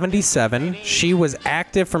is 77. She was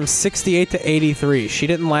active from 68 to 83. She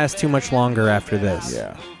didn't last too much longer after this.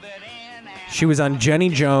 Yeah. She was on Jenny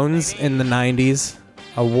Jones in the 90s.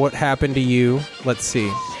 What Happened to You? Let's see.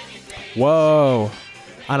 Whoa.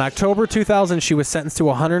 On October 2000, she was sentenced to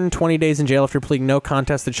 120 days in jail after pleading no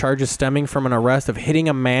contest to charges stemming from an arrest of hitting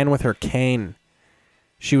a man with her cane.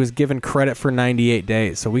 She was given credit for 98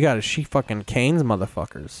 days. So she fucking canes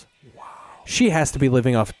motherfuckers. Wow. She has to be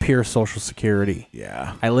living off pure Social Security.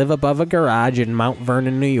 Yeah. I live above a garage in Mount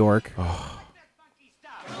Vernon, New York. Oh.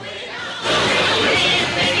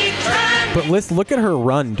 But let's look at her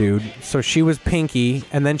run, dude. So she was Pinky,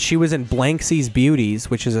 and then she was in Blanksy's Beauties,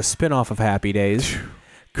 which is a spinoff of Happy Days.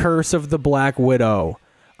 Curse of the Black Widow.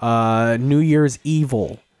 New Year's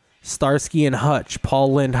Evil. Starsky and Hutch.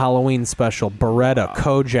 Paul Lynde Halloween Special. Beretta.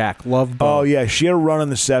 Kojak. Love Boat. Oh, yeah. She had a run in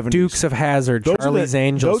the 70s. Dukes of Hazzard. Charlie's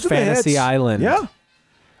Angels. Fantasy Island. Yeah.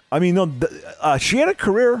 I mean, she had a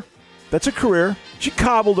career. That's a career. She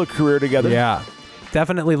cobbled a career together. Yeah.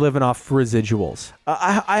 Definitely living off residuals.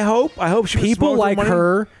 I hope she people like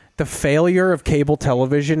her. The failure of cable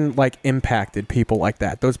television impacted people like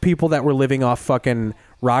that. Those people that were living off fucking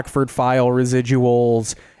Rockford File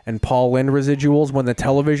residuals and Paul Lynde residuals, when the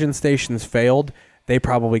television stations failed, they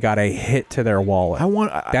probably got a hit to their wallet.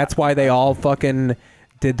 That's why they all fucking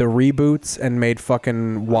did the reboots and made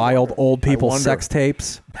fucking wild old people sex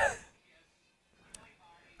tapes.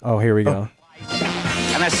 Oh, here we go.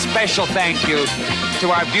 And a special thank you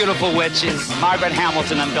to our beautiful witches, Margaret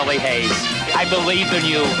Hamilton and Billy Hayes. I believe in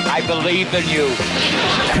you. I believe in you.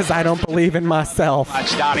 Because I don't believe in myself.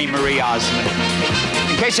 Much Donnie Marie Osmond.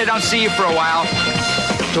 In case I don't see you for a while,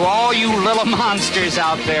 to all you little monsters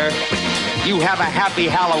out there, you have a happy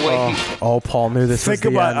Halloween. Oh, Paul knew this was the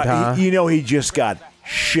end, huh? He just got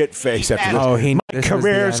shit-faced after this. My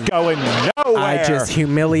career's going nowhere. I just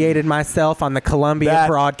humiliated myself on the Columbia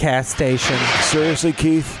broadcast station. Seriously,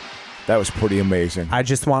 Keith? That was pretty amazing. I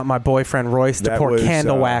just want my boyfriend Royce to pour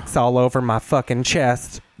candle wax all over my fucking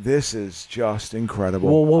chest. This is just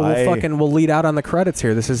incredible. We'll lead out on the credits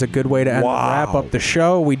here. This is a good way to wrap up the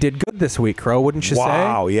show. We did good this week, Crow, wouldn't you say?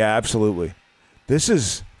 Wow, yeah, absolutely. This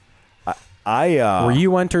is... Were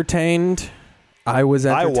you entertained? I was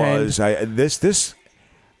entertained. I was.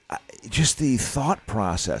 Just the thought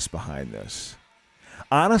process behind this.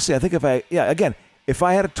 Honestly, I think if if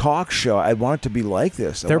I had a talk show, I'd want it to be like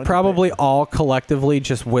this. They're probably all collectively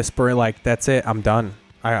just whispering like, "That's it. I'm done.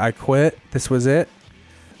 I quit. This was it."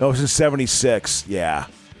 No, it was in 76. Yeah.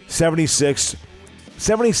 76,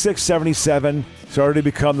 77. Started to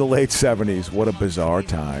become the late 70s. What a bizarre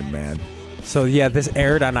time, man. So, yeah, this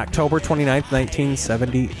aired on October 29th,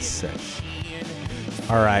 1976.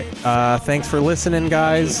 All right. Thanks for listening,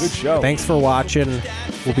 guys. Good show. Thanks for watching.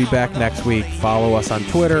 We'll be back next week. Follow us on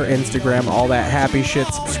Twitter, Instagram, all that happy shit.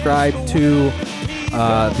 Subscribe to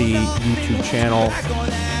the YouTube channel,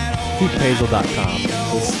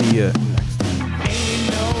 KeithPazel.com. We'll see you